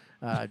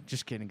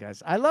 Just kidding,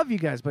 guys. I love you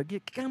guys, but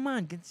come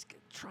on,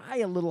 try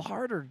a little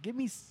harder. Give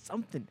me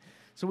something.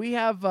 So we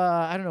have,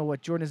 I don't know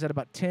what Jordan is at,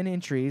 about 10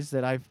 entries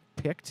that I've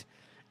picked.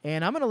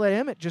 And I'm going to let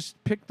Emmett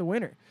just pick the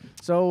winner.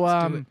 So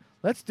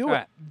let's do it.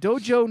 right.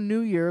 Dojo New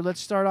Year. Let's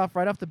start off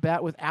right off the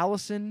bat with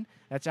Allison.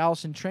 That's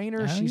Allison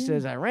Trainer. Oh, She yeah.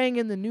 says, I rang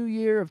in the new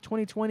year of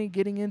 2020,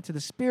 getting into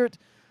the spirit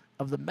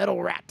of the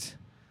metal rat.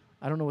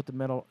 I don't know what the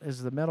metal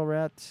is. The metal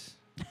rat?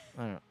 I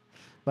don't know.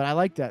 But I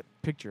like that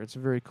picture. It's a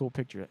very cool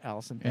picture,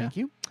 Allison. Thank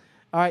you.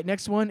 All right,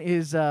 next one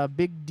is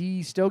Big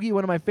D Stogie,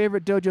 one of my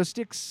favorite Dojo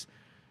sticks.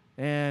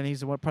 And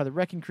he's part of the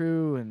Wrecking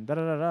Crew and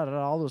da-da-da-da-da,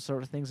 all those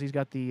sort of things. He's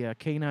got the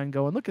K9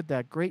 going. Look at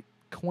that great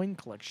coin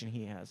collection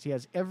he has. He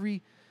has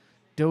every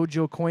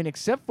Dojo coin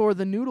except for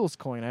the Noodles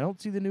coin. I don't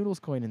see the Noodles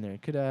coin in there.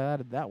 Could have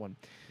added that one.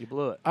 You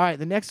blew it. All right,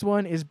 the next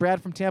one is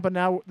Brad from Tampa.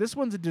 Now, this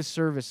one's a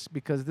disservice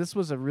because this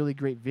was a really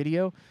great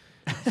video.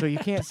 So you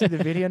can't see the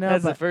video now.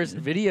 That's the but first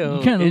video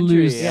You kinda entry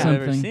lose I've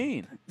ever something.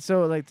 seen.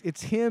 so like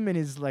it's him and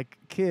his like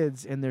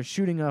kids, and they're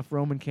shooting off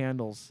Roman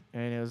candles,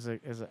 and it was an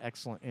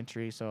excellent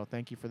entry. So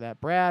thank you for that,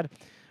 Brad.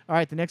 All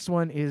right, the next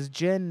one is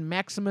Jen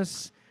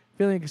Maximus,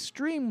 feeling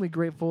extremely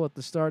grateful at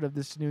the start of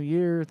this new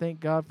year.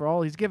 Thank God for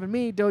all he's given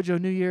me. Dojo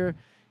New Year.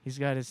 He's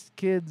got his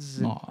kids.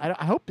 And Aw.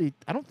 I hope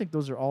I don't think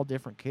those are all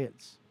different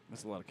kids.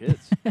 That's a lot of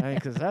kids.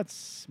 Because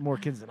that's more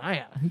kids than I I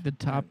have.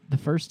 think the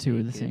first two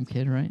are the same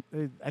kid, right?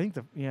 I think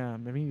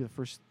maybe the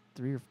first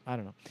three or I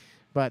don't know.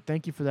 But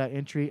thank you for that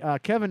entry.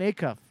 Kevin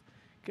Acuff.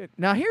 Good.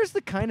 Now here's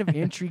the kind of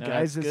entry, No,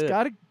 guys, that's that's good.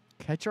 got to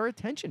catch our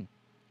attention.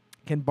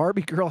 Can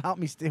Barbie Girl help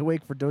me stay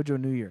awake for Dojo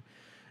New Year?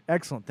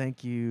 Excellent.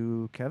 Thank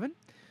you, Kevin.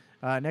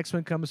 Next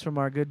one comes from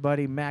our good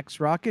buddy Max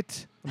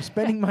Rocket. I'm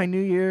spending my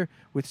New Year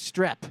with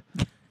strep,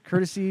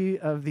 courtesy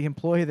of the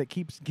employee that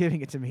keeps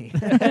giving it to me.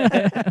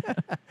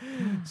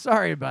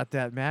 Sorry about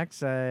that,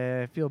 Max.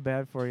 I feel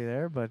bad for you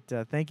there, but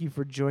thank you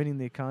for joining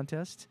the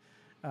contest.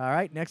 All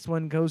right, next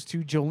one goes to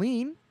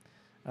Jolene.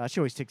 She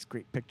always takes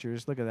great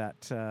pictures. Look at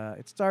that.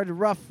 It started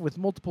rough with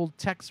multiple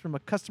texts from a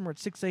customer at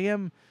 6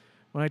 a.m.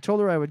 When I told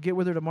her I would get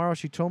with her tomorrow,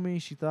 she told me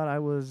she thought I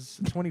was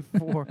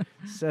 24/7,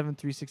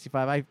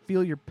 365. I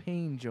feel your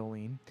pain,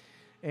 Jolene.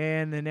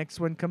 And the next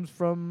one comes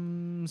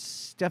from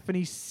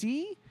Stephanie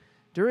C.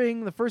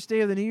 During the first day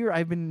of the new year,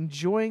 I've been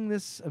enjoying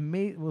this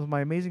with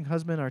my amazing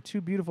husband, our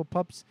two beautiful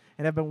pups,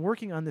 and I've been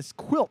working on this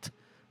quilt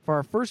for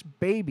our first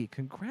baby.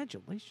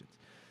 Congratulations.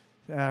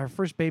 Our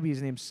first baby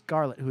is named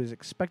Scarlett, who is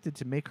expected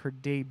to make her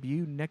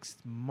debut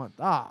next month.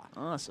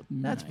 Awesome.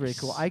 That's very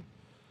cool. Nice.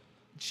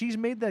 She's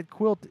made that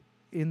quilt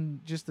in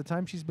just the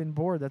time she's been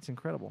bored. That's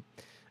incredible.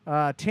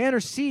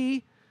 Tanner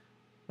C.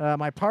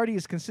 My party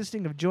is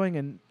consisting of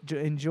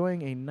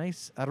enjoying a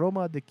nice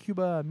aroma de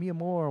Cuba mi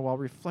amor while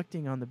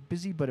reflecting on the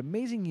busy but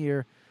amazing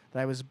year that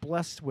I was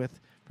blessed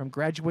with, from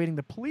graduating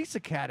the police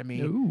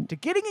academy Ooh. to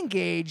getting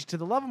engaged to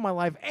the love of my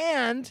life,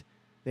 and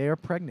they are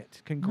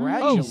pregnant.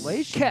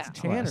 Congratulations, Tanner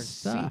Class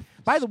C. stuff.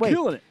 By the way,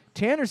 Killing it.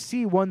 Tanner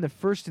C won the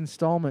first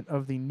installment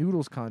of the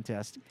Noodles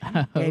contest,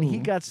 and he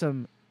Oh. got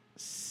some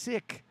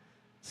sick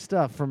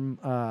stuff from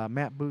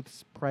Matt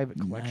Booth's private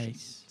collection.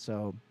 Nice.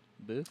 So,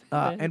 Booth.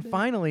 and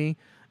finally,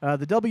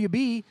 the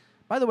WB.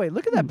 By the way,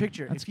 look at that Ooh,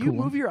 picture. that's If you a cool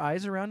one. move your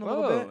eyes around a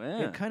little Whoa, bit,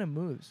 yeah. it kind of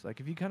moves. Like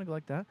if you kind of go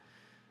like that.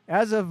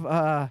 As of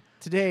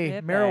today,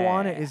 Hip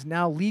marijuana it. is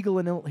now legal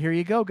in. Here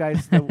you go,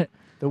 guys. The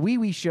Wee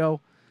Wee Show.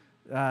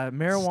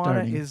 Marijuana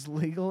Starting. is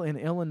legal in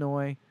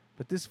Illinois,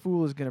 but this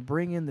fool is going to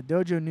bring in the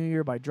Dojo New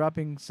Year by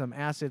dropping some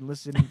acid,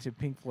 listening to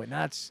Pink Floyd.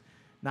 Now, that's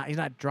not. He's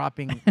not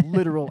dropping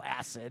literal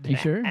acid. Are you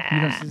sure?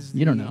 This is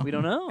You don't the know. We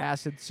don't know.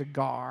 Acid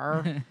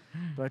cigar,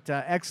 but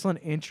excellent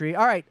entry.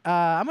 All right,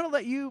 I'm going to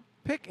let you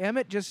pick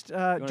Emmett. Just You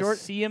wanna George,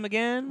 see him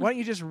again? why don't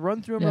you just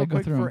run through him Yeah, real go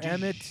quick through for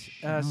 'em. Emmett,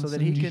 so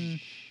that he Allison. can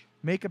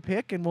make a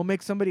pick, and we'll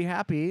make somebody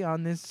happy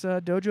on this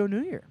Dojo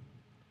New Year.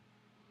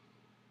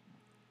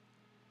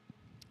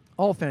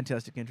 All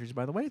fantastic entries,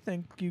 by the way.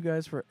 Thank you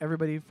guys for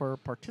everybody for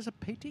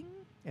participating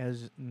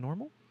as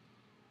normal.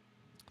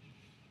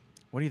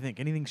 What do you think?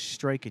 Anything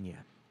striking you?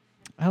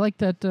 I like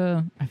that.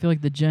 I feel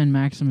like the Jen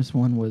Maximus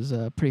one was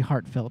pretty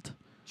heartfelt.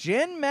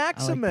 Jen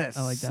Maximus.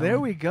 I like that there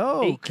one. we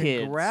go. 8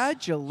 kids.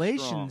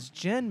 Congratulations,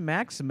 Jen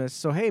Maximus.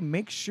 So hey,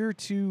 make sure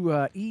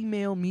to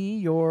email me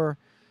your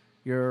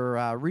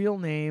real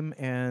name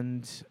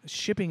and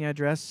shipping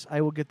address.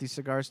 I will get these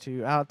cigars to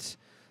you out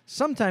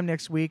sometime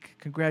next week.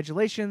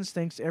 Congratulations.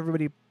 Thanks to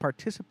everybody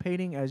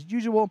participating as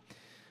usual.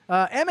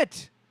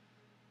 Emmett,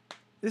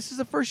 this is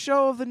the first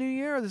show of the new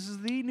year. This is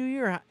the new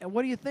year.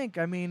 What do you think?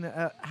 I mean,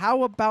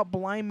 how about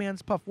Blind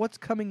Man's Puff? What's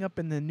coming up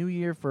in the new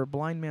year for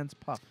Blind Man's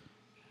Puff?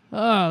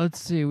 Let's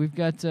see. We've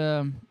got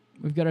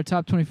our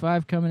top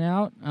 25 coming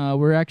out.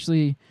 We're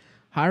actually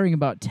hiring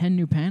about 10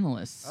 new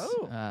panelists.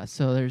 Oh.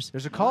 So there's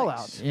There's a call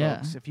out, folks,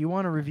 Yeah. if you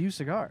want to review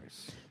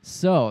cigars.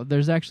 So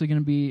there's actually going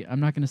to be, I'm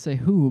not going to say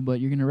who,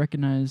 but you're going to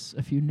recognize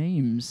a few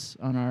names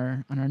on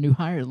our new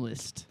hire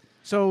list.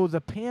 So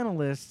the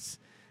panelists,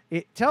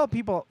 tell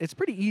people it's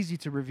pretty easy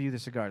to review the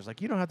cigars.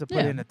 Like you don't have to put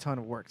Yeah. in a ton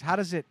of work. How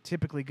does it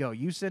typically go?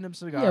 You send them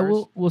cigars.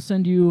 Yeah, we'll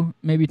send you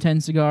maybe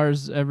 10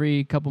 cigars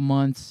every couple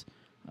months,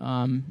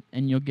 and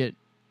you'll get.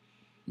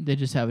 They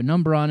just have a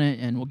number on it,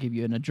 and we'll give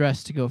you an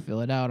address to go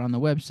fill it out on the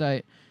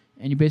website,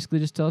 and you basically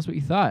just tell us what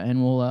you thought,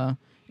 and we'll.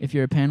 If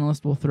you're a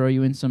panelist, we'll throw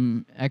you in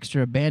some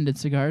extra banded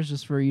cigars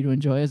just for you to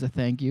enjoy as a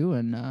thank you,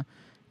 and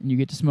you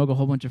get to smoke a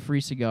whole bunch of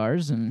free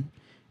cigars, and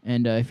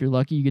if you're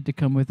lucky, you get to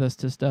come with us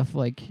to stuff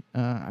like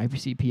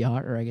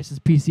IPCPR, or I guess it's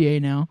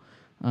PCA now,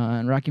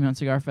 and Rocky Mountain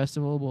Cigar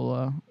Festival.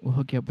 We'll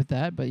hook you up with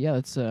that. But yeah,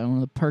 that's one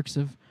of the perks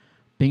of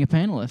being a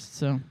panelist.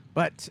 So,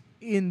 But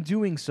in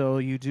doing so,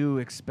 you do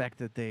expect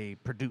that they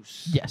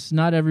produce. yes,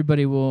 not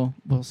everybody will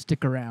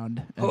stick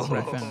around. That's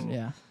what I found.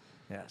 Yeah.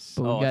 Yes.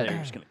 But Oh, we got they're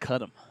just gonna cut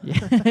them.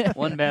 yeah.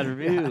 One bad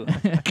review.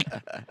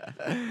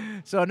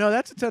 So no,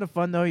 that's a ton of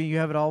fun though. You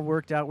have it all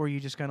worked out where you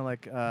just kind of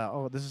like,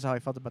 this is how I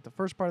felt about the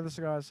first part of the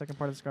cigar, the second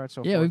part of the cigar,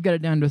 so Yeah, forth. we've got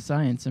it down to a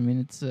science. I mean,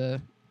 it's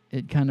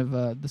it kind of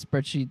the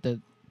spreadsheet that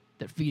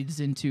feeds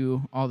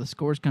into all the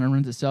scores kind of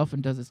runs itself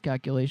and does its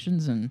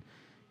calculations, and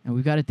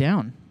we've got it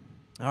down.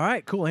 All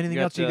right, cool. Anything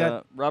else you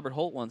got? Robert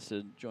Holt wants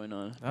to join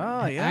on.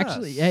 Oh yeah.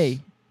 Actually, hey,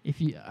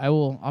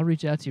 I'll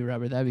reach out to you,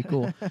 Robert. That'd be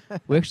cool.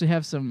 We actually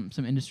have some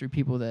industry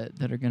people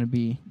that are going to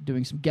be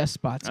doing some guest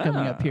spots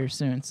coming up here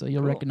soon, so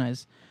you'll Cool.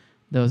 recognize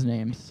those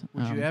names.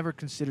 Would you ever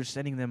consider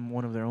sending them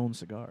one of their own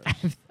cigars?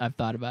 I've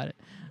thought about it,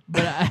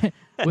 but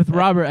with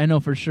Robert, I know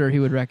for sure he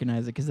would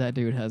recognize it because that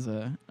dude has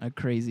a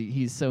crazy.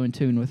 He's so in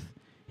tune with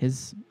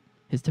his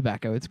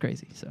tobacco. It's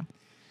crazy. So.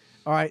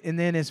 All right, and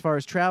then as far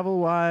as travel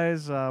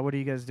wise, what are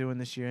you guys doing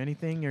this year?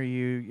 Anything? Are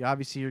you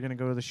obviously you're going to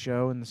go to the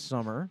show in the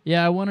summer?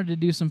 Yeah, I wanted to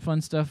do some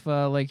fun stuff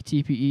like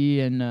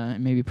TPE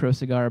and maybe Pro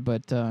Cigar,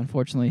 but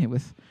unfortunately,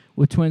 with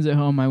twins at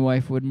home, my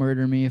wife would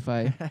murder me if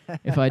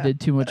I did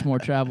too much more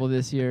travel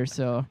this year.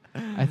 So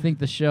I think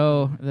the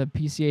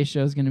PCA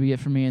show is going to be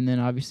it for me, and then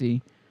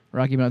obviously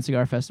Rocky Mountain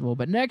Cigar Festival.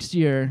 But next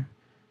year,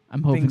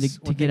 I'm hoping Things-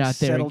 to when get things out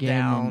there settle again.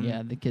 down. And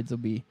yeah, the kids will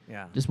be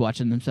Yeah. just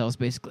watching themselves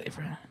basically.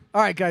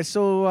 All right, guys.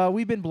 So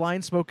we've been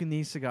blind smoking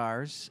these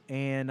cigars,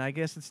 and I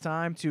guess it's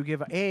time to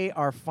give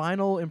our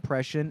final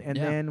impression, and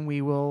Yeah. then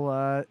we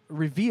will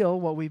reveal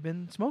what we've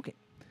been smoking.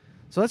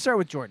 So let's start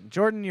with Jordan.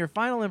 Jordan, your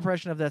final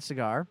impression of that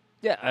cigar.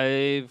 Yeah,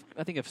 I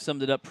think I've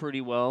summed it up pretty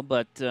well,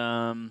 but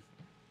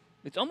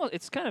it's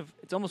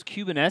almost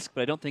Cuban-esque,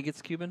 but I don't think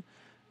it's Cuban.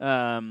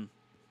 Real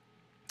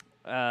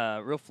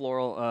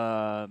floral,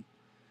 a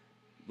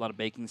lot of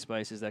baking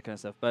spices, that kind of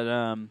stuff. But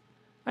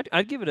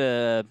I'd give it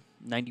a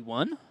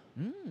 91,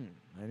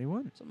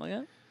 91. something like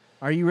that.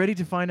 Are you ready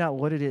to find out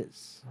what it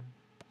is?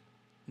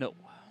 No.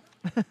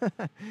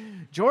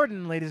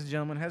 Jordan, ladies and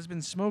gentlemen, has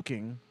been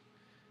smoking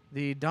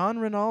the Don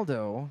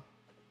Ronaldo.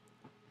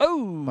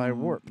 Oh, By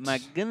Warped. my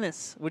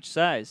goodness. Which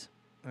size?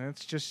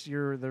 That's just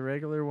the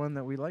regular one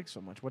that we like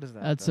so much. What is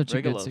that? That's such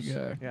a good Regalos.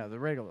 cigar. Yeah, the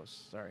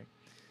Regalos. Sorry,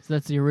 So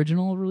that's the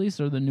original release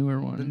or the newer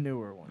one? the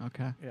newer one.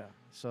 Okay. Yeah.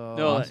 So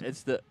No, awesome.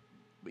 it's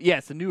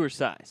the newer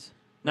size,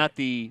 not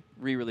the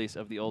re-release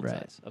of the old Right.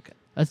 size. Okay.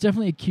 That's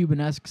definitely a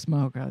Cuban-esque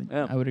smoke.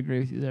 Yeah. I would agree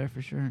with you there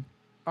for sure.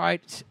 all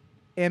right,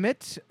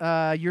 Emmett,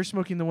 you're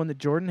smoking the one that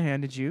Jordan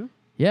handed you.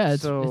 Yeah,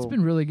 it's So-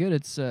 been really good.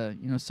 It's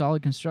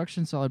solid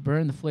construction, solid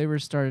burn. The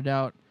flavors started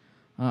out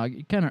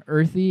kind of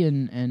earthy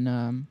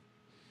and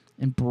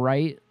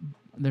bright.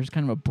 There's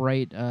kind of a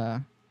bright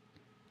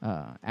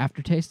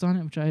aftertaste on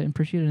it, which I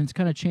appreciate. And it's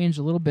kind of changed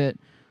a little bit.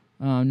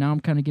 Now I'm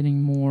kind of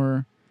getting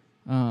more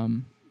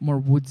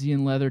woodsy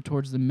and leather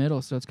towards the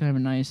middle, so it's kind of a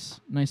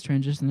nice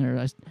transition there.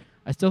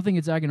 I still think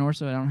it's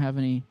Aganorsa. I don't have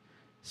any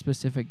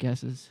specific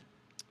guesses.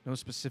 No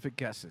specific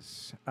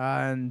guesses.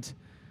 And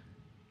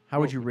how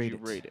would What you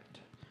rate it?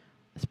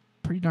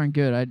 Pretty darn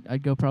good.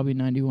 I'd go probably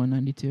 91,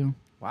 92.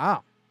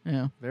 Wow,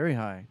 Yeah. very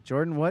high.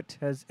 Jordan, what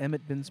has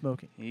Emmett been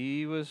smoking?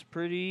 He was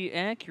pretty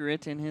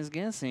accurate in his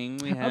guessing.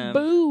 We have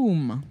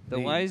Boom. the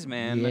wise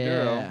man, Yeah.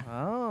 Maduro.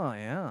 Oh,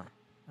 yeah.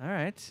 All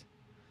right.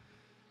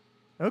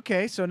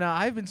 Okay, so now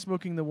I've been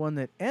smoking the one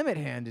that Emmett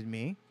handed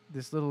me,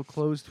 this little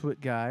closed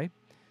foot guy.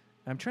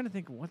 I'm trying to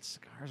think what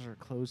cigars are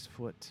closed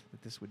foot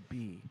that this would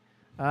be.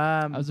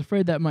 I was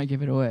afraid that might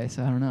give it away,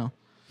 so I don't know.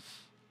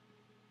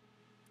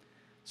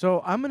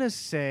 So I'm gonna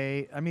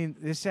say,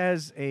 this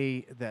has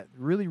that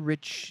really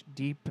rich,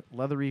 deep,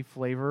 leathery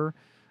flavor.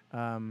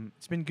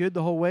 It's been good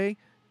the whole way.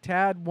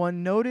 Tad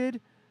one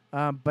noted,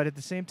 but at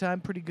the same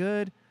time pretty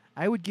good.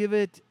 I would give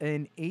it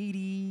an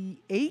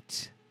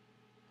 88,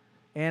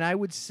 and I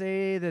would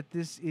say that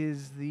this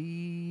is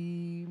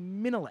the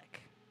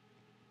Minilek.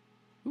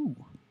 Ooh.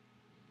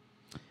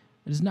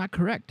 It is not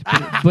correct,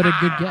 but a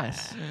good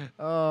guess.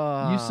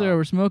 You, sir,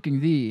 were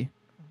smoking the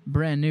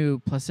brand new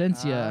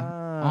Plasencia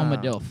Alma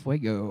del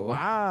Fuego.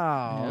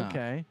 Wow. Yeah.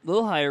 Okay. A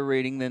little higher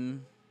rating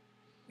than.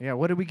 Yeah.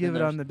 What did we give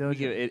it on the We dojo?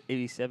 give it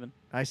 87.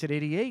 I said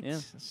 88. Yeah.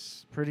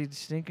 It's pretty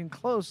stinking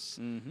close.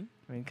 Mm-hmm.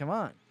 I mean, come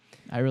on.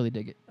 I really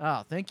dig it.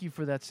 Oh, thank you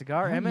for that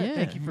cigar, Oh, Emmett. yeah,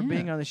 Thank you for yeah.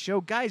 being on the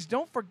show. Guys,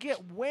 don't forget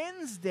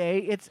Wednesday,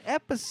 it's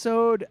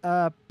episode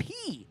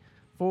P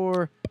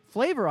for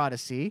Flavor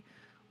Odyssey.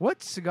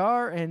 What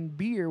cigar and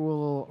beer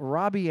will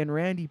Robbie and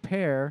Randy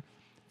pair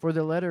for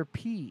the letter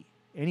P?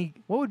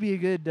 What would be a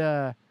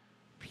good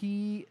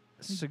P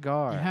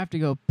cigar? You have to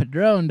go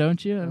Padron,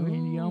 don't you? I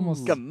mean, you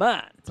almost Come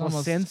on. it's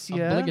almost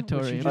Placencia,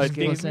 obligatory. which you It just I is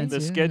gave think me. the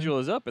Placencia, schedule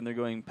is up, and they're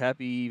going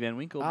Pappy Van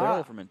Winkle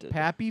barrel fermented.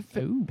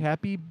 Ooh.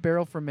 Pappy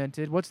barrel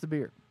fermented. What's the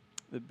beer?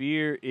 The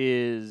beer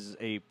is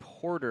a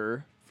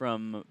porter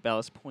from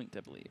Ballast Point,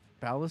 I believe.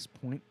 Ballast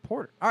Point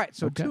Porter. All right,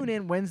 so Okay. tune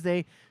in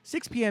Wednesday,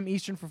 6 p.m.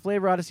 Eastern for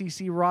Flavor Odyssey.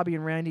 See Robbie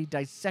and Randy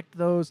dissect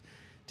those.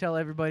 Tell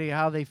everybody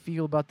how they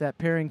feel about that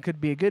pairing. Could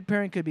be a good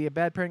pairing, could be a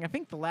bad pairing. I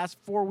think the last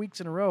 4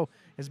 weeks in a row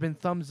has been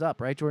thumbs up,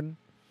 right, Jordan?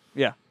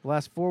 Yeah. The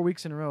last 4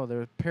 weeks in a row,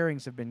 their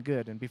pairings have been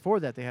good. And before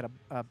that, they had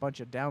a bunch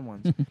of down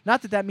ones.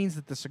 Not that means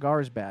that the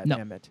cigar is bad, No.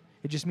 Emmett.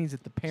 It just means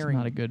that the It's pairing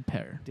not a good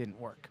pair. didn't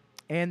work.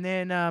 And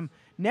then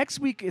next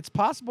week, it's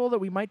possible that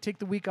we might take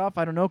the week off.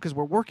 I don't know, because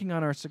we're working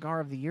on our Cigar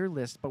of the Year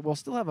list, but we'll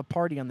still have a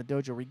party on the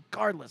dojo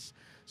regardless.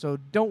 So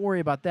don't worry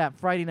about that.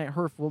 Friday Night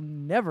Herf will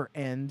never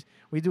end.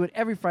 We do it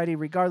every Friday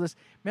regardless.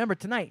 Remember,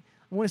 tonight,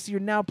 I want to see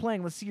you're now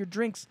playing. Let's see your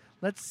drinks.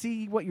 Let's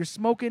see what you're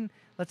smoking.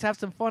 Let's have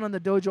some fun on the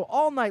dojo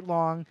all night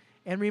long.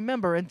 And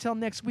remember, until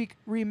next week,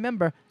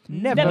 remember,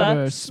 never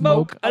Never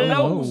smoke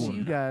alone. See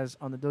you guys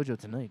on the dojo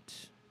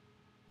tonight.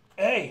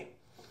 Hey,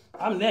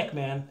 I'm Nick,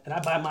 man, and I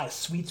buy my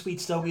sweet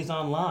stogies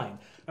online.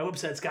 My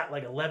website's got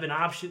like 11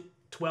 options,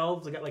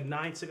 12. They got like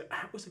 9.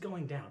 How was it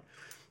going down?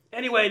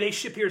 Anyway, they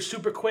ship here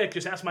super quick.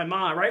 Just ask my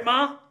ma, right,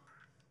 Ma?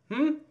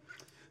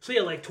 So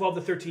yeah, like 12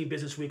 to 13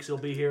 business weeks they'll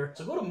be here.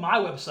 So go to my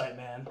website,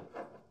 man.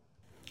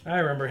 I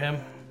remember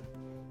him.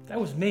 That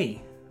was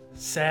me.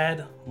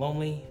 Sad,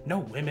 lonely, no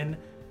women,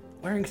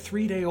 wearing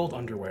 3-day-old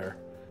underwear.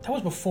 That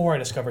was before I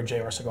discovered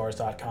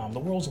jrcigars.com, the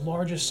world's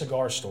largest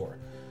cigar store.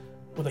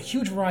 With a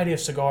huge variety of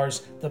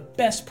cigars, the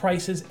best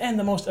prices, and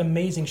the most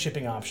amazing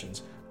shipping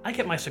options. I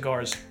get my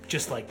cigars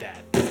just like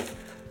that.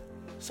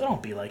 So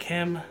don't be like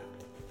him.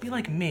 Be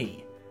like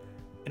me.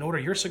 And order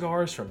your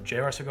cigars from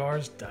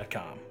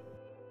jrcigars.com.